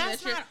mind telling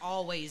that's not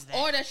always that.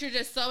 Or that you're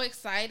just so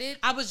excited.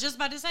 I was just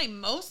about to say,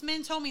 most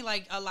men told me,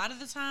 like, a lot of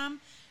the time,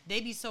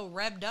 they be so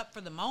revved up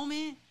for the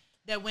moment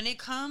that when it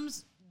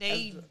comes,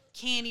 they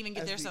can't even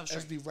get themselves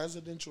straight. As the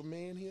residential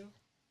man here.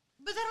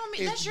 But that don't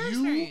mean that's your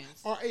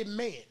experience. Are a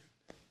man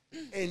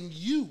and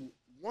you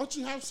want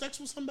to have sex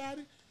with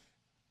somebody,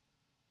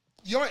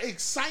 your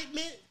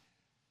excitement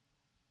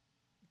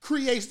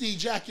creates the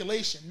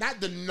ejaculation,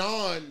 not the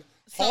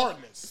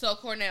non-hardness. So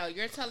Cornell,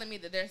 you're telling me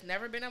that there's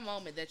never been a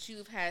moment that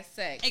you've had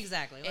sex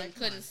exactly and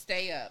couldn't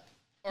stay up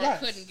or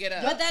couldn't get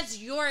up. But that's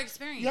your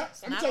experience. Yeah,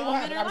 let me tell you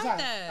what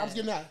happened. I was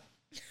getting high.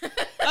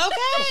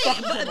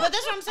 Okay, but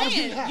that's what I'm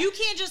saying. You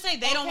can't just say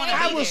they don't want to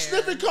be there. I was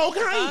sniffing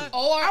cocaine.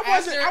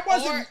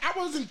 I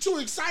wasn't too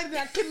excited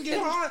that I couldn't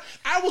get hard.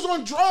 I was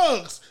on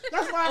drugs.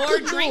 That's why I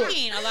couldn't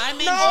drinking. do it. A lot of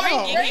men drink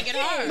and can't get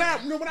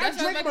hard. No, when I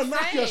drink, I'm gonna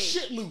knock your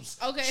shit loose.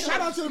 Okay.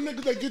 Shout out to the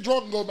niggas that get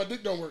drunk and go, my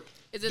dick don't work.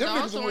 Is it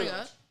dog throwing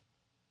up?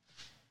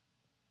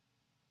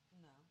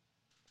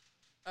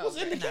 What's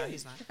in the No,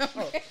 he's not.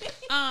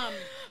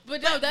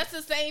 But no, that's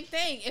the same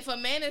thing. If a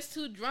man is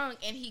too drunk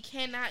and he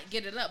cannot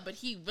get it up, but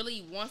he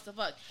really wants to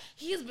fuck,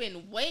 he's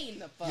been waiting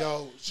to fuck.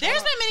 There's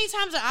been many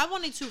times that I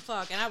wanted to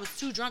fuck and I was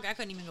too drunk. I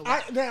couldn't even go.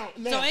 That's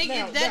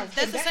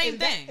the same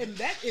thing. In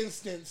that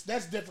instance,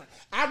 that's different.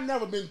 I've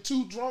never been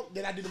too drunk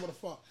that I didn't want to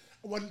fuck.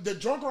 When the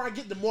drunker I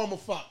get, the more I'm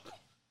gonna fuck.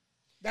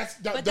 That's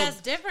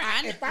different.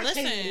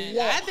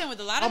 I've been with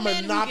a lot of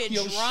men who get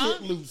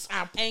drunk loose,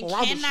 and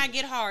cannot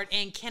get hard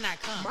and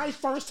cannot come. My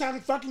first time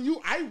fucking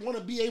you, I want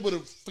to be able to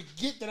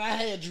forget that I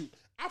had you.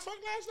 I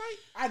fucked last night.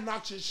 I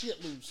knocked your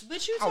shit loose.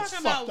 But you talking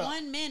about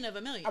one man of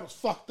a million. I was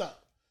fucked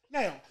up.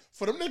 Now,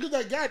 for them niggas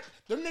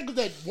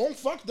that won't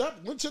fucked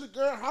up, went to the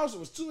girl house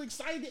and was too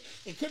excited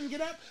and couldn't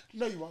get up,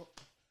 no, you won't.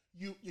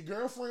 Your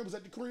girlfriend was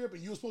at the crib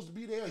and you were supposed to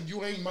be there and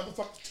you ain't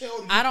motherfucking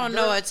tell. I don't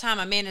know a time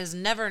a man has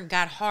never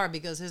got hard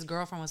because his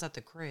girlfriend was at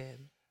the crib.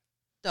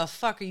 The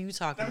fuck are you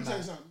talking about? Let me tell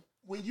you something.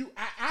 When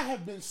I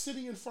have been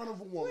sitting in front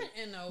of a woman, what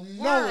in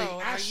the world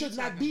knowing I should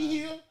not be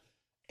here,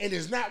 and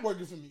it's not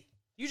working for me.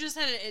 You just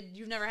said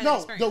you've never had that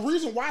experience. No, the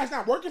reason why it's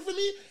not working for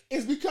me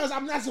is because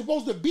I'm not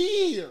supposed to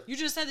be here. You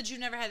just said that you've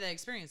never had that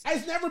experience.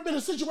 It's never been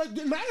a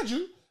situation. Mind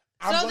you,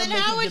 So then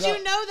how would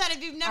you know that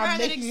if you've never had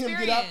that experience? I'm making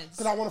him get up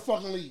because I want to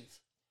fucking leave.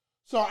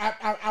 So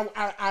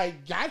I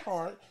got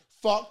hard,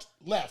 fucked,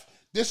 left.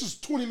 This is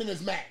 20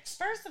 minutes max.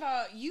 First of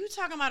all, you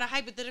talking about a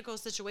hypothetical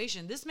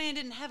situation. This man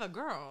didn't have a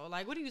girl.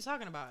 Like, what are you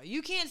talking about?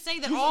 You can't say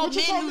that all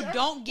men who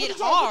don't get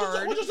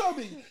hard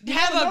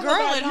have a girl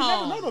at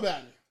home. You never know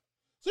nobody.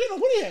 So you know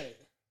what he had.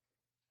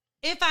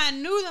 If I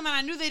knew them and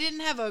I knew they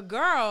didn't have a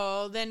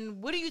girl, then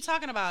what are you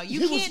talking about?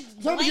 You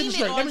can't blame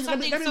it on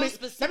something so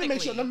specifically.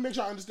 Let me make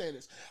sure I understand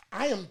this.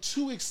 I am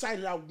too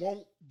excited.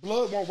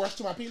 Blood won't rush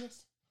to my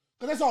penis.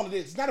 Because that's all it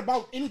is. It's not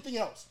about anything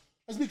else.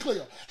 Let's be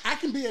clear. I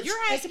can be at church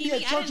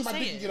and my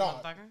dick can get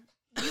hard.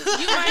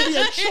 You might be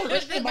at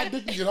church and my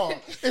dick can get hard.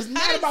 It's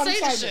not about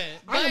excitement.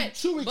 I am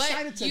too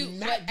excited to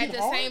not get hard. At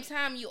the same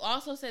time, you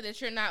also said that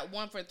you're not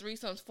one for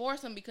threesomes,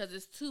 foursomes because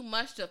it's too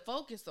much to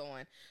focus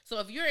on. So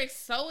if you're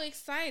so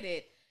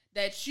excited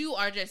that you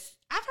are just...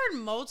 I've heard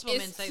multiple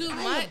men say that.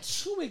 I am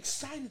too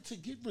excited to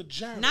get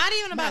vagina. Not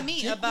even about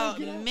me, about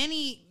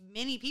many,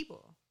 many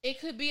people. It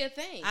could be a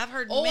thing. I've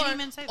heard many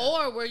men say that.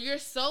 Or where you're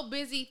so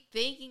busy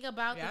thinking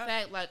about the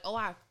fact, like, oh,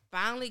 I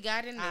finally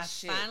got in this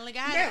shit.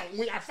 Now,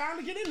 when I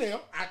finally get in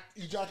there, I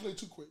ejaculate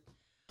too quick.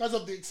 Because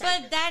of the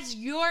excitement. But that's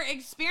your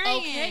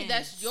experience. Okay,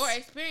 that's your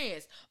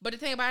experience. But the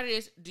thing about it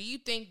is, do you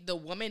think the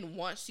woman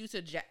wants you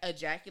to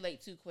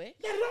ejaculate too quick?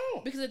 Not at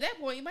all. Because at that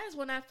point, you might as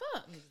well not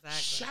fuck.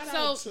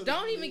 Exactly. So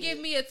don't even give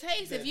me a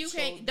taste if you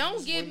can't.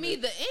 Don't give me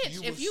the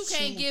inch if you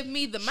can't give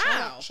me the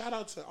mile. Shout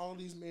out to all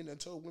these men that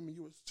told women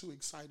you was too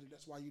excited.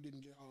 That's why you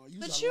didn't get hard.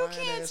 But you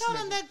can't tell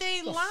them that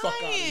they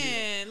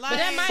lying. But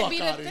that might be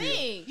the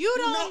thing. You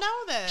don't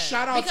know that.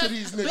 Shout out to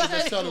these niggas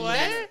that tell them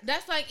that.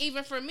 That's like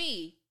even for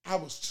me.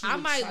 I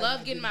might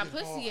love getting my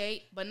pussy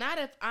ate, but not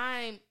if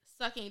I'm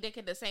sucking dick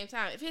at the same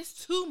time. If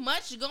it's too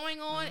much going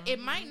on,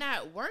 it might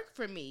not work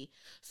for me.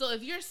 So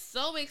if you're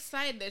so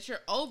excited that you're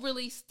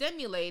overly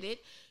stimulated,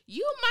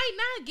 you might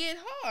not get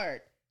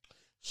hard.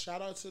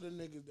 Shout out to the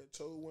niggas that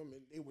told women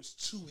they was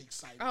too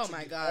excited. Oh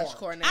my gosh,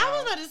 Cornell. I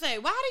was about to say,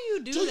 why do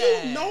you do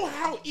that? Do you know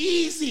how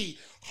easy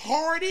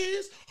hard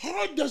is?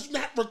 Hard does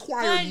not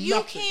require nothing.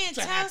 You can't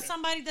tell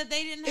somebody that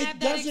they didn't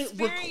have that experience. It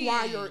doesn't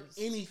require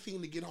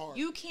anything to get hard.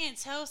 You can't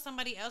tell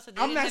somebody else that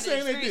they didn't have that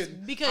experience. I'm not saying they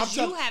didn't. Because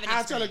you haven't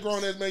experienced. I'll tell a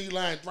grown ass man you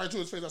lying right to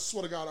his face. I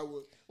swear to God I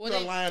would. You're a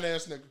lying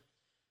ass nigga.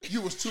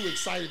 You was too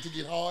excited to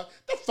get hard.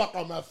 The fuck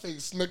on my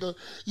face, nigga.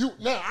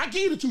 Now I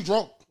gave you too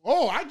drunk.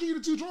 Oh, I gave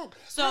you too drunk.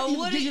 So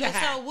what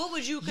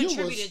would you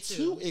contribute it to?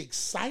 Too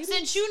excited?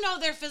 Since you know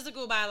they're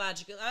physical,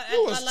 biological.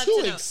 You was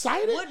too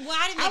excited?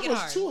 Why didn't they get hard?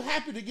 I was too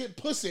happy to get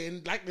pussy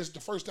and like this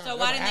the first time. So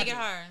why didn't they get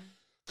hard?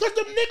 Because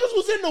the niggas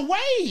was in the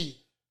way.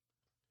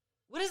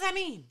 What does that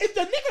mean? If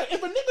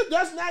a nigga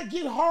does not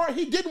get hard,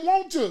 he didn't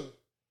want to.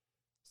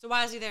 So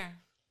why is he there?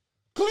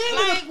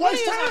 Clearly the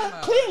waste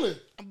time. Clearly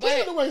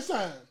the waste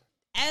time.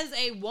 As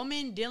a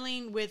woman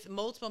dealing with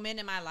multiple men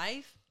in my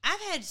life, I've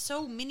had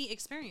so many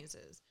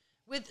experiences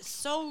with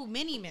so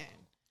many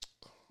men.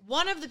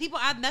 One of the people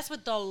I've messed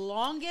with the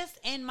longest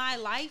in my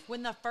life,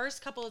 when the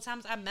first couple of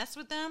times I messed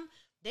with them,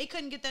 they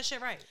couldn't get that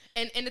shit right.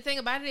 And the thing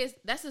about it is,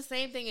 that's the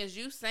same thing as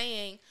you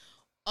saying,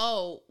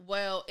 oh,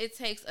 well, it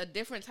takes a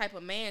different type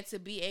of man to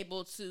be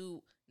able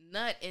to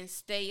nut and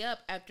stay up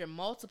after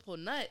multiple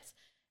nuts.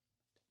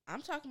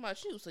 I'm talking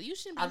about you, so you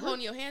shouldn't be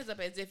holding your hands up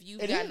as if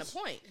you've gotten a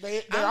point.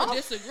 I'm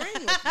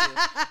disagreeing with you.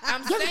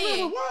 I'm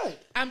saying,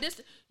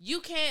 what? You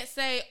can't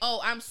say,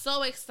 oh, I'm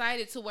so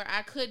excited to where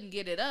I couldn't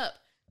get it up,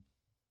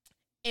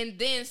 and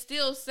then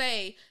still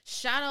say,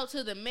 shout out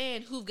to the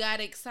men who got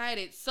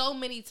excited so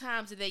many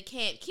times that they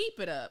can't keep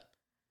it up.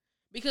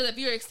 Because if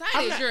you're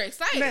excited, you're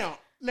excited.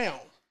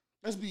 Now,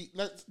 there's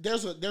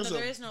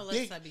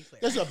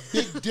a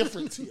big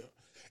difference here.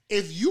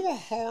 If you're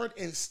hard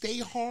and stay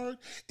hard,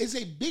 it's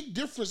a big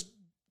difference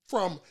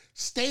from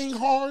staying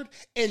hard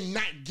and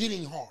not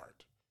getting hard.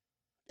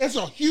 It's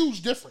a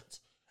huge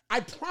difference. I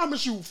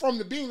promise you, from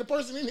being the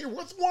person in here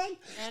with one,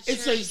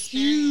 it's a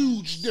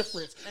huge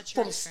difference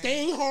from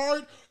staying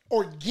hard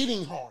or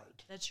getting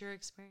hard. That's your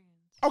experience.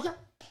 Okay.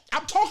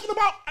 I'm talking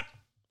about...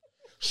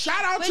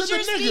 Shout out to the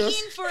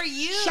niggas. For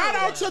you. Shout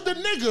out to the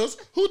niggas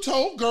who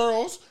told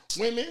girls,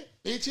 women,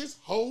 bitches,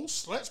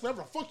 hoes, sluts,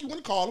 whatever the fuck you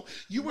want to call them.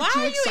 You were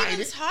too excited. Why are you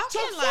even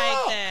talking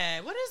like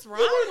that? What is wrong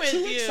with you?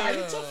 You were too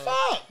excited to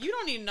fuck. You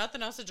don't need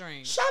nothing else to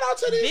drink. Shout out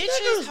to these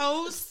bitches, niggas.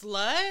 hoes,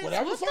 sluts.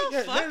 Whatever what the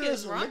fuck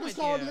is wrong with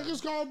you?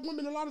 Niggas call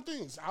women a lot of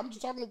things. I'm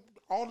just talking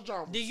all the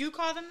genres. Do you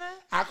call them that?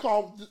 I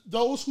call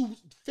those who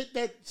fit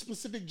that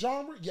specific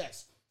genre,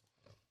 yes.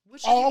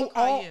 What should people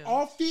call you?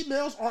 All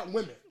females aren't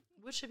women.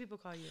 What should people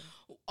call you?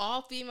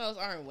 All females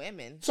aren't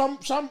women. Some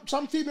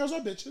females are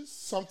bitches.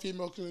 Some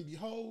females can be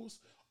hoes.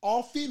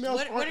 All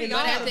females aren't in the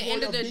But at the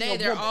end of the day,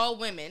 they're all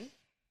women.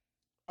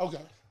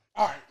 Okay.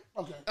 All right.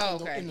 Okay. Oh,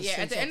 okay. Yeah.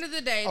 At the end of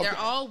the day, they're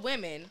all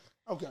women.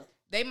 Okay.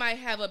 They might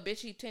have a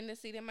bitchy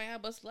tendency. They might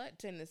have a slut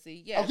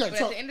tendency. Yes. Okay, but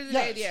at the end of the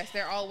day, yes,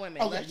 they're all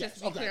women. Okay, Let's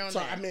just be clear on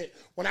that. I meant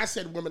when I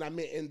said women, I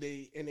meant in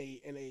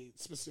a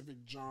specific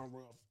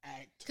genre of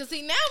act. Because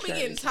see, now we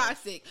getting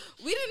toxic.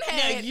 We didn't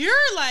have. Now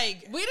you're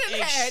like we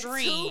didn't have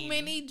too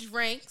many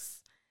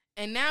drinks,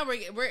 And now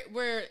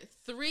we're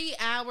 3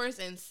 hours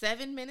and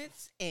 7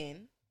 minutes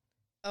in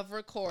of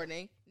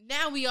recording.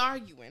 Now we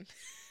arguing.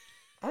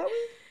 Are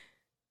we?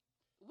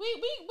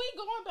 We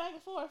going back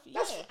and forth.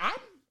 Yeah. I'm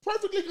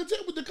perfectly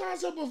content with the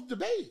concept of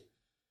debate.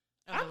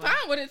 I'm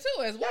fine with it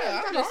too as well.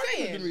 Yeah, I'm just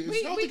saying.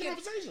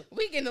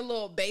 We getting a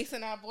little bass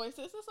in our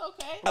voices. It's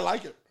okay. I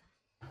like it.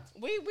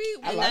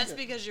 And that's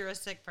because you're a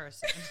sick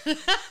person.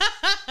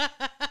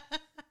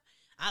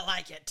 I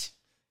like it.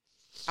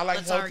 I like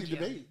healthy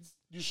debates.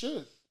 You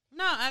should.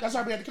 No, that's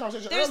why we had the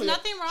conversation there's earlier.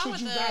 Nothing wrong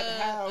with you a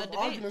have debate.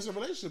 Arguments in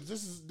relationships.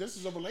 This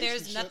is a relationship.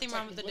 There's nothing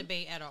wrong with the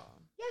debate at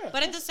all. Yeah,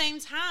 but at the same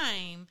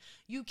time,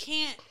 you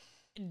can't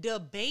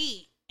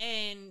debate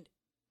and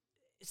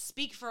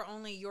speak for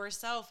only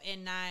yourself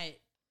and not.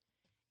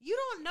 You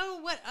don't know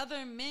what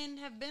other men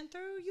have been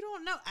through. You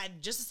don't know.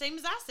 Just the same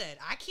as I said.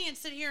 I can't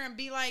sit here and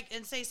be like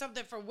and say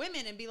something for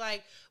women and be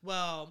like,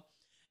 well,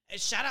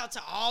 shout out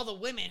to all the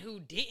women who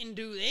didn't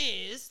do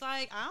this.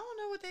 Like, I don't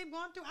know what they've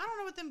gone through. I don't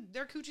know what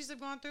their coochies have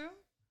gone through.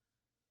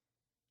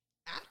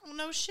 I don't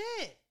know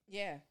shit.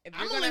 Yeah.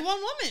 I'm only one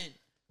woman.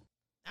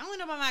 I only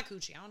know about my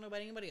coochie. I don't know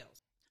about anybody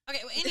else.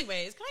 Okay, well,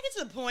 anyways, can I get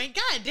to the point?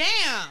 God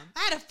damn.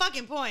 I had a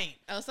fucking point.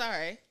 Oh,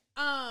 sorry.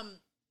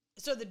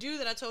 So the dude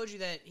that I told you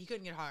that he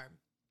couldn't get hard.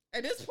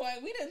 At this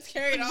point, we didn't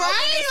carry it all.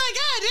 Right? Like,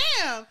 God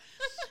damn.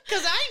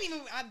 Because I didn't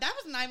even, that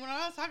was not even what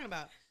I was talking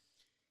about.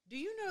 Do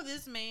you know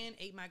this man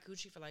ate my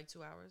coochie for like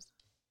 2 hours?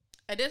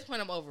 At this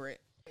point, I'm over it.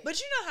 But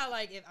you know how,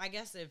 like,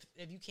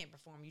 if you can't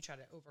perform, you try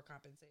to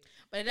overcompensate.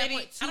 But at that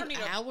point, 2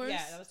 hours?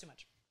 Yeah, that was too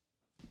much.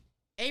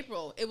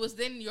 April, it was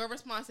then your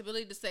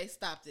responsibility to say,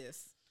 stop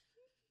this.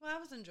 Well, I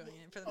was enjoying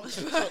it for the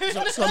most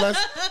part. So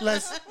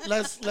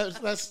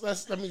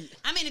let me.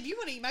 I mean, if you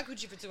want to eat my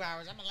coochie for 2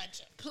 hours, I'm gonna let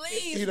you.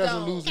 Please, he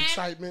doesn't lose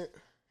excitement.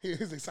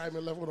 His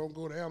excitement level don't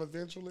go down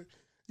eventually.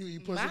 You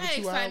eat pussy for 2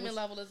 hours. My excitement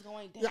level is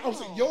going down. Yeah, I was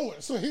like,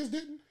 yours. So his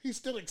didn't. He's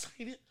still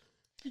excited.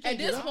 At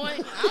this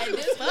point,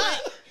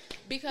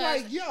 because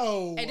like,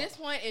 yo, at this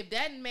point, if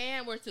that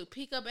man were to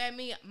peek up at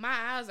me,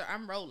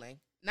 I'm rolling.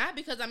 Not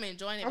because I'm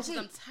enjoying it, because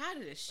I'm tired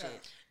of this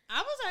shit.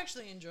 I was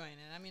actually enjoying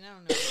it. I mean, I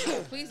don't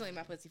know. Please don't eat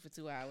my pussy for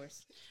 2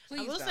 hours. Please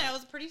I will say I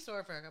was pretty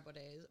sore for a couple of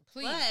days.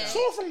 Please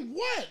sore from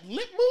what?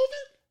 Lip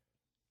moving?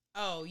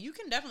 Oh, you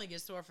can definitely get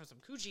sore from some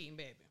coochie eating,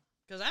 baby.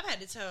 Because I've had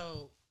to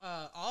tell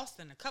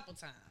Austin a couple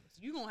times.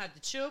 You gonna have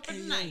to chill for the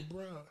night,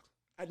 bro.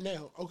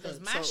 Now, okay.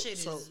 My shit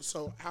is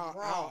so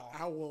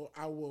I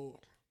will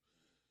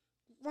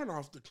run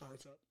off the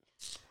concept.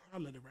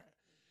 I'll let it ride.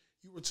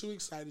 You were too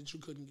excited. You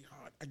couldn't get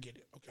hard. I get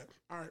it. Okay.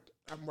 All right.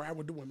 I'm right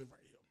with the women right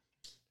here.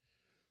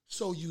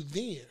 So you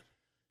then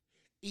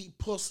eat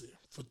pussy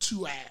for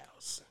 2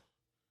 hours.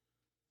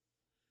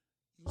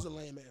 You's a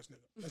lame ass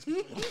nigga.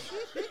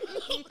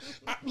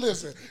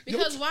 Listen.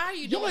 Because why are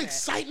you doing your that?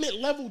 excitement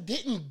level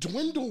didn't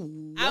dwindle.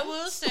 I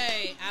will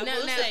say,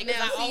 because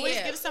I always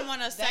give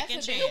someone a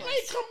second chance. You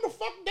ain't come the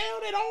fuck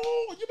down at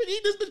all. You've been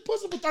eating this bitch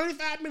pussy for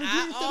 35 minutes.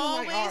 I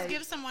always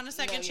give someone a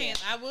second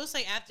chance. I will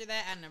say after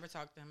that, I never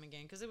talked to him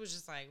again because it was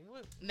just like,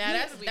 what? Now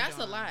that's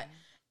a lot.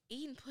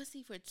 Eating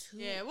pussy for 2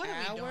 hours? What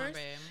are we doing,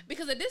 babe?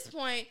 Because at this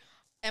point,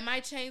 am I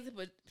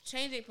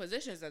changing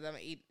positions as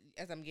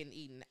I'm getting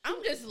eaten?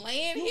 I'm just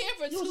laying here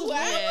for 2 hours.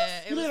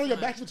 Yeah, you lay on your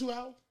back for 2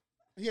 hours?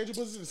 You had your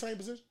pussy in the same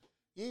position?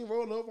 You ain't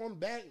rolled over on the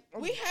back?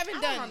 We haven't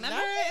I done don't remember.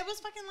 nothing. It was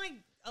fucking like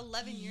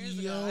 11 years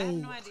ago. I have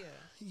no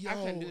idea. I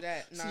couldn't do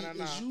that. No.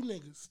 It's you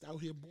niggas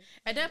out here, boy.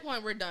 At that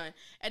point, we're done.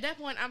 At that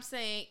point, I'm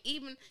saying,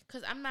 even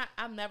because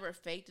I've never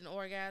faked an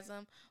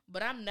orgasm,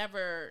 but I'm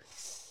never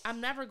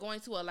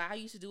going to allow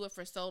you to do it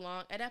for so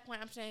long. At that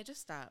point, I'm saying,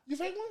 just stop. You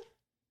fake one?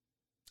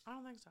 I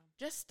don't think so.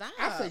 Just stop.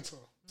 I faked some.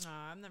 No,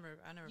 I never.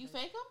 You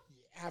fake them?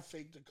 Yeah, I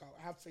faked a couple.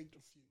 I faked a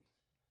few.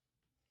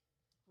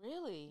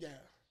 Really? Yeah.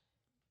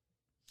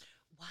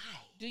 Why?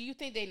 Do you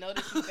think they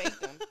noticed you faked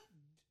them?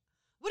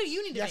 What do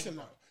you need to Yes and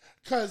no.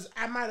 Because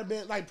I might have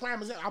been, like,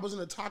 prime example,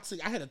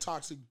 I had a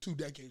toxic 2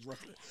 decades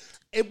roughly.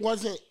 I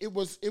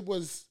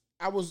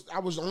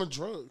was on a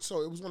drug.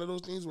 So it was one of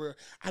those things where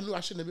I knew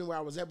I shouldn't have been where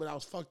I was at, but I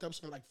was fucked up.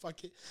 So I'm like,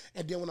 fuck it.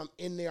 And then when I'm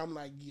in there, I'm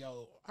like,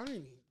 yo, I ain't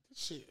even, this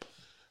shit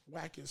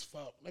whack as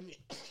fuck.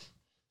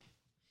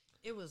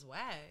 It was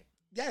whack.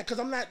 Yeah, because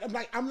I'm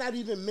not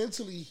even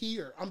mentally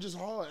here. I'm just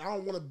hard. I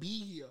don't want to be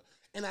here.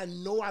 And I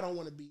know I don't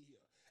want to be here.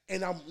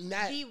 And I'm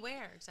not. Be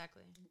where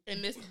exactly?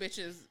 In this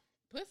bitch's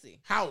pussy.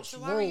 House, so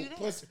room,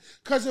 pussy.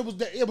 Because it was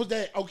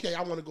that, okay,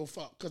 I want to go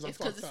fuck. Because I'm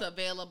fucked up. Because it's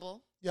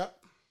available. Yep.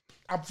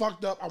 I'm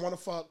fucked up. I want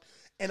to fuck.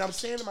 And I'm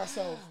saying to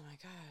myself. Oh my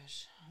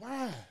gosh.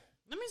 Why?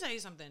 Let me tell you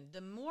something.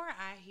 The more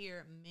I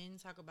hear men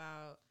talk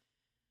about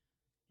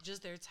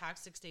just their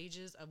toxic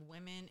stages of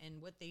women and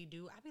what they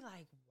do, I be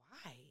like,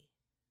 why?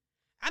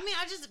 I mean,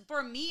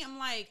 for me, I'm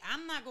like,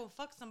 I'm not going to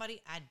fuck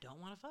somebody I don't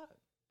want to fuck.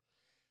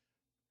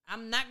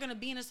 I'm not going to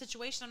be in a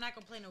situation. I'm not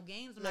going to play no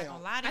games. I'm not going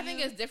to lie to you. I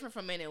think it's different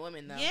from men and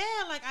women, though. Yeah,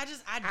 like, I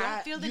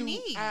don't feel the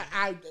need.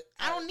 I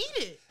don't need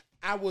it.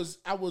 I was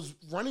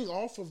running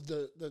off of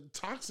the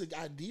toxic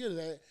idea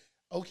that,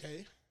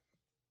 okay,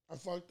 I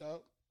fucked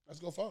up. Let's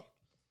go fuck.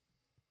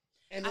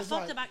 And I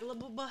fucked up,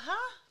 but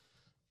huh?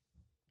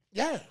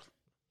 Yeah.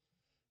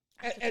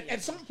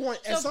 At some point.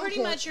 So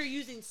pretty much you're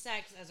using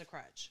sex as a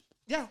crutch.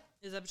 Yeah.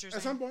 Is that what you're saying?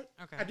 At some point.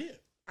 Okay. I did.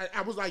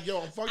 I was like,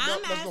 yo, I'm fucked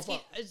up. Let's go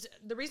fuck.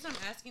 The reason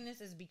I'm asking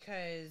this is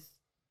because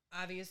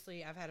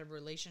obviously I've had a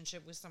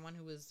relationship with someone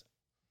who was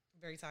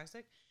very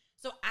toxic.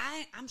 So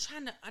I'm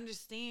trying to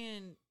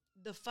understand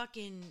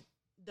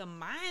the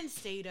mind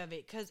state of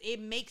it, because it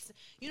makes,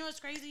 you know what's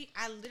crazy?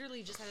 I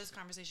literally just had this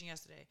conversation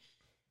yesterday.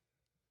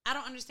 I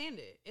don't understand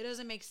it. It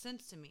doesn't make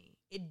sense to me.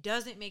 It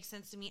doesn't make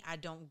sense to me. I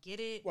don't get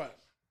it. What?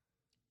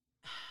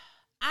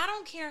 I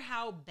don't care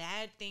how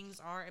bad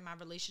things are in my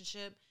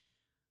relationship.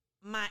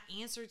 My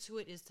answer to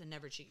it is to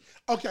never cheat.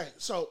 Okay,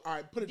 so all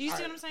right, put it. Do you see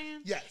right. what I'm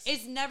saying? Yes.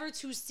 It's never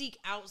to seek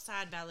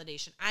outside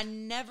validation. I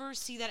never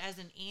see that as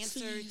an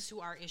answer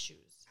to our issues.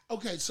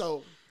 Okay,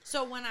 so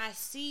when I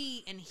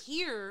see and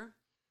hear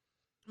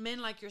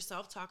men like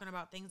yourself talking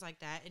about things like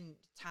that and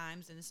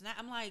times and this and that,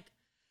 I'm like,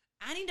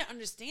 I need to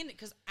understand it,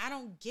 because I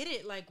don't get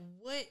it. Like,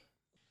 what?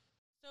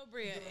 So,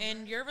 Bria,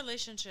 in your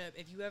relationship,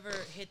 if you ever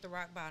hit the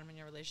rock bottom in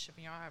your relationship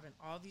and y'all having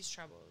all these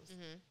troubles,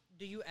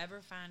 do you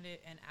ever find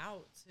it an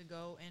out to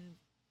go and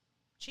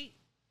cheat?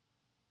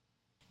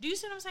 Do you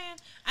see what I'm saying?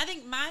 I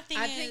think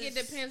I think it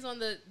depends on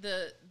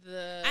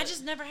the. I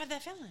just never had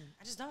that feeling.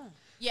 I just don't.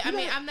 Yeah, I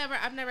mean,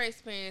 I've never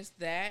experienced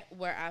that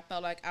where I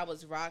felt like I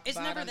was rock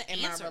bottom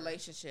in my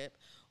relationship.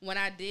 When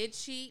I did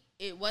cheat,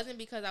 it wasn't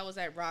because I was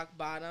at rock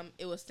bottom.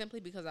 It was simply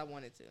because I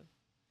wanted to.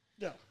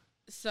 Yeah.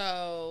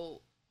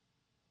 So,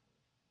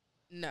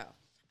 no.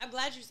 I'm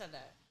glad you said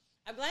that.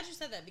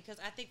 Because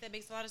I think that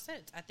makes a lot of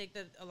sense. I think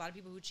that a lot of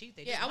people who cheat,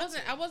 I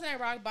wasn't at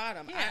rock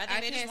bottom. Yeah, I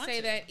can't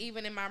say that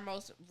even in my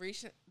most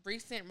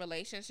recent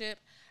relationship,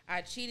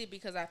 I cheated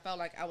because I felt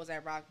like I was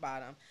at rock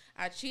bottom.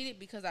 I cheated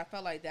because I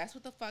felt like that's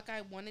what the fuck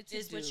I wanted to do.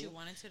 Is what you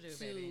wanted to do,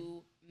 baby.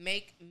 To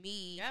make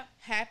me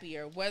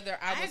happier, whether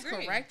I was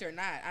correct or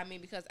not. I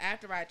mean, because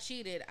after I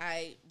cheated,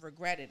 I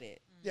regretted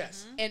it.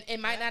 Yes. And it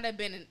might not have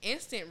been an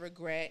instant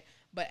regret,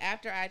 but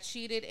after I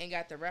cheated and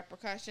got the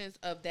repercussions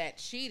of that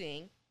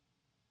cheating,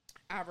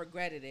 I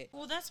regretted it.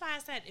 Well, that's why I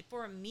said,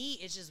 for me,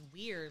 it's just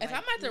weird. If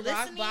I'm at the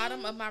rock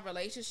bottom of my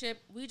relationship,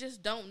 we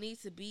just don't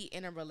need to be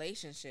in a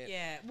relationship.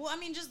 Yeah. Well, I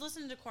mean, just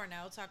listening to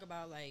Cornell talk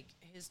about, like,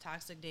 his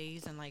toxic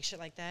days and, like, shit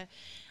like that,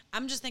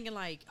 I'm just thinking,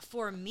 like,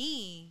 for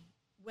me,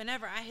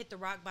 whenever I hit the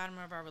rock bottom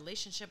of our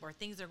relationship, or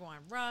things are going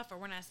rough, or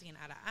we're not seeing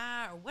eye to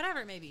eye, or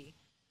whatever it may be,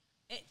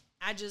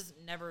 I just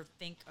never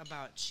think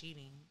about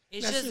cheating.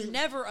 It's just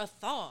never a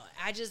thought.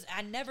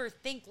 I never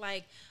think,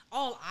 like,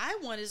 all I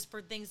want is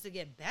for things to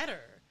get better.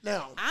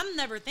 Now, I'm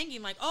never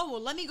thinking like, oh, well,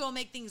 let me go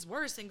make things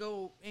worse and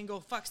go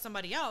fuck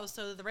somebody else.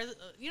 So you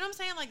know what I'm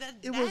saying? Like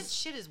that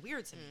shit is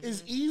weird to me.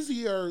 It's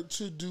easier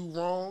to do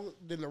wrong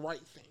than the right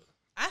thing.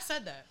 I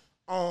said that.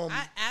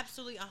 I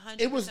absolutely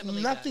 100%. It was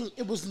nothing.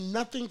 It was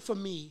nothing for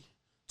me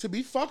to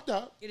be fucked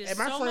up. It is at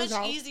my so friend's much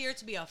house. easier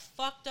to be a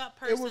fucked up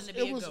person than to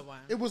be a good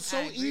one. It was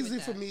so easy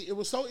for me. It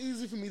was so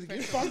easy for me to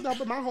get fucked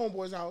up at my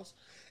homeboy's house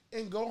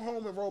and go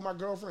home and roll my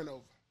girlfriend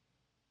over.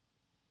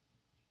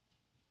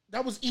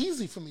 That was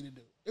easy for me to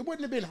do. It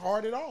wouldn't have been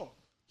hard at all.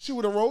 She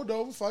would have rolled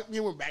over, fucked me,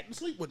 and went back to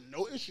sleep with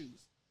no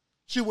issues.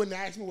 She wouldn't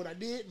ask me what I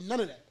did.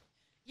 None of that.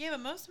 Yeah, but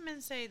most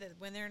men say that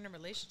when they're in a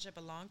relationship, a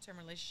long-term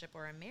relationship,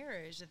 or a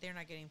marriage, that they're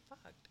not getting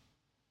fucked.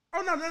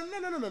 Oh, no.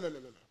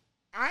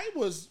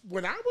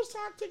 When I was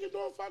toxic and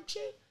doing fuck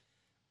shit,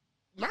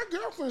 my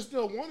girlfriend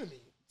still wanted me,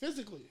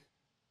 physically.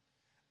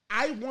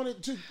 I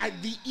wanted to,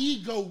 the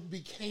ego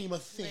became a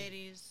thing.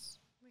 Ladies,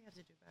 we have to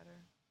do better.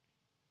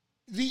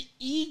 The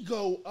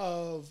ego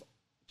of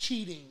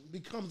cheating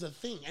becomes a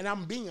thing, and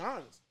I'm being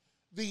honest.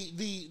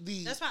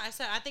 That's why I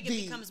said I think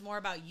it becomes more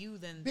about you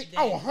than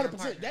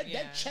 100%.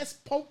 That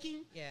chest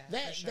poking,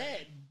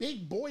 that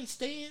big boy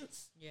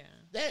stance,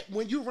 that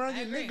when you run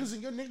your niggas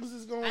and your niggas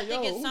is going, I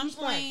think at some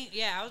point,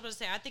 I was about to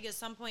say, I think at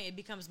some point it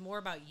becomes more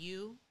about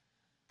you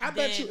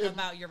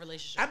about your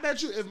relationship. I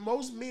bet you if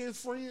most men's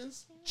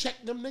friends check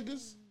them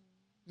niggas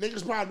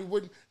probably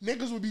wouldn't.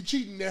 Niggas would be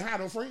cheating than have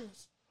no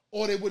friends,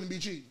 or they wouldn't be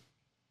cheating.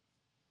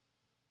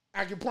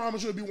 I can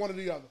promise you it'd be one or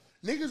the other.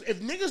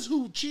 If niggas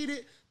who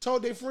cheated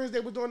told their friends they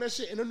were doing that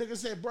shit, and them niggas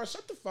said, bro,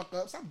 shut the fuck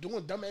up, stop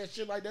doing dumbass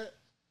shit like that.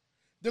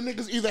 Them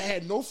niggas either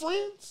had no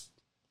friends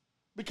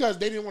because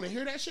they didn't want to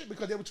hear that shit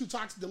because they were too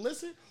toxic to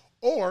listen,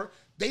 or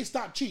they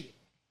stopped cheating.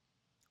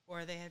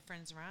 Or they had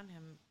friends around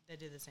him that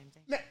did the same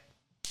thing. Now,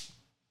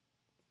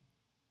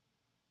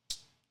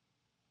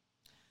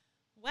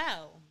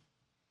 well,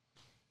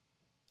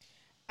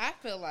 I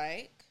feel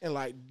like, and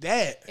like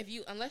that,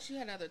 unless you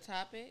had another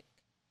topic,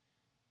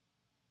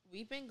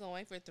 we've been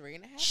going for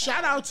 3.5 hours.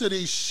 Shout out to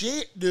this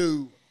shit,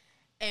 dude.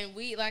 And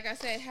we, like I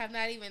said, have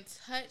not even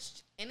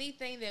touched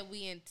anything that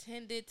we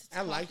intended to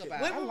talk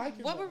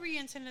about. What were we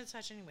intended to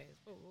touch anyways?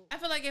 I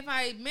feel like if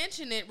I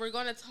mention it, we're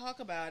going to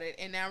talk about it,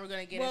 and now we're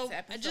going to get into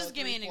episode just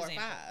give me an 3, 4,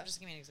 example. 5. Just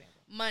give me an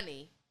example.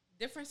 Money.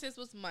 Differences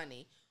with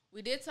money.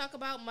 We did talk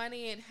about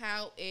money and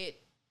how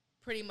it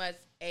pretty much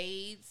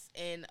aids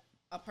in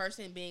a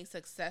person being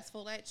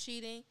successful at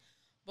cheating.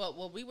 But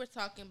what we were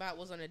talking about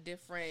was on a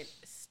different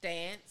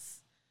stance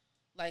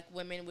like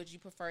women, would you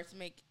prefer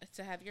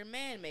to have your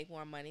man make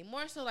more money?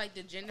 More so like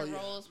the gender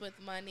roles with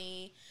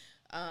money,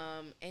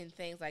 and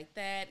things like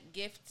that,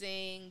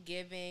 gifting,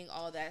 giving,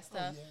 all that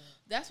stuff.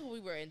 That's what we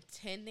were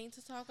intending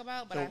to talk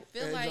about, but I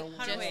feel like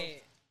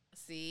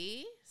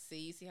see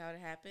how it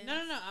happened.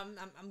 No.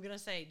 I'm gonna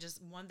say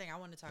just one thing I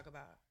want to talk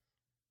about.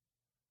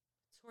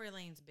 Tory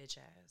Lane's bitch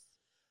ass.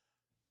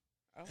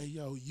 Oh. Hey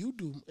yo, you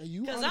do? Are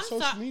you on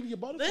social media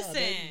butterfly?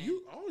 Listen,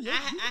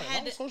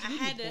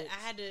 I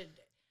had to.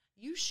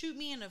 You shoot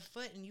me in the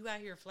foot and you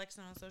out here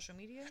flexing on social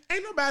media?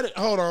 Ain't nobody.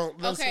 Hold on.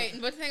 Listen. Okay,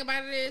 but the thing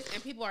about it is,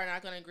 and people are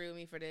not gonna agree with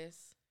me for this.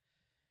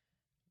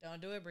 Don't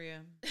do it,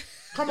 Bria.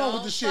 Come on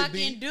with the shit,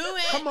 B. Do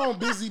it. Come on,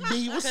 Busy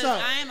B. What's up?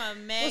 I am a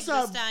Meg Thee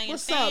Stallion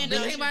fan. The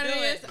thing about it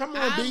is, come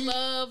on, B. I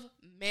love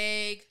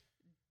Meg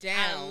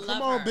down.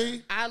 Come on,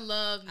 B. I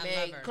love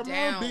Meg down. Come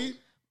on, B.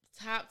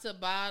 Top to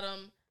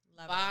bottom.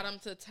 Bottom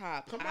to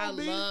top. I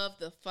love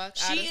the fuck out of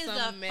some Meg. She is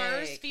the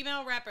first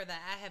female rapper that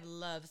I have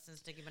loved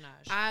since Nicki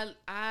Minaj.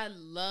 I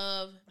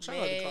love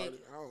Meg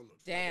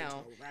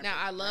down. Now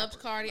I loved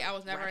Cardi. I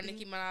was never a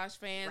Nicki Minaj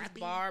fan.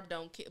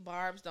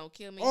 Barbs don't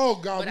kill me. Oh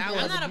God, but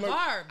I'm not a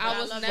Barb.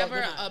 I was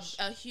never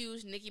a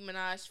huge Nicki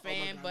Minaj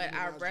fan, but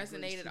I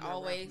resonated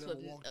always with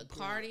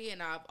Cardi,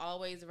 and I've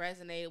always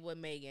resonated with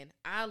Megan.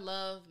 I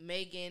love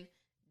Megan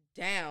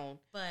down,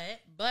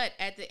 but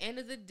at the end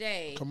of the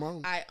day,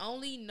 I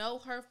only know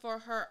her for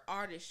her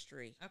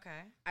artistry. Okay,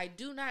 I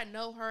do not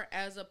know her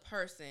as a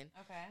person.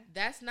 Okay,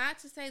 that's not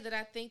to say that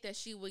I think that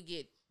she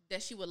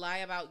would lie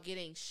about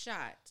getting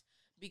shot,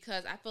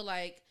 because I feel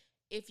like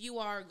if you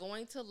are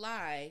going to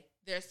lie,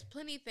 there's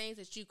plenty of things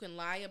that you can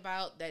lie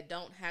about that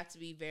don't have to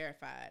be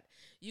verified.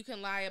 You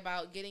can lie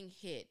about getting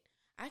hit.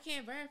 I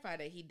can't verify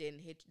that he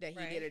didn't hit, that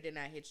he did or did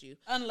not hit you,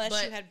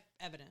 unless you had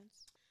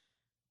evidence.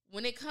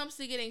 When it comes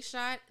to getting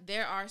shot,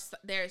 there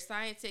is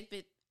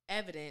scientific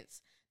evidence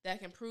that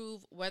can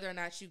prove whether or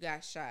not you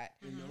got shot.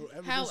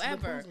 Mm-hmm.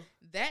 However,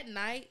 that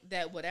night,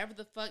 that whatever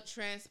the fuck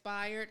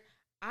transpired,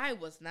 I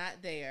was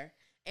not there.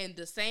 And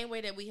the same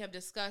way that we have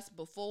discussed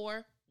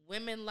before,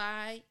 women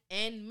lie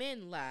and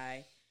men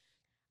lie.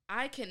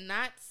 I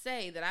cannot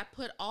say that I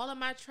put all of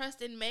my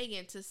trust in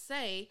Megan to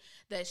say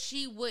that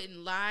she wouldn't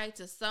lie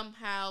to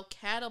somehow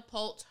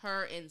catapult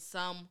her in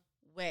some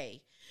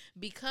way.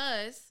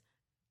 Because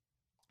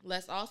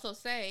let's also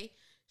say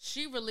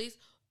she released,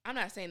 I'm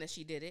not saying that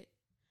she did it,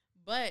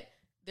 but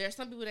there's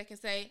some people that can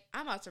say,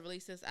 I'm about to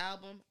release this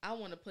album. I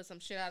want to put some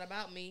shit out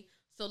about me.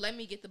 So let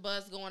me get the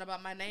buzz going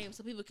about my name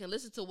so people can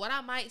listen to what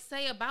I might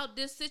say about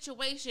this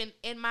situation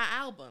in my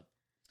album.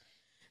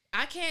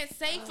 I can't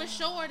say for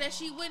sure that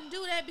she wouldn't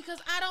do that because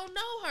I don't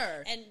know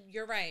her. And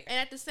you're right. And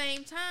at the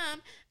same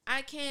time,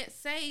 I can't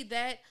say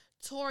that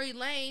Tory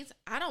Lanez,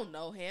 I don't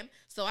know him.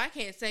 So I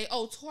can't say,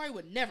 oh, Tory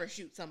would never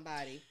shoot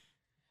somebody.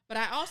 But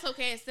I also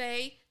can't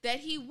say that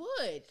he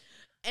would.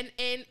 And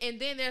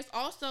then there's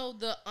also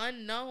the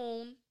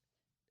unknown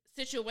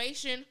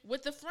situation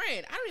with the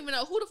friend. I don't even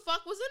know who the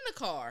fuck was in the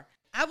car.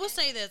 I will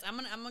say this.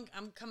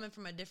 I'm coming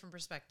from a different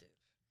perspective.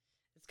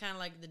 It's kind of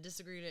like the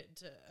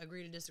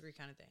agree to disagree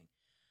kind of thing.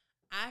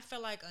 I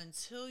feel like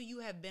until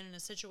you have been in a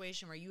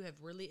situation where you have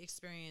really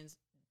experienced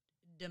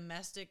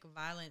domestic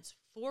violence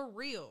for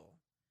real,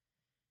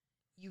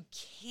 you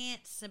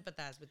can't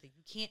sympathize with it.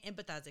 You can't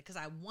empathize it, because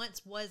I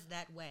once was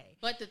that way.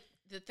 But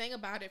the thing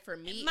about it for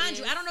me, mind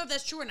you, I don't know if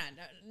that's true or not.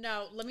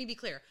 No, let me be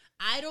clear.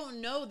 I don't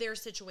know their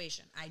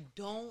situation. I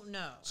don't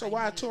know. So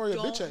why Tory a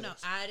bitch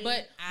ass? I'm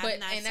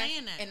not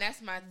saying that. And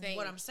that's my thing.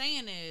 What I'm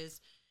saying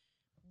is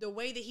the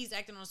way that he's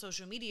acting on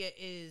social media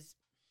is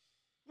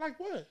like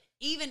what?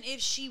 Even if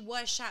she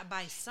was shot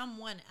by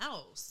someone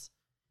else,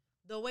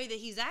 the way that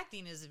he's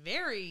acting is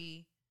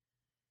very.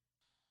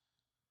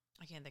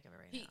 I can't think of it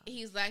right now.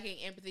 He's lacking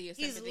empathy and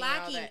sympathy. He's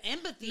lacking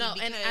empathy. No,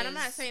 and I'm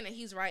not saying that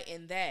he's right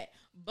in that,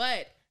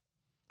 but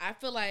I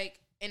feel like,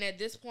 and at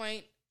this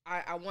point,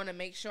 I want to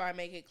make sure I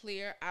make it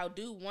clear, I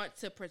do want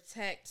to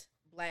protect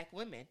black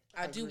women.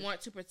 I do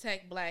want to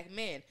protect black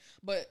men,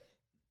 but,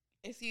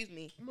 excuse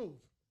me. Move.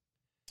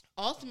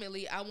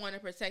 Ultimately, I want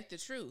to protect the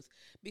truth,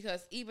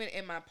 because even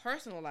in my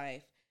personal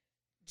life,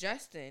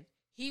 Justin,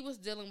 he was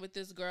dealing with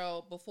this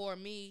girl before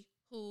me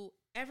who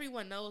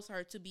everyone knows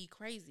her to be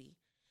crazy.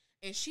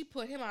 And she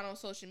put him out on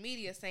social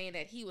media saying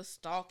that he was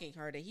stalking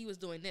her, that he was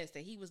doing this,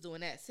 that he was doing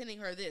that, sending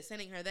her this,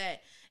 sending her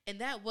that. And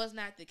that was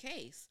not the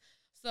case.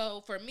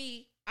 So for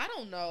me, I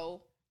don't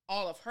know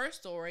all of her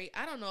story.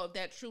 I don't know if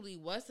that truly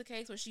was the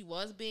case, where she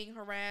was being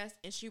harassed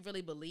and she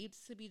really believed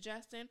it to be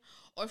Justin,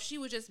 or if she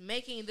was just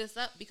making this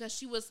up because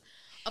she was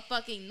a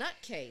fucking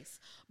nutcase.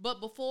 But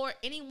before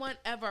anyone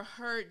ever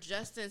heard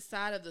Justin's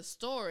side of the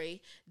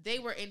story, they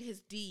were in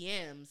his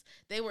DMs.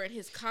 They were in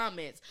his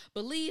comments.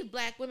 Believe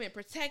black women,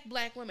 protect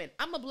black women.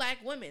 I'm a black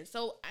woman,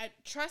 so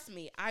trust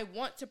me, I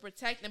want to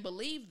protect and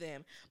believe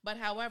them. But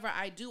however,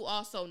 I do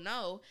also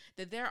know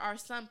that there are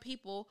some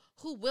people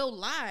who will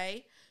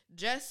lie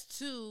just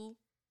to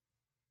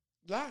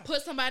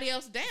put somebody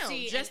else down,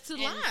 to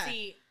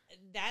lie.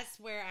 that's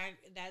where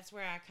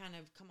I kind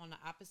of come on the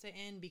opposite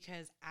end,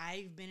 because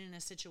I've been in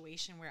a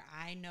situation where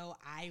I know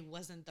I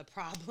wasn't the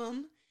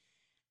problem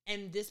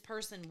and this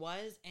person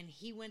was, and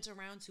he went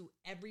around to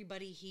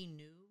everybody he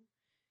knew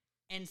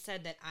and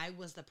said that I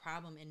was the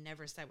problem and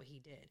never said what he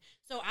did.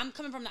 So I'm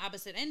coming from the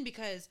opposite end,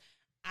 because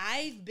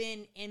I've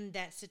been in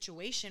that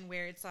situation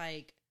where it's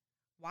like,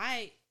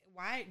 why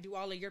do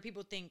all of your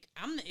people think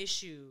I'm the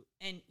issue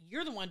and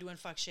you're the one doing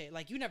fuck shit?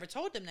 Like, you never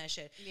told them that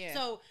shit. Yeah.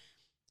 So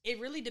it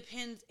really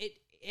depends.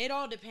 It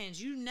all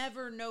depends. You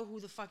never know who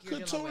the fuck you're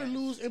Could dealing Tory with.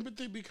 lose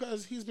empathy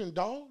because he's been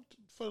dogged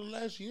for the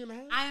last year and a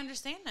half? I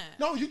understand that.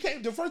 No, you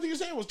can't. The first thing you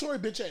said was Tory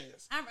bitch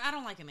ass. I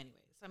don't like him anyways.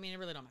 I mean, it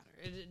really don't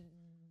matter.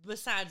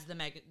 Besides the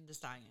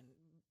Stallion.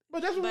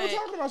 But that's what we're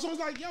talking about. So it's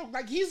like, yo,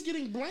 like, he's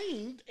getting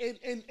blamed,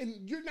 and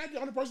you're not the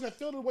only person that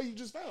felt the way you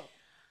just felt.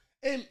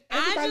 And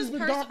everybody's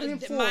been dogging him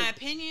for, my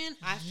opinion,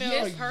 I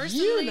feel a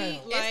personally year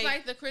now. It's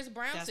like the Chris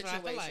Brown that's what I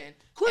feel situation.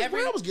 like. Chris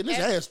Brown was getting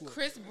his ass whooped.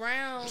 Chris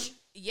Brown,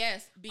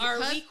 yes.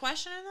 Because, are we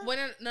questioning that?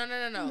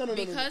 Well, no.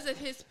 Because of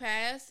his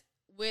past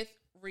with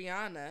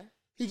Rihanna,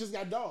 he just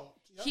got dogged.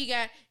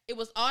 Yep. It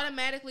was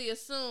automatically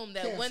assumed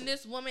that when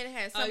this woman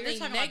has something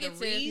negative,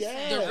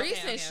 the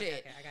recent shit.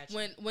 Okay, I got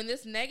you.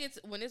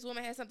 When this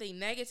woman has something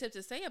negative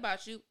to say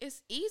about you,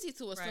 it's easy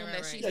to assume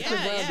that she's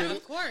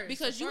of course,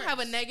 because you have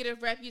a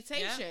negative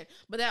reputation. Yeah.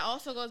 But that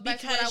also goes back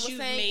to what I was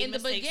saying in the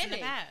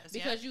beginning.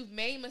 Because you've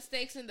made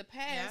mistakes in the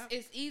past,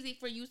 it's easy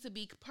for you to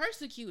be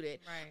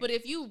persecuted. Right. But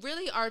if you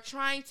really are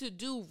trying to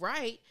do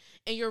right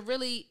and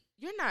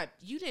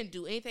you didn't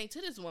do anything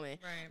to this woman.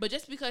 Right. But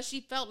just because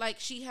she felt like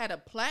she had a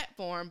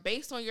platform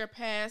based on your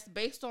past,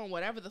 based on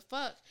whatever the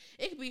fuck,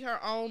 it could be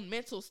her own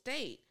mental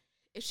state.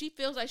 If she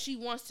feels like she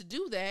wants to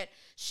do that,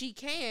 she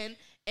can.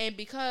 And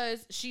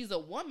because she's a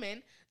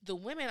woman, the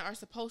women are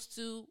supposed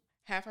to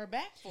have her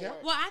back for it.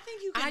 Well, I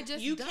think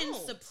you can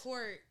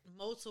support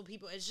multiple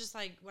people. It's just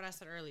like what I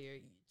said earlier.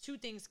 Two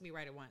things can be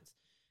right at once.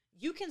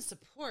 You can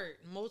support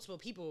multiple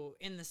people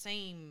in the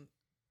same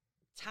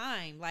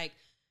time. Like,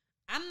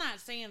 I'm not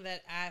saying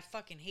that I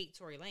fucking hate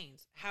Tory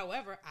Lanez.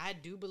 However, I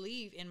do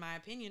believe, in my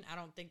opinion, I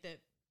don't think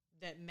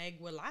that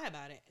Meg would lie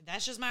about it.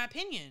 That's just my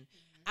opinion.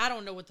 Mm-hmm. I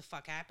don't know what the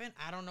fuck happened.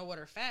 I don't know what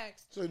are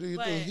facts. So do you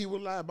think he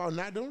would lie about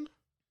not doing it?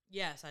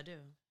 Yes, I do.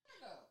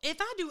 If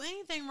I do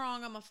anything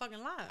wrong, I'm a fucking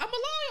lie. I'm a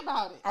lie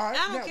about it. All right,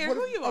 I don't care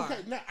who you are. Okay,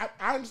 now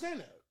I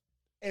understand that.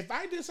 If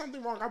I did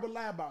something wrong, I would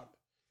lie about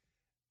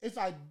it.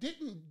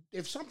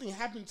 If something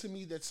happened to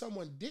me that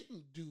someone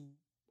didn't do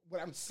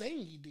what I'm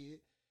saying he did,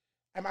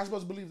 am I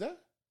supposed to believe that?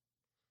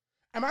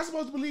 Am I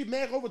supposed to believe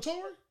Meg over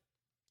Tory?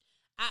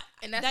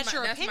 And that's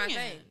your opinion.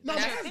 My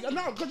thing.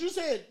 No, because you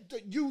said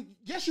you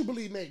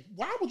believe Meg.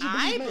 Why would you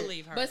believe Meg? I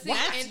believe her. But see,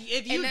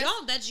 if you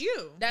don't, that's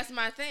you. That's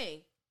my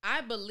thing.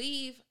 I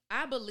believe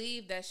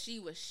that she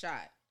was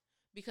shot,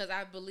 because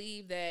I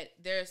believe that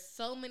there's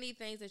so many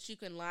things that you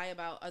can lie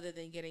about other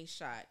than getting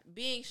shot.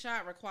 Being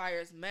shot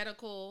requires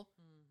medical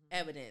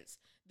evidence.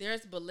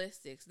 There's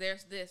ballistics.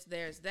 There's this.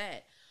 There's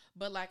that.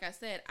 But like I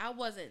said, I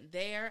wasn't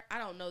there. I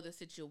don't know the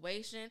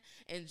situation.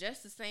 And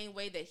just the same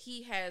way that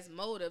he has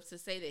motive to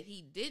say that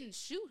he didn't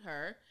shoot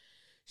her,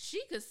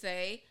 she could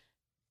say,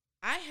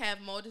 I have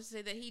motive to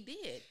say that he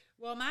did.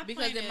 Well, my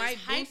point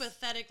is,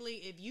 hypothetically,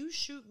 if you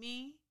shoot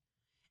me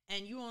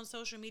and you on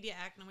social media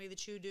acting the way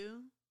that you do,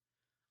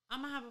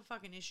 I'm going to have a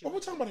fucking issue. But we're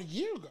talking about a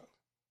year ago.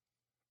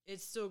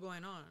 It's still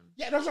going on.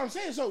 Yeah, that's what I'm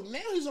saying. So now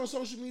he's on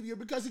social media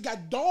because he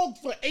got dogged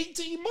for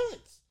 18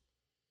 months.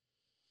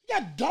 He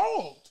got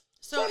dogged.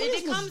 So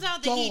if it comes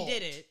out that he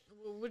did it,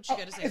 what you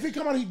got to say? If it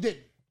come out he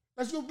didn't.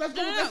 Let's go. Let's be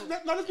devil's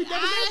advocate.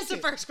 That's the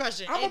first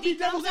question. If it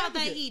comes out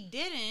that he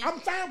didn't, I'm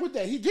fine with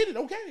that. He did it.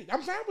 Okay,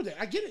 I'm fine with that.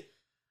 I get it.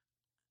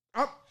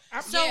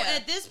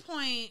 At this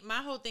point, my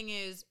whole thing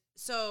is,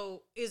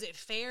 so is it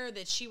fair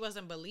that she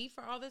wasn't believed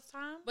for all this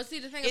time? But see,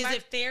 the thing is,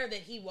 it fair that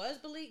he was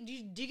believed? Do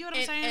you get what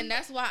I'm saying? And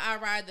that's why I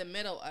ride the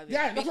middle of it.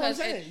 Yeah, that's what I'm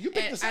saying. You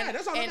pick the side.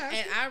 That's all I'm asking.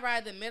 And I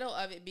ride the middle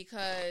of it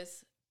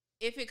because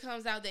if it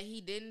comes out that he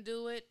didn't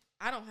do it,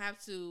 I don't have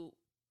to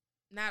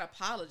not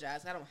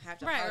apologize. I don't have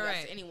to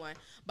apologize to anyone,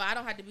 but I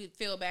don't have to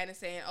feel bad and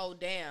saying, "Oh,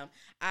 damn."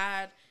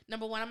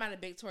 Number one, I'm not a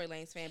big Tory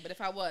Lanez fan, but if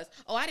I was,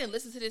 I didn't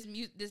listen to this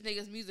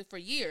nigga's music for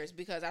years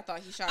because I thought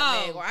he shot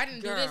Meg, or I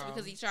didn't do this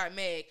because he shot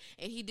Meg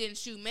and he didn't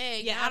shoot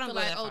Meg. Yeah, I feel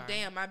like, oh,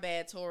 damn, my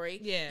bad, Tory.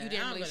 Yeah, you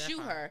didn't really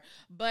shoot her.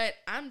 But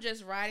I'm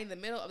just riding the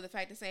middle of the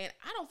fact of saying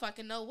I don't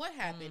fucking know what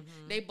happened.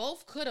 Mm-hmm. They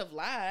both could have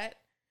lied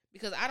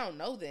because I don't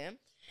know them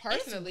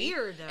personally. It's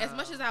weird, though. As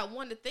much as I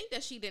wanted to think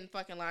that she didn't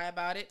fucking lie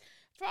about it.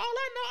 For all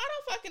I know, I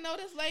don't fucking know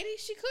this lady.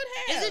 She could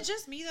have. Is it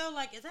just me, though?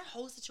 Like, is that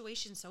whole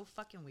situation so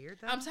fucking weird,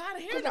 though? I'm tired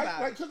of hearing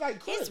about it. Like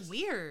Chris. It's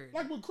weird.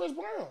 Like with Chris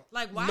Brown.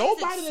 Like, why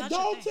nobody that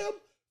dogged him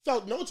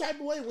felt no type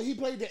of way when he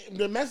played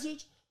the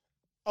message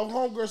of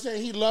homegirl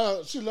saying she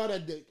loved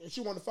that dick and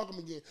she wanted to fuck him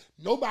again.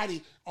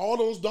 Nobody, all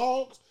those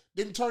dogs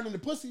didn't turn into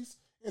pussies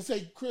and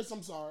say, Chris,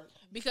 I'm sorry.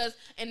 Because,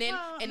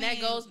 that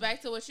goes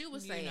back to what you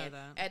was saying.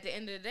 At the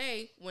end of the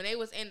day, when they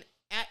was in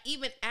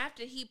even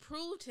after he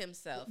proved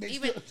himself,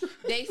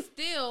 they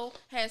still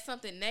had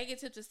something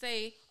negative to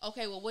say.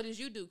 Okay, well, what did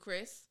you do,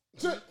 Chris?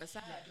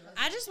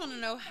 I just want to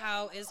know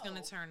how it's going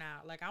to turn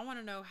out. Like, I want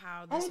to know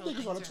how this I don't think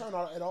it's going to turn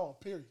out at all,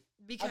 period.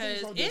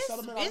 Because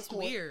it's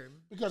weird.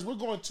 Because we're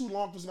going too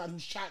long for somebody who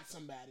shot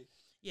somebody.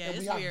 Yeah, and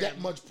it's we have weird.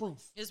 that much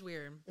proof. It's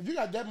weird. If you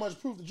got that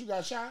much proof that you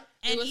got shot,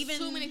 and it was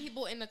too many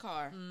people in the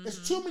car. Mm-hmm.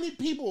 It's too many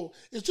people.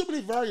 It's too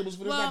many variables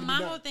for this not to be done. Well,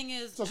 my whole thing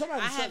is, so I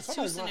have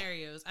two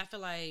scenarios. I feel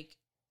like,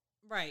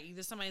 right,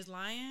 either somebody's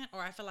lying or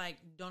I feel like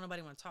don't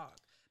nobody want to talk.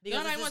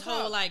 Because it's this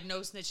whole like no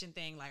snitching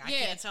thing. Like I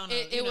can't tell no.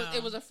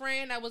 It was a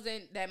friend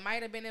that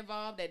might have been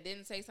involved that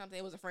didn't say something.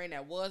 It was a friend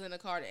that was in the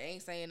car that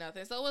ain't saying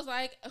nothing. So it was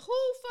like, who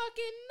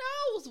fucking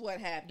knows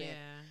what happened?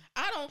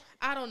 Yeah.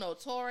 I don't know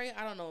Tori.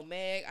 I don't know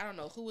Meg. I don't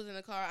know who was in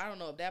the car. I don't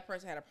know if that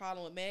person had a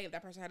problem with Meg. If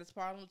that person had a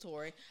problem with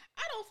Tori.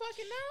 I don't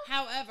fucking know.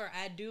 However,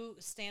 I do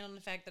stand on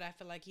the fact that I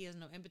feel like he has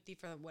no empathy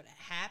for what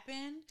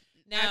happened.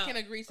 Now, I can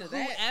agree to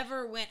that.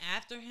 Whoever went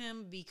after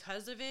him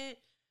because of it,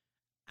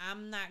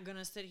 I'm not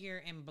gonna sit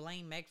here and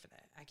blame Meg for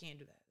that. I can't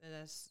do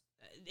that.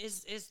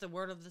 It's the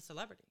word of the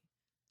celebrity.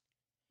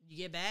 You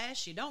get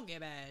bashed, you don't get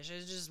bashed.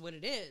 It's just what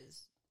it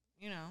is.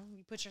 You know,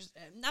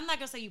 I'm not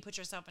gonna say you put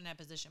yourself in that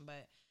position,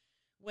 but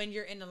when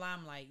you're in the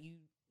limelight,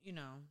 you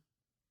know,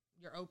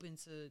 you're open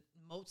to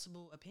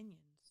multiple opinions.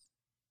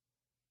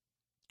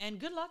 And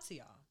good luck to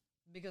y'all,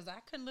 because I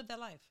couldn't live that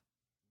life.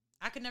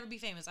 I could never be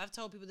famous. I've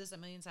told people this a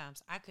million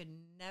times. I could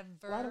never.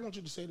 Well, I don't want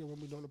you to say that when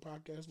we're doing the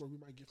podcast where we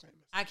might get famous.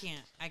 I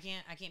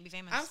can't be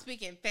famous. I'm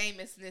speaking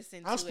famousness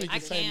into I'm speaking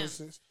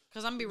famousness.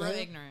 Because I'm going to be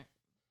real ignorant.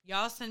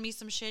 Y'all send me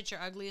some shit. You're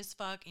ugly as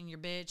fuck and you're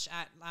bitch.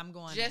 I'm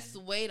going Just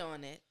wait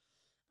on it.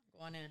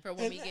 Going in. For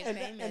when we get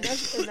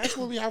famous. And that's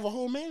when we have a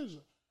whole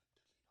manager.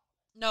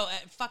 No,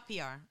 fuck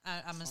PR.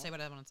 I'm going to say what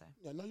I want to say.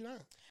 Yeah, no, you're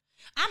not.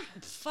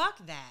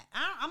 Fuck that.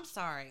 I'm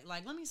sorry.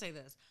 Like, let me say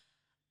this.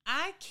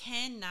 I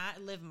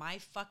cannot live my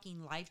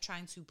fucking life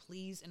trying to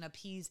please and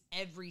appease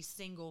every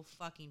single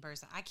fucking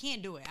person. I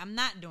can't do it. I'm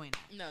not doing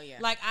it. No, yeah.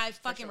 Like, I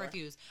fucking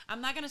refuse.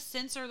 I'm not going to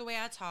censor the way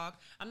I talk.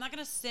 I'm not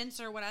going to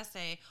censor what I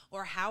say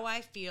or how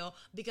I feel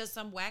because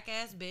some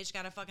whack-ass bitch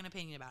got a fucking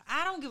opinion about it.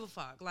 I don't give a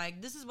fuck.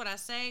 Like, this is what I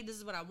say. This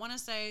is what I want to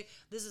say.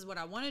 This is what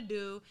I want to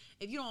do.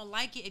 If you don't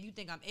like it, if you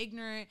think I'm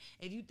ignorant,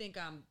 if you think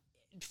I'm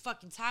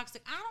fucking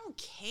toxic, I don't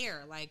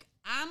care. Like,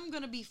 I'm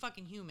gonna be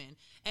fucking human,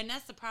 and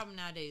that's the problem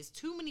nowadays.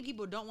 Too many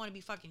people don't want to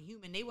be fucking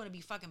human. They want to be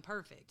fucking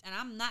perfect, and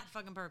I'm not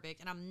fucking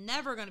perfect, and I'm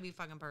never gonna be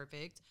fucking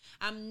perfect.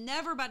 I'm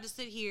never about to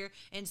sit here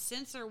and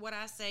censor what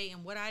I say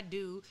and what I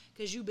do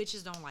because you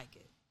bitches don't like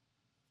it.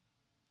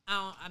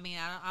 I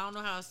don't know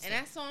how else to say it.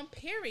 And that's on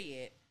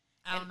period.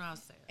 I don't know how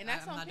to say it. And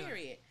that's on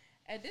period.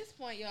 At this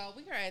point, y'all,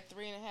 we are at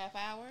 3.5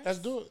 hours. Let's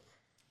do it.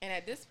 And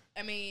at this,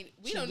 we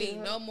don't need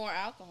no more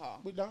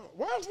alcohol. We don't.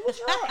 What's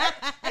wrong?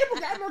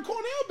 April got in her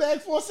Cornell bag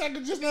for a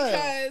second just now.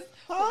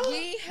 Because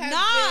we have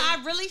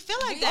I really feel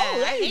like that.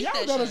 Oh, I hate y'all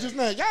that done shit. us just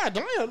now. God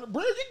damn,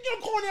 bro, get your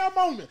Cornell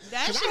moment.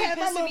 That shit I had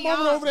my pissing little me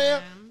moment off, over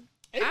there.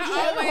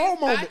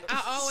 man.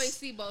 I always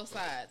see both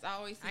sides.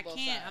 I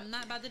can't. I'm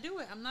not about to do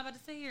it. I'm not about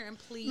to sit here and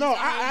please. No,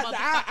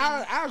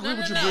 I agree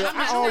with you, bro.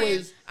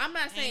 I'm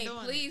not saying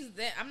please.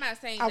 I'm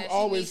not saying I've that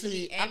always she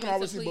needs to be I can able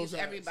always to see both please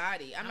sides.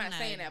 everybody. I'm not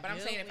saying that, but I'm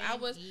saying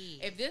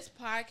if this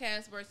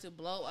podcast were to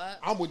blow up,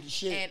 I'm with the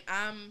shit. And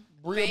I'm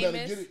Bria better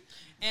famous, get it.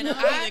 And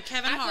I'm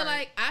Kevin Hart.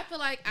 I feel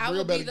like I Bria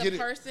would be better the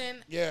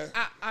person. Yeah.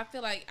 I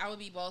feel like I would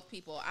be both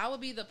people. I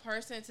would be the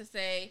person to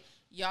say,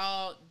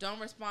 y'all don't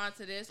respond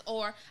to this,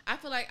 or I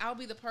feel like I'll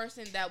be the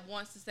person that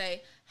wants to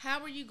say,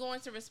 how are you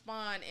going to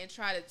respond and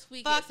try to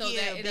tweak it so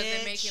that it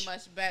doesn't make it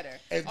much better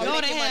or make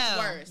it much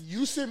worse.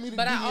 You sent me the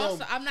but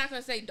DM. I'm not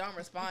gonna say don't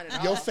respond at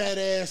all. Your fat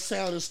ass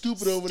sounding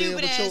stupid over there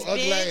with your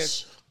ugly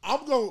ass.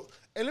 I'm going,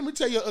 and let me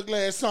tell your ugly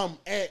ass something.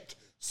 Act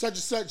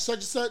such and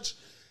such.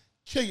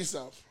 Kill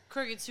yourself.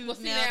 Crooked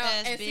tooth nail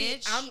ass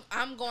bitch.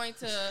 I'm going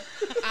to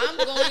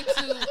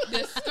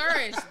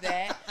discourage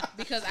that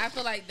because I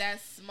feel like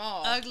that's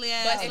small. Ugly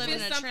ass. But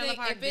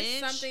if it's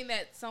something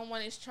that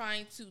someone is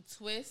trying to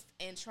twist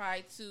and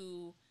try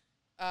to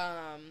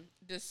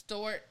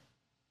distort,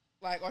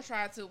 like, or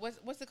try to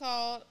what's it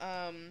called?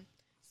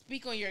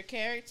 Speak on your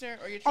character,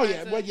 or you're trying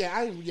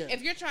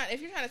if you're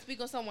trying to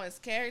speak on someone's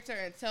character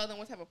and tell them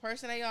what type of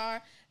person they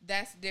are,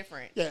 that's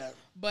different. Yeah.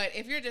 But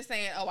if you're just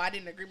saying, "Oh, I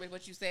didn't agree with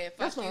what you said,"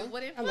 fuck you.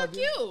 Well, then fuck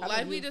you. you.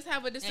 Like, we just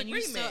have a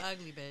disagreement. And you still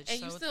ugly, bitch.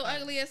 And you still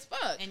ugly as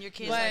fuck. And your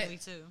kids ugly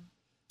too.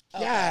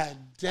 Okay. God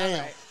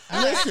damn. Right.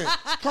 Listen,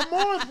 come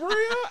on, Bria.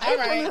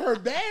 April in her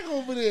bag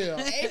over there.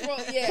 April,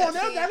 yeah.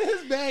 Cornell got in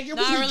his bag.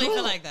 I really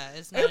feel like that.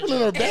 It's not April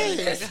in her bag.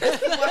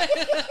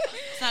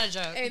 It's not a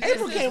joke.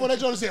 April came when that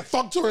joke and said,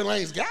 fuck Tory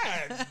Lanez.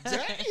 God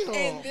damn.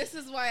 And this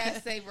is why I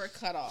say we're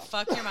cut off.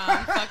 Fuck your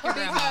mom. Fuck your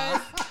grandma.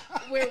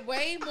 Because we're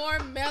way more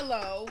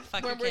mellow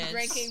when we're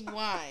drinking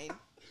wine.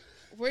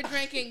 We're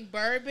drinking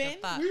bourbon.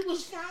 We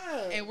was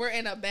fine. And we're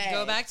in a bag.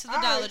 Go back to the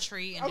Dollar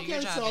Tree and do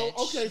your job,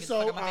 bitch.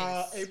 So,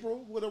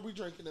 April, what are we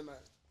drinking tonight?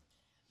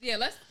 Yeah,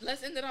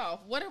 let's end it off.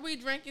 What are we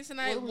drinking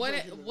tonight?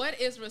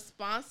 What is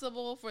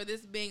responsible for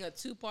this being a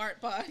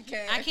 2-part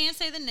podcast? I can't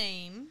say the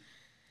name.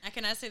 I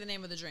cannot say the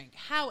name of the drink.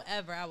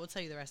 However, I will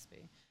tell you the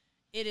recipe.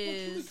 It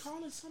is. Can we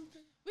call it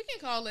something? We can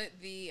call it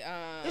the.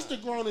 It's the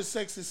grown and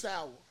sexy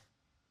sour.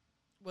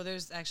 Well,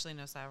 there's actually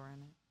no sour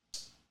in it.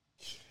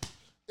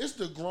 It's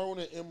the grown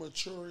and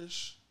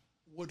immature-ish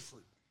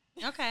Woodford.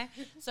 Okay.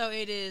 So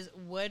it is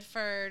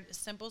Woodford,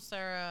 simple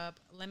syrup,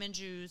 lemon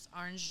juice,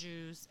 orange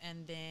juice,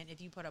 and then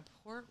if you put a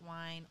port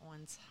wine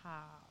on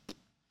top.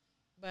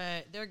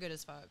 But they're good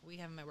as fuck. We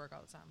have them at work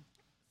all the time.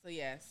 So,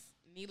 yes,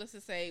 needless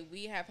to say,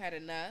 we have had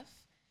enough.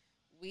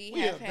 We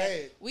done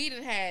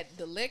had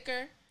the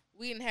liquor.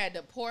 We done had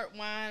the port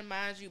wine.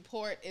 Mind you,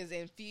 port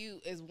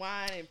is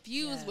wine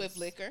infused with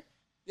liquor.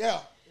 Yeah.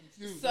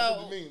 Infused. That's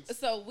what it means.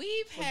 So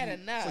we've had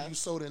enough. So you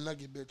soda and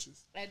nugget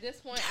bitches. At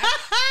this point,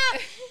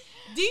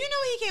 do you know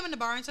he came in the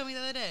bar and told me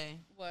the other day?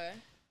 What?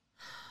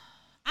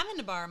 I'm in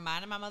the bar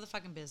minding my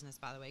motherfucking business,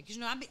 by the way. Because,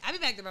 I be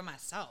back there by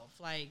myself.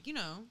 Like,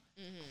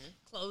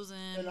 closing.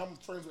 And I'm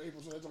friends with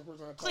April, so that's the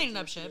person I talk to. Cleaning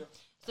up shit.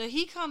 So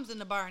he comes in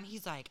the bar and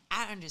he's like,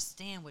 I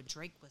understand what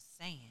Drake was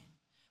saying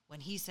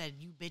when he said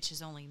you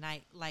bitches only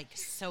like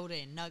soda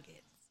and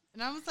nuggets.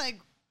 And I was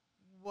like,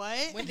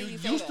 what? When did You he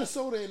say used that? to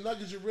soda and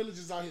nuggets, you're really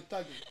just out here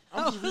thugging.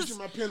 I'm just reaching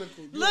my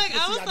pinnacle. Look,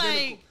 I was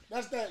like,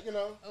 that's that,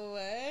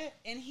 what?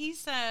 And he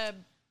said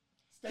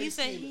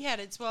he had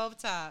a 12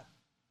 top.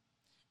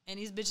 And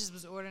these bitches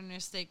was ordering their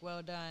steak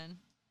well done.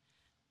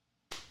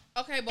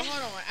 Okay, but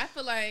hold on. I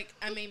feel like,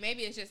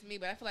 maybe it's just me,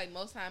 but I feel like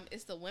most time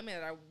it's the women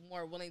that are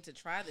more willing to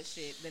try the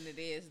shit than it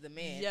is the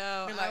men.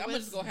 Yo, I'm gonna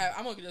just go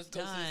to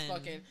this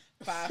fucking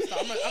 5-star.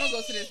 I'm gonna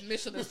go to this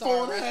Michelin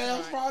star 4.5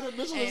 restaurant star,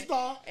 Michelin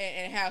star,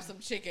 and have some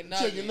chicken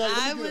nuggets.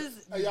 I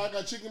was hey, y'all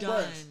got chicken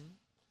done. breast.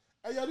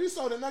 Hey, yo, these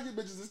soda nugget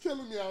bitches is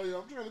killing me out here.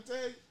 I'm trying to tell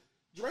you.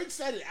 Drake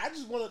said it. I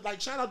just want to,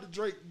 shout out to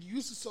Drake. You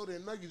used to soda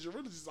and nuggets. You're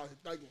really just out here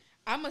thugging.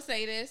 I'm gonna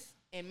say this,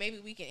 and maybe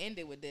we can end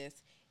it with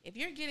this. If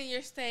you're getting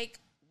your steak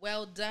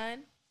well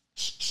done,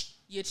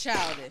 you're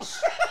childish.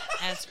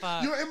 As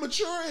fuck. You're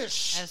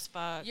immature-ish. As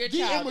fuck. You're Be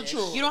childish.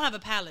 immature. You don't have a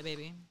palate,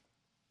 baby.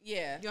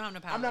 Yeah. You don't have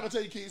no palate. I'm not going to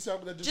tell you kill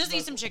yourself, but just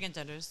eat some chicken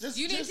tenders.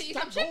 You need to eat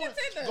some chicken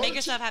tenders. Make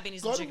yourself happy and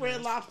eat some Go chicken to Red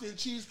tenders. Lobster and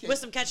cheesecake. With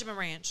some ketchup and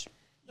ranch.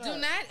 Do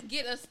not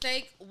get a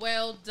steak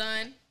well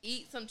done.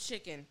 Eat some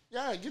chicken.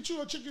 Yeah, get you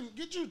a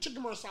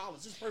chicken marsala.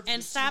 It's perfect.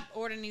 And stop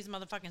ordering these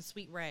motherfucking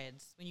sweet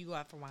reds when you go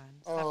out for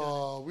wine.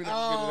 Oh, we're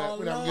not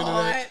getting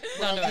that.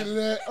 Don't do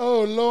it.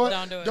 Oh, Lord.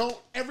 Don't do it.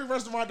 Every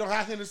restaurant don't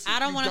have Hennessy. I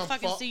don't want to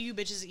fucking see you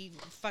bitches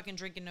fucking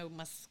drinking no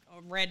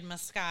red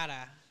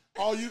Moscata.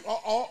 All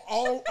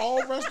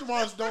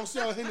restaurants don't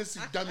sell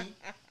Hennessy, dummy.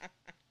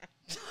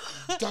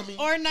 Dummy.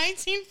 Or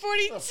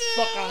 1942. The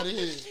fuck out of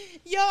here.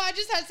 Yo, I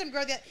just had some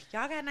girl that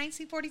y'all got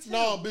 1942.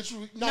 No, bitch.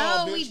 We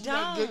don't.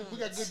 We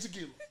got good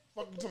tequila.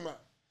 Fuck you talking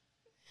about.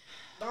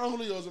 Don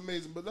Julio's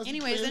amazing, but let's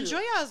anyways,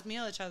 enjoy y'all's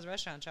meal at y'all's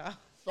restaurant, y'all.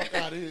 Fuck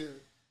out of here.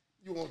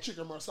 You want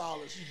chicken marsala?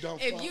 You dumb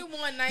fuck. If you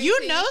want 19,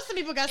 you know some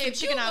people got some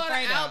chicken Alfredo.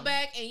 If you go to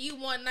Outback and you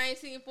want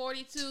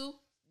 1942,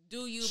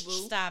 do you,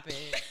 boo? Stop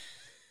it.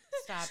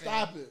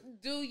 Stop it.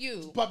 Do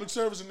you? Public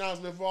service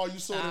announcement for all you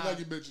soda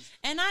nugget bitches.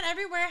 And not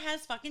everywhere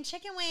has fucking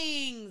chicken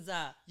wings.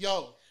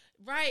 Yo.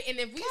 Right, and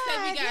if we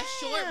say we got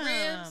short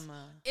ribs,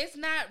 it's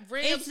not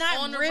ribs. It's not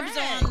on ribs the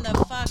rack. on the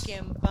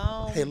fucking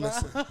bone. Hey,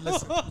 listen.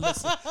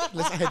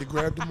 I had to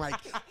grab the mic.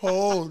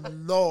 Oh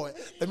Lord,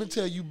 let me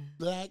tell you,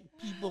 black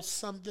people,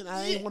 something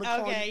I ain't want to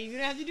call. Okay, you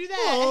don't have to do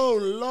that. Oh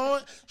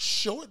Lord,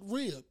 short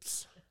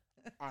ribs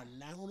are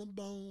not on the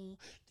bone.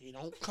 They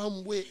don't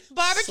come with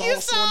barbecue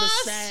sauce on the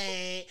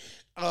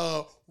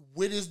side.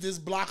 What is this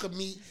block of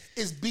meat?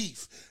 It's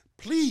beef.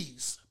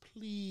 Please,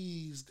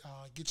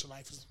 God, get your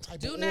life in some type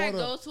of order. Do not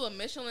go to a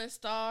Michelin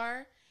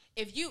star.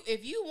 If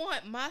you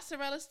want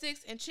mozzarella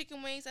sticks and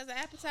chicken wings as an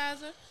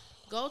appetizer,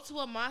 go to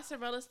a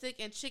mozzarella stick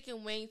and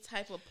chicken wing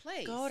type of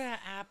place. Go to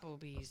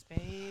Applebee's,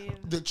 babe.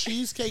 The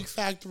Cheesecake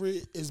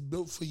Factory is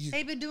built for you.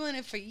 They've been doing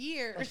it for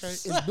years. Okay?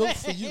 It's built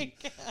for you.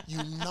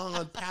 You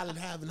non-palate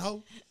having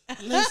hoe.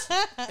 Listen,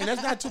 and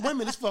that's not to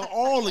women. It's for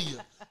all of you.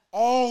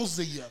 Alls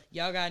of you.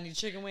 Y'all got any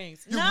chicken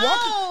wings? You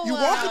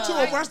walk into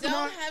a restaurant.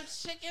 Don't have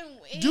chicken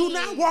wings. Do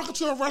not walk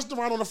into a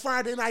restaurant on a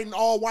Friday night in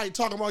all white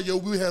talking about, yo,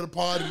 we had a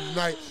party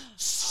tonight.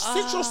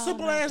 Sit your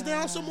simple ass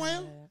down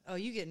somewhere. Oh,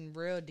 you getting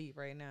real deep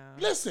right now.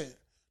 Listen.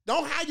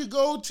 Don't have your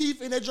gold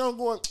teeth in that joint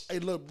going, hey,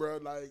 look, bro,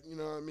 like, you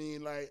know what I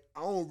mean? Like,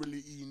 I don't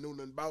really even know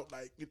nothing about,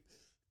 like,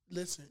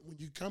 listen, when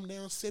you come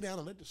down, sit down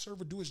and let the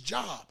server do his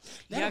job.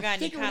 Y'all got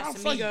any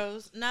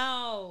Casamigos?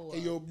 No.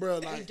 Hey, yo, bro,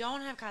 like. We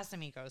don't have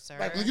Casamigos, sir.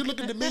 Like, when you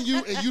look at the menu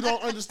and you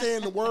don't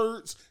understand the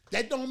words,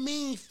 that don't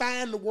mean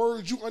find the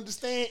words you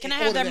understand. Can I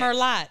have that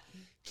Merlot?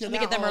 Let me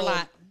get that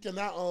Merlot. Can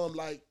I,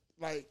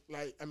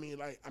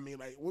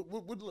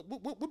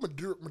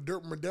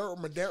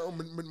 Madeira.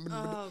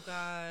 Oh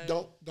God!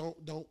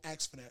 Don't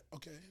ask for that.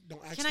 Okay,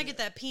 don't ask. Can I get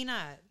that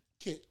peanut?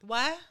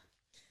 What?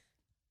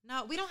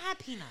 No, we don't have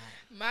peanut.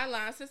 My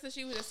line sister,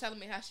 she was just telling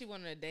me how she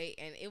wanted a date,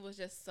 and it was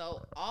just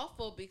so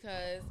awful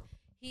because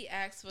he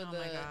asked for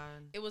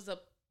it was a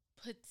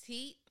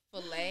petite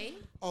filet,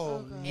 Oh,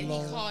 and he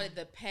called it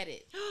the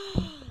petit.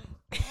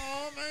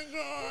 Oh my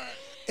god!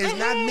 It's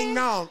not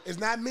mignon. It's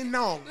not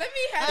mignon. Let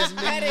me have this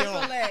petit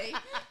mignon. filet.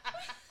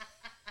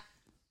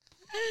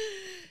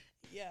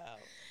 Yo,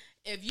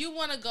 If you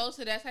want to go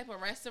to that type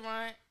of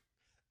restaurant,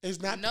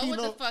 It's not know Pinot.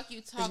 what the fuck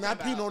you talking It's not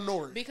about. Pinot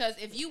Noir. Because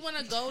if you want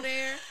to go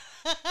there,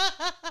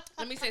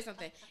 let me say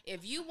something.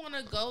 If you want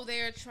to go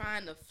there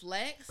trying to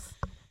flex,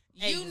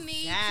 you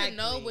need to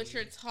know what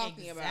you're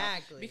talking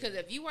about. Because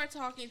if you are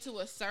talking to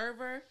a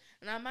server,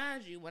 now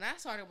mind you, when I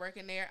started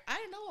working there, I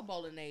didn't know what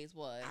bolognese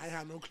was. I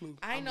had no clue.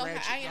 I I'm know.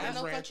 ratchet. I had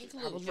no ratchet.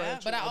 fucking clue. was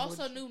ratchet. But I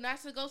also knew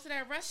not to go to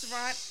that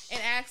restaurant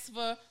and ask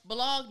for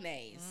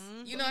bolognese.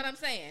 You know what I'm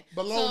saying?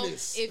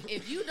 Bolognese. So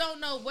if you don't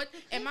know what,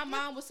 and my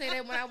mom would say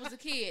that when I was a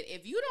kid,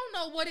 if you don't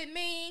know what it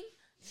means,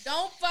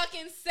 don't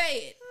fucking say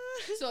it.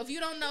 So if you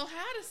don't know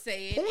how to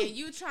say it and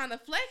you trying to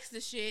flex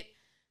the shit,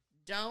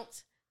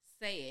 don't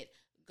say it.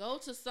 Go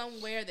to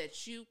somewhere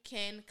that you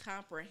can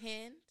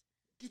comprehend.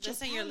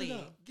 That's in your league.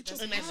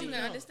 And that you can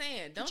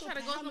understand. Don't try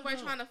to go somewhere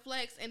trying to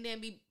flex and then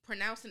be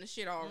pronouncing the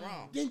shit all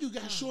wrong. Then you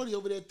got Shorty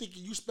over there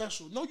thinking you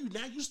special. No, you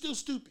not. You still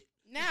stupid.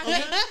 Now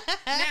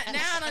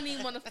I don't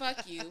even want to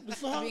fuck you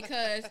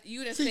because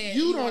you done said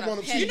you you don't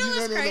want to. You know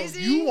what's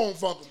crazy? You won't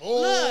fuck him.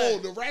 Oh,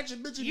 Look, the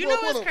ratchet bitch. You know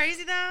what's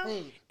crazy though?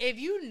 Mm. If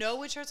you know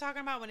what you're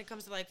talking about when it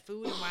comes to like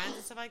food and wines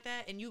and stuff like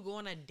that, and you go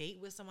on a date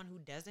with someone who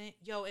doesn't,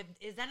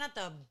 is that not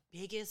the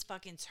biggest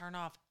fucking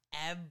turnoff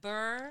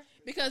ever?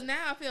 Because now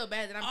I feel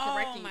bad that I'm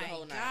correcting you the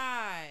whole Oh my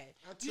night.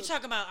 god! You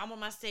talking about I want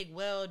my steak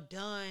well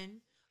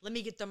done. Let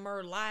me get the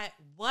merlot.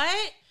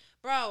 What,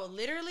 bro?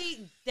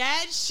 Literally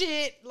that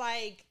shit.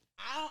 Like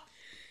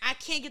I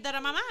can't get that out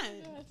of my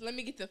mind. Let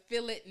me get the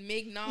fillet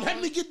mignon.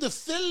 Let me get the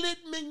fillet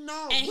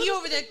mignon. And he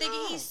over there thinking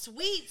he's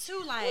sweet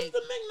too. Like what's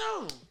the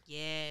mignon?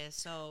 yeah.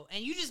 So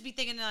and you just be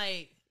thinking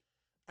like.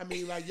 I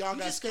mean, like y'all You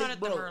got just steak, cut it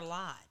the bro.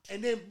 merlot.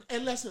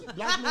 And listen,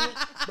 black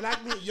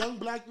men, young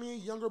black men,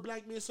 younger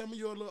black men. Some of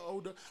you are a little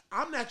older.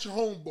 I'm not your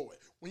homeboy.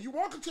 When you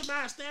walk into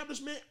my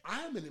establishment,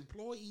 I am an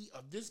employee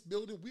of this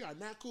building. We are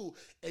not cool.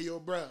 Hey, yo,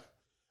 bruh.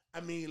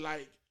 I mean,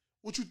 like,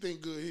 what you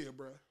think good here,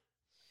 bruh?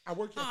 I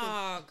work here.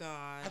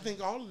 God. I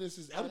think all of this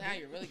is Oh, now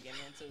you're really getting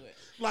into it.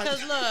 like, Because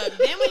look,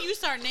 then when you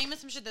start naming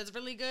some shit that's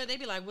really good, they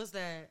be like, "What's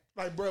that?"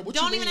 like, bro, what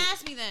Don't you even mean?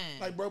 ask me then.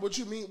 Like, bro, what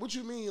you mean? What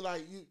you mean?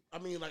 Like, you? I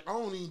mean, like, I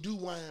don't even do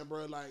wine,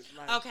 bro. Like,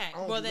 Okay, I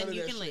don't well do then none of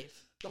you that can shit.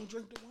 leave. Don't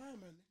drink the wine,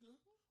 man. Nigga.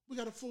 We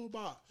got a full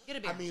bar. Get a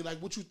beer. I mean, like,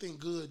 what you think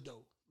good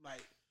though?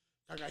 Like,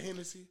 I got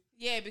Hennessy.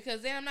 Yeah, because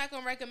then I'm not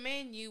gonna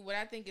recommend you what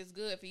I think is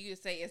good for you to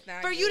say it's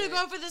not For good. you to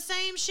go for the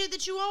same shit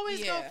that you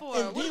always go for.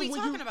 And What are we when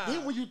talking about?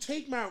 Then when you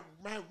take my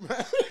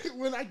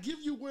when I give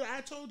you what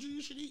I told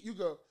you should eat, you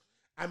go,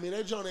 I mean,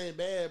 that joint ain't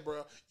bad,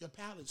 bro. Your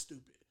palate's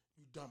stupid.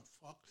 You dumb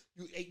fuck.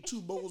 You ate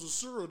 2 bowls of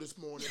cereal this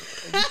morning,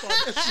 and you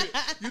thought that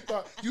shit. You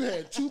thought you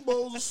had 2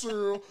 bowls of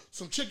cereal,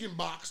 some chicken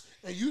box,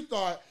 and you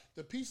thought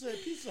the pizza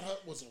at Pizza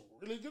Hut was a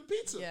really good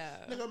pizza. Yeah.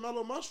 Nigga,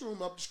 mellow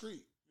mushroom up the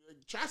street.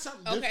 Try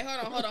something Okay, different.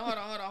 hold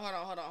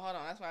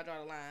on. That's why I draw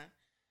the line.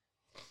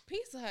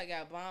 Pizza Hut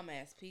got bomb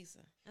ass pizza,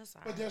 That's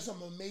all But right. there's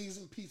some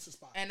amazing pizza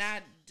spots. and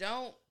I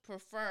don't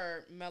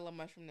prefer mellow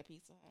mushroom to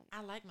Pizza Hut.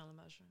 I like mellow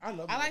mushroom. I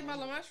I like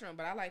mellow mushroom,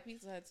 but I like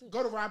Pizza Hut too.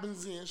 Go to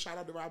Robin's Inn. Shout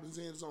out to Robin's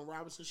Inn. It's on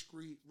Robinson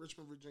Street,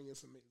 Richmond, Virginia.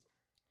 It's amazing.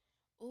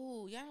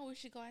 Ooh, y'all know where we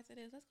should go after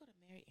this? Let's go to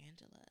Mary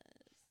Angela's.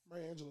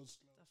 Mary Angela's.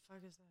 The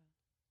fuck is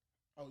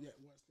that? Oh yeah,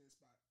 West End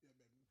spot. Yeah,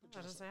 baby. I was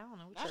about to say, I don't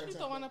know. Why you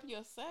throwing up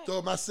your set?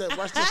 Throw my set.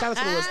 Watch this. Shout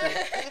out to the West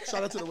End.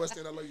 Shout out to the West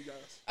End. I love you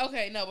guys.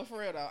 Okay, no, but for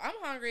real though, I'm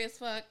hungry as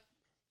fuck.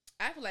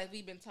 I feel like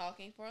we've been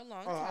talking for a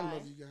long Oh, time. I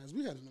love you guys.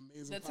 We had an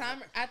amazing The podcast.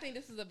 time, I think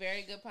this is a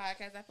very good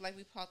podcast. I feel like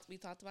we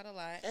talked about a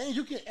lot. And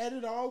you can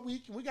edit all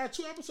week. We got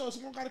 2 episodes. So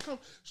we don't gotta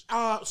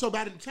come. So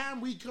by the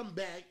time we come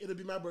back, it'll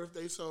be my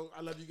birthday. So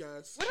I love you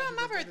guys. What Happy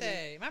about my to me.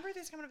 birthday? My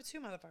birthday's coming up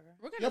too, motherfucker.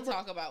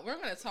 We're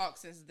gonna talk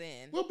since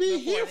then. We'll be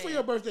Before here for then.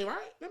 your birthday,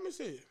 right? Let me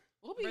see.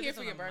 We'll be here Birthday's for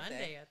on your a birthday.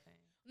 Monday, I think.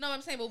 No,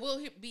 I'm saying, but we'll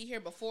be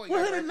here before We're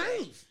your here the birthday.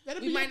 9th.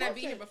 That'll We be might your not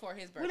be birthday. here before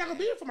his birthday. We're not gonna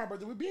be here for my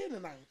birthday. We'll be here the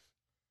 9th.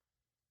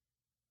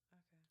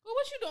 Well,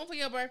 what you doing for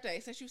your birthday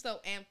since you so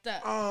amped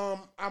up?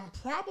 I'm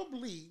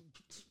probably.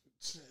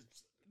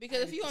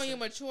 Because if you on your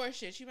mature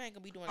shit, you ain't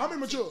gonna be doing. I'm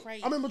immature.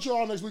 Crazy. I'm immature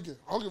all next weekend.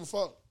 I don't give a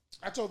fuck.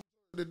 I told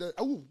today.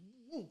 Ooh.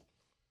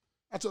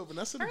 I told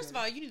Vanessa. First today.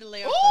 of all, you need to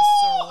lay off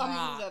Ooh, the I'm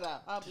Ciroc. beat that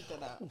up. I'll beat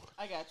that up.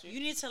 I got you. You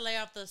need to lay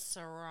off the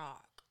Ciroc.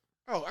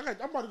 Oh, I'm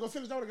about to go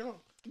finish that when I get home.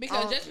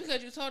 Because just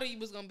because you told her you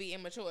was gonna be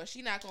immature,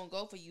 she not gonna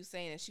go for you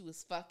saying that she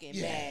was fucking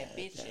bad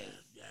bitches.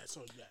 Yeah,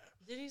 so yeah.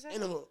 Did he say? Ain't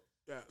no,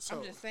 yeah, so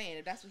I'm just saying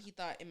if that's what he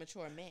thought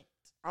immature meant.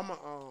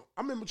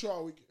 I'm immature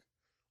all weekend.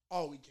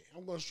 All weekend.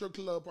 I'm going to strip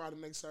club party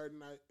next Saturday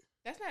night.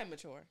 That's not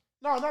immature.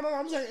 No.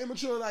 I'm saying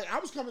immature. Like I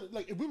was coming.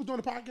 Like if we were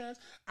doing the podcast,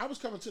 I was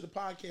coming to the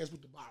podcast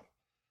with the bottle,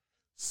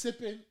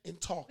 sipping and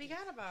talking. We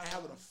got a bottle.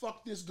 However the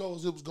fuck this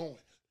goes, it was going.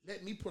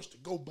 Let me push the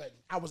go button.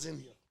 I was in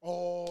here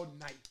all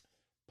night,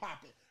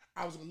 popping.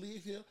 I was gonna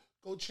leave here,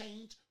 go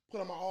change, put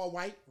on my all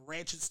white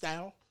ratchet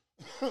style,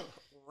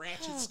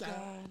 ratchet style.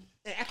 God.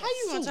 and act How like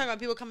you gonna fool. talk about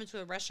people coming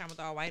to a restaurant with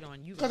all white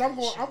on? You Because I'm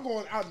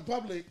going out in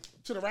public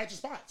to the ratchet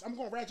spots. I'm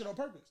going ratchet on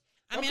purpose.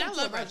 I Don't mean, I come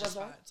to love a nice ratchet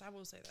restaurant. spots. I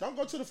will say that. Don't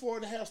go to the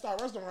 4.5-star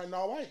restaurant in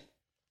all white.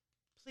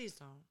 Please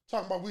don't.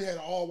 Talking about we had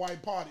an all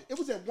white party. It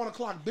was at 1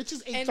 o'clock.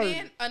 Bitches 8:30. And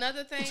then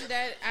another thing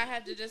that I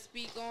have to just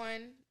speak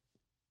on: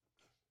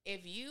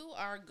 if you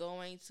are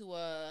going to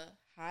a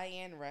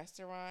high-end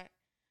restaurant,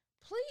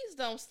 please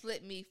don't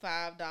slip me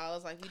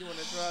 $5 like we doing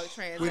a drug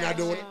transaction. We're not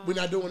doing it. We're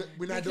not doing it.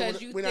 We're not doing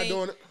Because it. you We're not think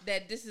doing it.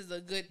 that this is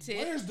a good tip.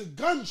 Where's the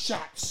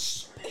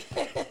gunshots?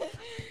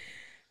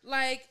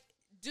 Like,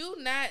 do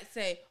not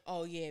say,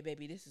 "Oh yeah,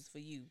 baby, this is for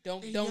you."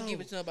 Don't give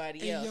it to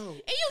nobody else. yo. And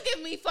you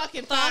give me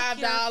fucking Fuck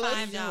your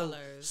 $5.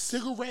 $5.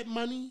 Cigarette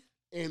money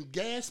and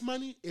gas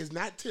money is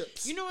not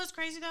tips. You know what's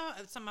crazy though?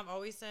 Something I've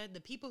always said: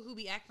 the people who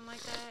be acting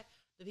like that,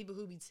 the people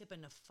who be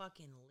tipping the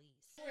fucking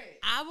least. Right.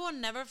 I will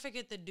never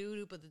forget the dude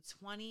who put the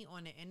 20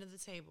 on the end of the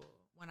table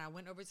when I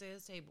went over to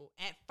his table.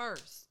 At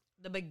first,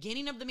 the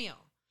beginning of the meal,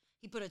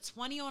 he put a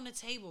 20 on the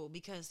table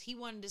because he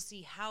wanted to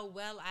see how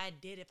well I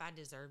did if I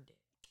deserved it.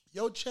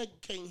 Your check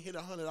can't hit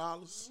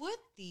 $100. What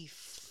the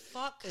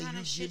fuck And kind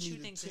you of shit give you me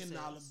think the this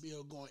 $10 is?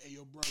 bill going, hey,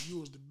 yo, bro, you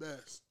was the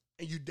best.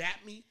 And you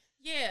dap me?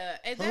 Yeah,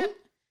 at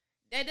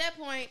that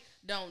point,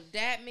 don't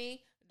dap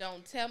me.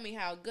 Don't tell me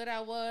how good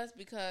I was,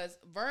 because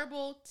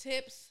verbal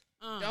tips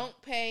don't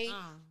pay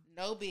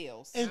no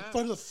bills. And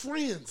for the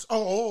friends,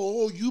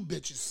 oh, you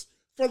bitches.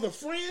 For the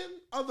friend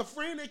of the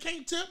friend that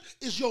can't tip,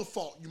 it's your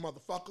fault, you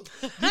motherfucker.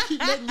 You keep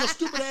letting your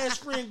stupid ass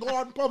friend go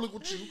out in public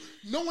with you,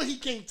 knowing he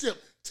can't tip.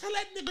 Tell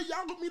that nigga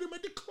y'all gonna meet him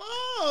at the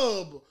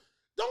club.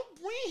 Don't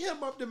bring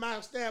him up to my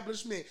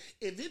establishment.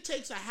 If it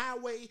takes a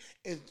highway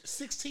and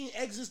 16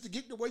 exits to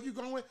get to where you're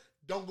going,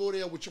 don't go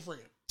there with your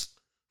friend.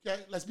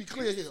 Okay, let's be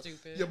clear here.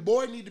 Stupid. Your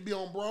boy need to be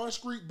on Broad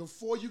Street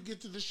before you get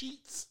to the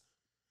Sheets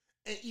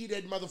and eat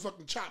that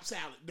motherfucking chop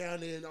salad down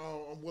there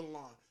on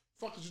Woodlawn.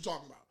 Fuck is you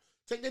talking about?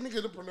 Take that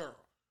nigga to Panera.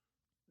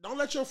 Don't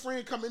let your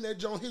friend come in there,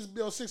 Joe. His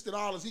bill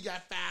 $60. He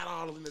got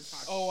 $5 in his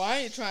pocket. Oh, I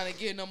ain't trying to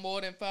get no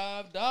more than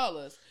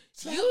 $5.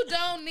 You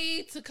don't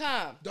need to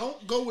come.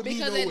 Don't go with me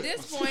Because nowhere. at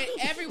this point,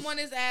 everyone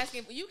is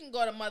asking. You can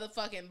go to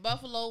motherfucking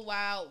Buffalo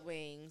Wild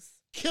Wings,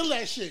 Kill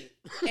that shit.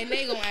 and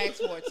they gonna ask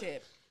for a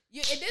tip.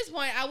 At this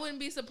point, I wouldn't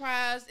be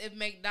surprised if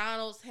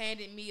McDonald's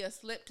handed me a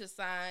slip to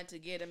sign to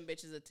get them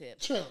bitches a tip.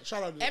 Chill.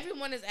 Shout out to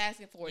Everyone is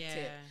asking for a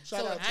tip. Shout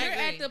So out if to you're you.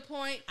 at the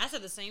point, I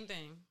said the same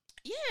thing.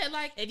 yeah,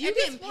 like If you at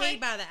this getting point, paid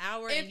by the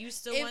hour and you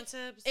still want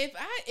tips, If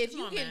come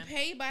you on, getting man.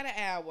 paid by the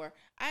hour,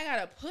 I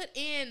gotta put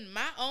in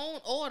my own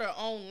order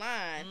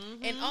online,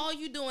 and all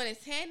you doing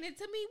is handing it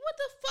to me. What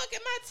the fuck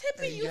am I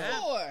tipping you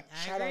for?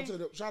 I Shout out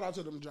agree. shout out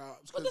to them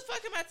jobs. What the fuck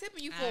am I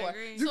tipping you I for?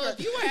 agree. So if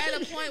you are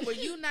at a point where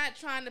you're not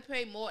trying to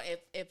pay more,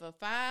 if a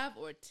 $5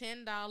 or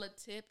 $10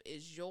 tip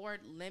is your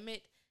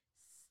limit,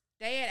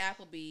 stay at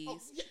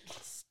Applebee's,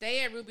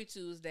 stay at Ruby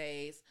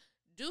Tuesdays.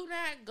 Do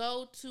not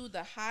go to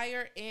the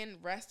higher end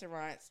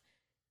restaurants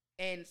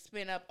and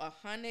spend up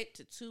 $100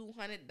 to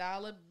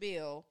 $200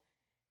 bill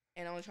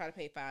and only try to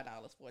pay $5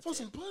 for a For tip.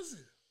 some pussy.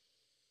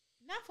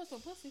 Not for some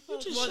pussy. You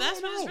just Well, that's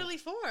showing what it's off. really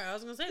for. I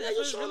was gonna say Yeah, that's you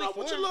what it's showing really off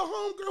with for. your little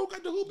homegirl who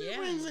got the hoopy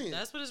rings in.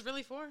 That's what it's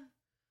really for.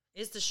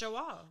 It's to show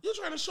off. You're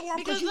trying to show off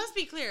Because you, let's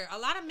be clear, a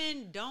lot of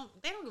men don't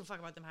give a fuck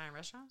about them high-end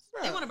restaurants.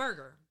 They Bruh. want a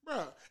burger.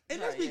 Bruh. And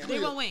let's Right, be yeah. clear.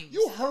 They want wings.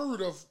 You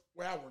heard of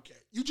where I work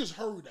at. You just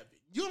heard of it.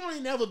 You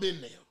ain't never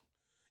been there.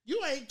 You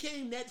ain't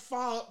came that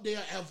far up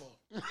there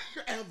ever.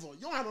 Ever.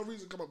 You don't have no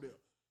reason to come up there.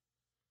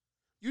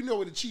 You know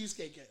where the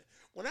cheesecake at.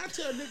 When I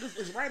tell niggas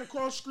it's right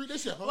across the street, they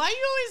say, huh? Why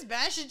you always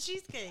bashing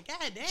cheesecake?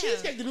 God damn.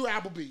 Cheesecake the new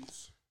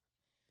Applebee's.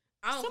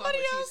 I don't Somebody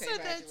fuck with else Cheesecake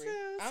said that Factory. too.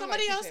 I don't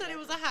Somebody like else Cheesecake said it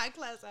was a Factory.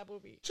 high-class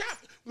Applebee's.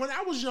 When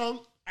I was young,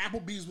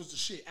 Applebee's was the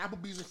shit.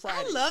 Applebee's and I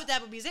Fridays. loved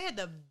Applebee's. They had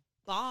the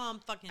bomb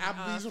fucking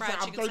Applebee's and fried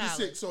Fridays. I'm chicken 36,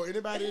 salad. so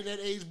anybody in that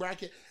age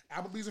bracket,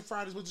 Applebee's and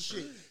Fridays was the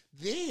shit.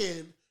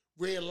 Then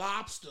Red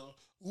Lobster.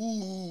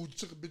 Ooh, you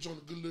took a bitch on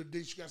a good little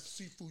date. She got some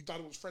seafood. You thought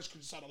it was fresh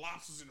because you saw the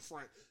lobsters in the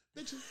front.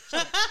 Bitch,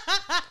 shut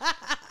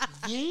up.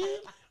 Then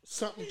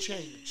something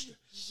changed.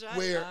 Shut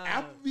where up.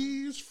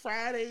 Applebee's,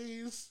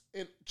 Fridays,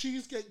 and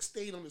Cheesecake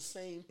stayed on the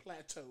same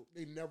plateau.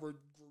 They never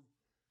grew.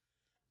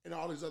 And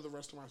all these other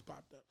restaurants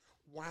popped up.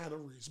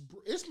 Wineries.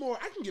 It's more,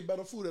 I can get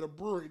better food at a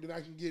brewery than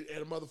I can get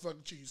at a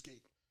motherfucking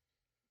cheesecake.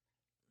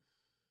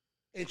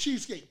 And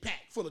cheesecake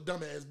packed full of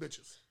dumbass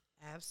bitches.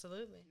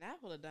 Absolutely. Not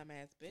full of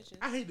dumbass bitches.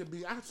 I hate to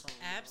be, I'm sorry.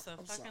 I'm sorry.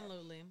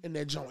 Absolutely. And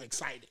that joint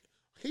excited.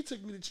 He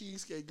took me to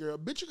Cheesecake, girl.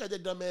 Bitch, you got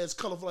that dumbass,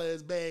 colorful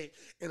ass bag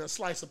and a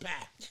slice of pie.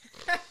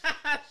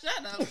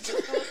 Shut up.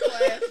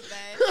 Class,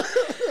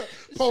 man.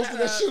 Posted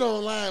that shit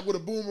online with a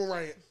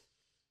boomerang.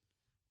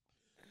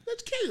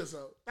 Let's kill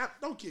yourself.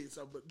 Don't kill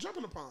yourself, but jump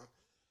in the pond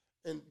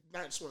and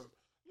not swim.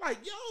 Like,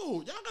 yo,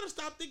 y'all gotta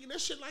stop thinking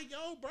that shit like,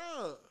 yo,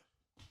 bruh.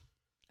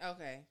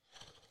 Okay.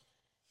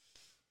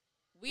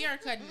 We are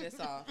cutting this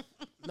off.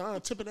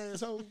 Non-tipping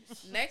assholes.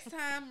 Next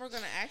time, we're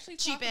going to actually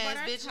Cheap talk about ass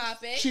our bitches.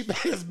 topic. Cheap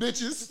ass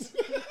bitches.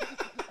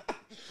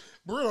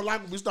 Bro don't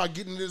like when we start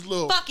getting this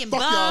little Fucking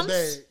fuck y'all bums.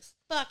 bags.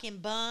 Fucking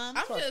bums.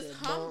 I'm Fuck just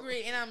that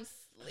hungry and I'm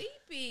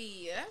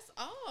sleepy. That's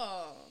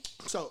all.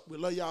 So we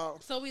love y'all.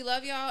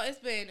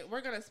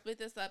 We're gonna split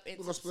this up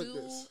into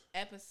two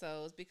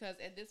episodes because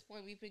at this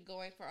point we've been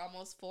going for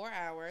almost 4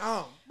 hours.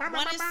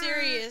 One is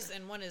serious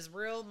and one is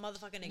real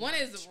motherfucking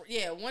English.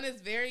 One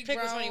is very pick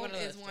grown.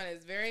 one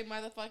is very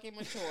motherfucking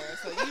mature.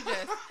 So you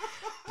just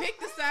pick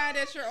the side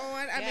that you're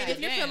on. I mean, if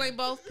you're feeling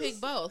both, pick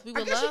both. We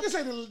would I guess you can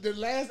say the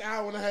last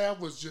hour and a half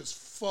was just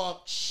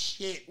fuck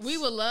shit. We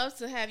would love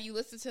to have you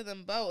listen to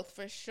them both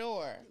for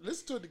sure.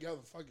 Listen to it together.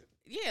 Fuck it.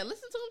 Yeah,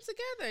 listen to them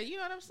together. You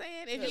know what I'm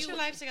saying? If Put your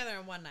life together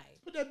in one night.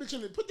 Put that bitch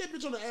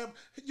on the app.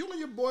 You and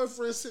your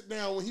boyfriend sit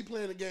down when he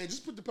playing the game.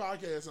 Just put the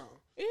podcast on.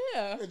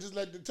 Yeah. And just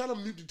tell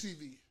him mute the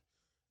TV.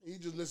 And you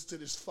just listen to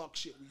this fuck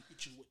shit we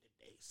hit you with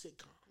today.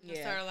 Sitcom.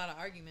 Yeah. Start a lot of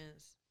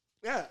arguments.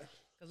 Yeah.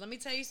 Cause let me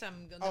tell you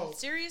something.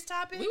 Serious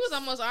topics. We was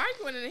almost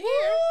arguing in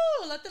here.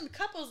 Woo! Let them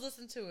couples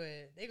listen to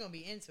it. They're gonna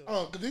be into it.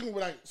 Oh, cause they gonna be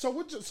like, so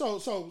what? So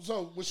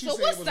what she said?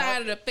 What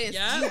side of the fence you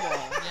on?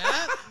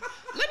 Yeah.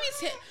 Let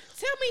me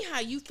tell me how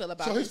you feel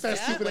about. So his fat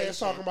stupid ass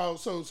situation. talking about.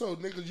 So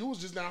nigga, you was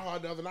just not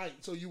hard the other night.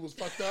 So you was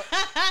fucked up.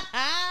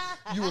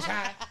 You was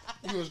high.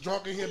 You was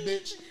drunk in here,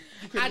 bitch.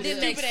 I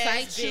didn't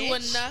excite you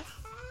enough.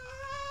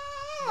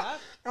 Yep.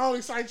 I don't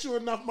excite you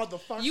enough,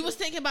 motherfucker. You was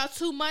thinking about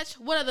too much.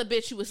 What other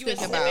bitch you was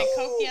thinking about? Sniffing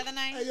coke the other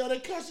night. Hey yo, they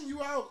cussing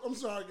you out. I'm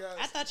sorry, guys.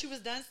 I thought you was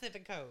done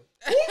sniffing coke.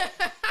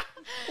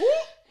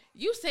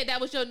 You said that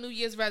was your New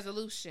Year's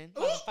resolution,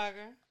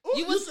 motherfucker.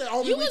 You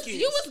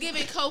was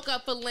giving coke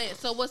up for Lent.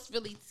 So what's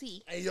really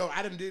tea? Hey yo,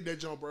 I done did that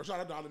jump, bro. Shout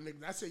out to all the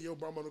niggas. I said yo,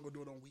 bro, I'm gonna go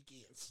do it on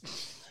weekends.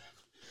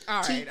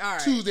 All right.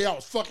 Tuesday I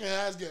was fucking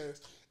ass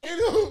gas.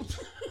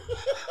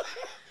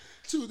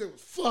 Tuesday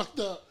was fucked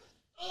up.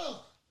 Ugh.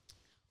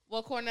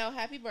 Well, Cornell,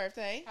 happy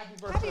birthday. Happy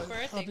birthday,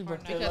 Cornell.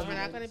 Because we're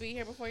not going to be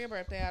here before your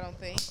birthday, I don't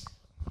think.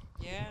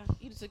 Yeah.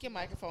 You just took your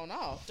microphone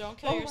off. Don't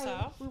kill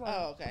yourself.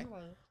 Oh, okay.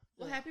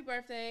 Well, happy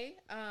birthday.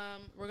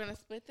 We're going to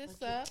split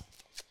this up.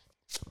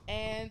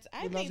 And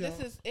I think this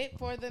is it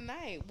for the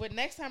night. But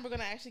next time, we're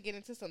going to actually get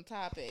into some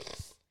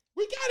topics.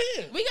 We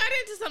got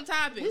into some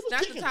topics.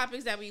 Not the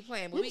topics that we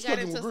planned, but we got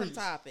into some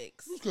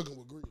topics. We was cooking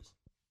with grease.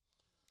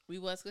 We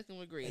was cooking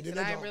with grease, and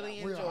I really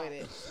enjoyed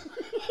it.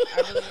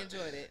 I really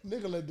enjoyed it.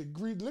 Nigga let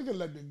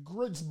the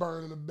grits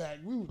burn in the back.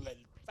 We was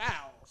letting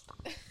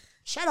fouls.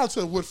 Shout out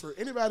to Woodford.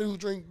 Anybody who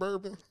drink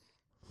bourbon?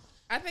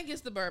 I think it's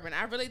the bourbon.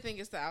 I really think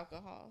it's the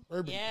alcohol.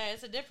 Bourbon. Yeah,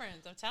 it's a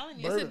difference. I'm telling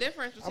you. Bourbon. It's a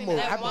difference between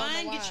that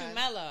wine gets you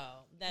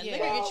mellow. That liquor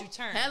gets you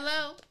turned.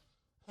 Hello.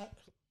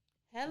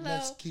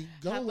 Let's keep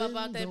going. How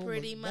about that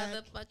pretty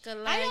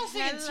motherfucker? I don't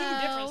sing two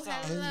different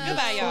songs. Hello.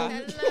 Goodbye, y'all.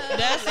 Hello.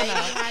 That's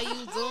enough. How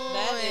you doing?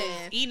 That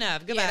is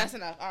enough. Goodbye. Yeah, that's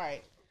enough. All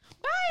right.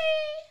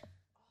 Bye.